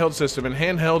a handheld system, and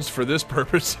handhelds for this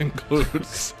purpose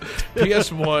includes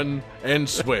PS1 and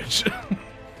Switch.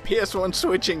 PS1,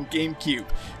 Switch, and GameCube.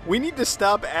 We need to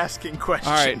stop asking questions.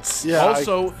 All right. Yeah,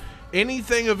 Also,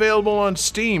 anything available on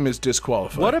Steam is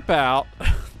disqualified. What about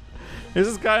there's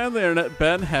this guy on the internet,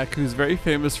 Ben Heck, who's very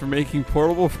famous for making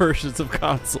portable versions of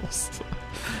consoles.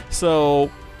 So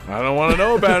I don't want to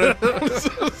know about it.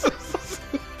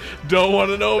 Don't want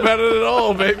to know about it at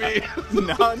all, baby.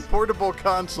 Non-portable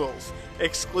consoles,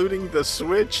 excluding the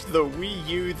Switch, the Wii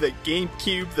U, the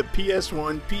GameCube, the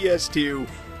PS1, PS2,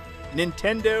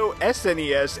 Nintendo,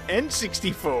 SNES,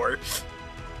 N64.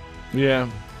 Yeah.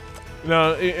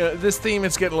 No, this theme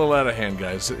is getting a little out of hand,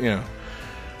 guys.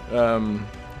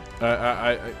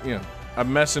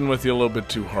 I'm messing with you a little bit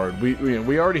too hard.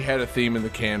 We already had a theme in the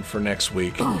can for next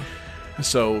week.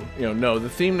 So, no, the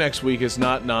theme next week is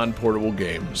not non-portable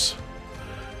games.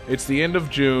 It's the end of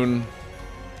June,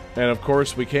 and of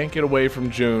course we can't get away from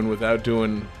June without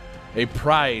doing a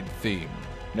Pride theme.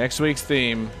 Next week's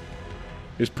theme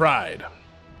is Pride.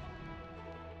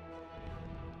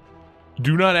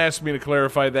 Do not ask me to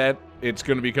clarify that. It's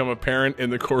going to become apparent in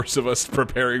the course of us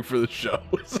preparing for the show.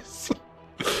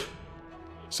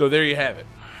 So there you have it.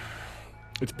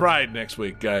 It's Pride next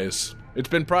week, guys. It's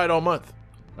been Pride all month.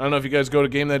 I don't know if you guys go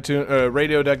to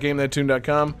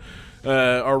radio.gamethattune.com.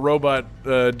 Our robot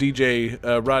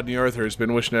DJ Rodney Arthur has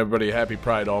been wishing everybody a happy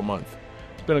Pride all month.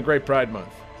 It's been a great Pride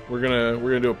month. We're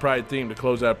gonna do a Pride theme to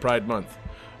close out Pride month.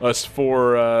 Us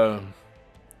four, I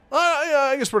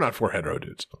guess we're not four hetero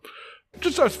dudes.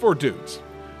 Just us four dudes.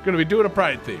 Gonna be doing a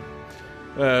Pride theme.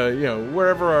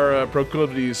 Wherever our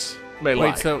proclivities may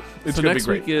lie. Wait, so it's so gonna next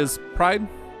be great. week is Pride?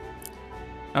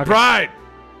 Okay. Pride!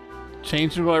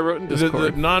 Changing what I wrote in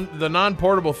Discord. The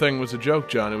non-portable thing was a joke,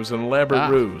 John. It was an elaborate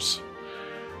ruse.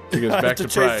 It goes I back have to to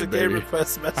chase Pride, the baby. game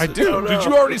request message. I do. Oh, no. Did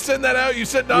you already send that out? You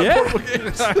said non-portable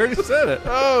games. I already said it.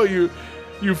 Oh, you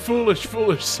foolish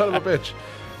son of a bitch.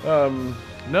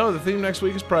 No, the theme next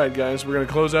week is Pride, guys. We're going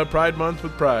to close out Pride Month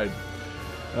with Pride.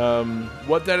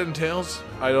 What that entails,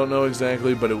 I don't know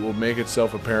exactly, but it will make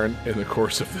itself apparent in the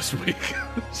course of this week.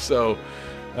 So,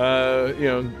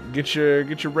 get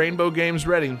your rainbow games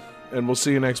ready, and we'll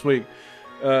see you next week.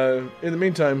 In the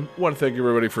meantime, I want to thank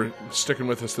everybody for sticking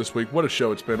with us this week. What a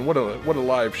show it's been. What a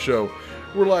live show.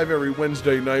 We're live every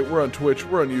Wednesday night. We're on Twitch.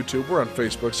 We're on YouTube. We're on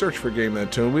Facebook. Search for Game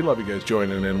That Tune. We love you guys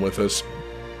joining in with us.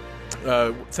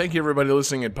 Thank you, everybody,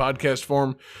 listening in podcast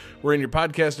form. We're in your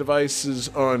podcast devices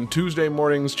on Tuesday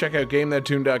mornings. Check out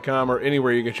GameThatTune.com or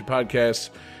anywhere you get your podcasts.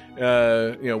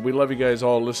 We love you guys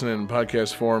all listening in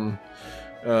podcast form.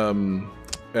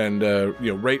 And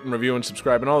rate and review and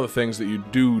subscribe and all the things that you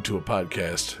do to a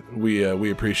podcast.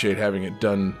 We appreciate having it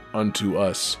done unto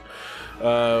us.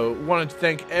 Wanted to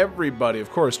thank everybody, of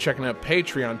course, checking out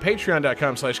Patreon.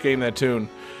 Patreon.com/GameThatTune.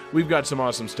 We've got some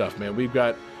awesome stuff, man. We've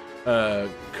got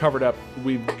covered up.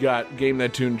 We've got Game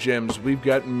That Tune gems. We've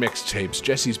got mixtapes.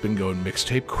 Jesse's been going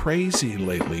mixtape crazy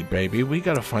lately, baby. We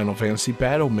got a Final Fantasy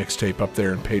Battle mixtape up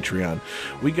there in Patreon.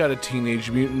 We got a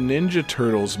Teenage Mutant Ninja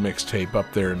Turtles mixtape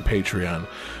up there in Patreon.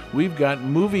 We've got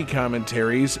movie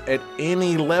commentaries at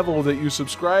any level that you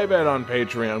subscribe at on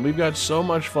Patreon. We've got so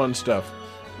much fun stuff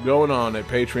going on at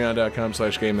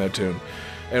patreon.com/GameThatTune.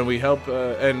 And we help,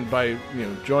 and by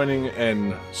joining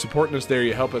and supporting us there,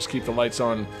 you help us keep the lights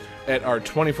on at our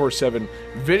 24/7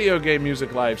 video game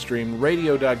music live stream,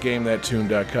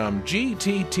 radio.gamethattune.com,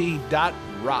 gtt.rocks,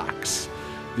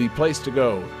 the place to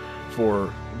go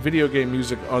for video game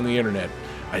music on the internet.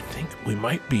 I think we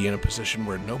might be in a position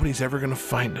where nobody's ever going to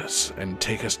find us and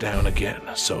take us down again.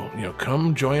 So,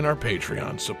 come join our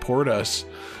Patreon, support us,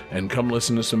 and come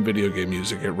listen to some video game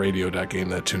music at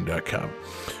radio.gamethattune.com.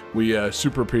 We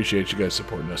super appreciate you guys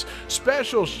supporting us.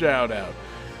 Special shout out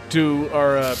to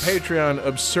our Patreon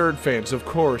absurd fans, of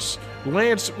course,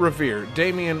 Lance Revere,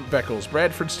 Damian Beckles,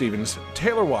 Bradford Stevens,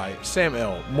 Taylor Y, Sam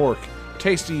L, Mork,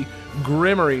 Tasty,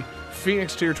 Grimmery,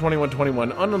 Phoenix Tier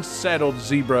 2121, Unsaddled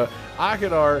Zebra,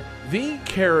 Akadar, The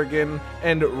Kerrigan,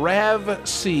 and Rav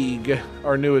Sieg,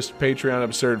 our newest Patreon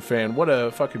absurd fan. What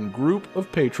a fucking group of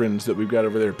patrons that we've got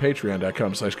over there at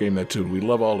patreon.com/GameThatTune. We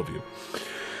love all of you.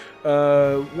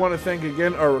 Want to thank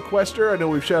again our requester. I know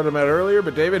we've shouted him out earlier,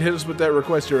 but David, hit us with that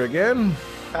requester again.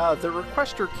 The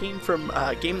requester came from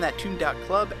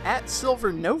GameThatTune.club at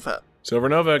Silver Nova. Silver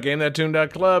Nova,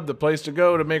 GameThatTune.club, the place to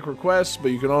go to make requests, but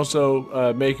you can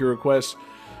also make your requests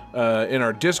in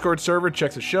our Discord server.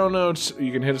 Check the show notes.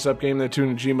 You can hit us up,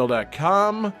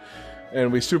 GameThatTune@gmail.com.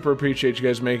 And we super appreciate you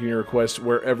guys making your requests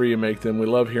wherever you make them. We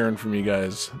love hearing from you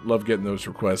guys. Love getting those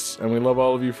requests. And we love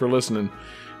all of you for listening.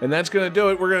 And that's going to do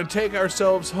it. We're going to take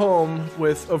ourselves home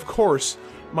with, of course,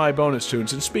 my bonus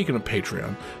tunes. And speaking of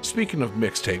Patreon, speaking of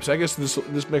mixtapes, I guess this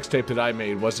mixtape that I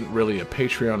made wasn't really a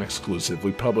Patreon exclusive.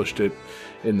 We published it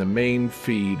in the main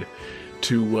feed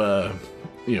to,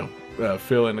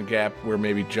 fill in a gap where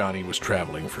maybe Johnny was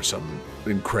traveling for some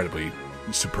incredibly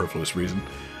superfluous reason.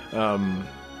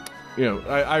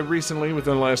 I recently,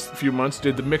 within the last few months,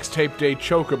 did the Mixtape Day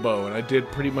Chocobo, and I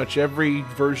did pretty much every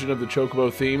version of the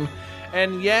Chocobo theme,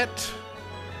 and yet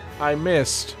I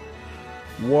missed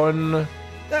one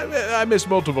I missed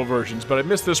multiple versions, but I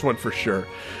missed this one for sure.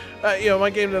 My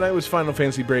game tonight was Final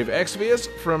Fantasy Brave Exvius.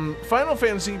 From Final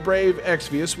Fantasy Brave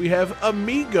Exvius, we have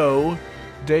Amigo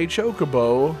de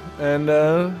Chocobo,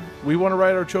 and we want to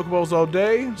ride our Chocobos all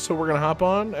day, so we're going to hop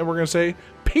on, and we're going to say,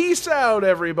 peace out,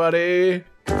 everybody!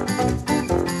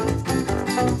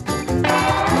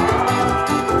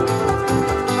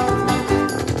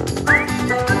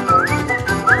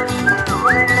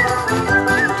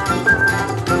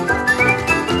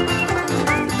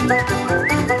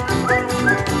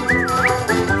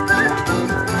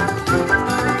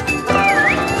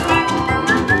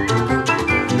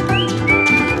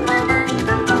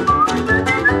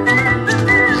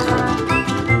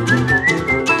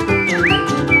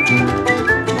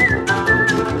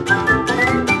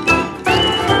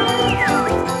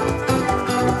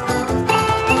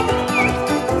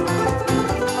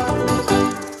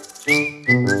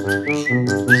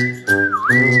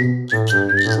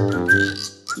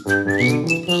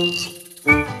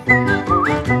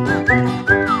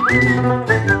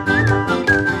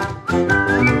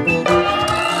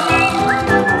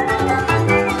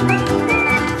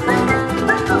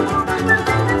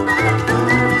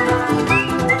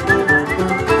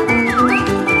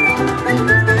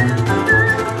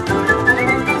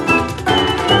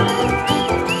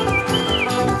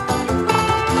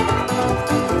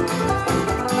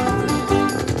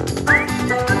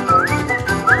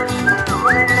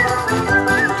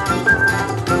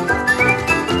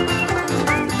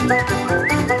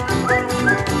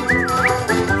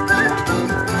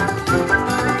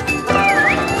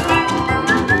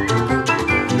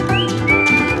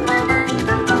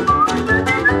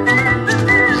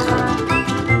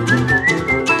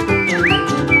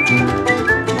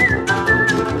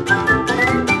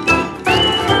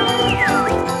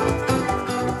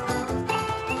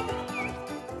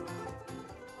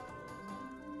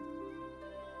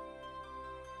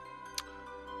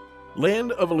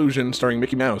 Land of Illusion, starring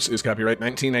Mickey Mouse, is copyright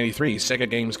 1993, Sega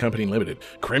Games Company Limited.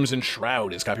 Crimson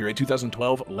Shroud is copyright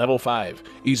 2012, Level 5.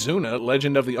 Izuna,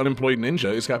 Legend of the Unemployed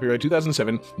Ninja, is copyright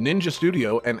 2007, Ninja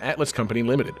Studio and Atlas Company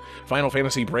Limited. Final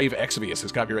Fantasy Brave Exvius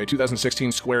is copyright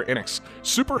 2016, Square Enix.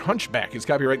 Super Hunchback is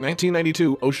copyright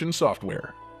 1992, Ocean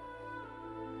Software.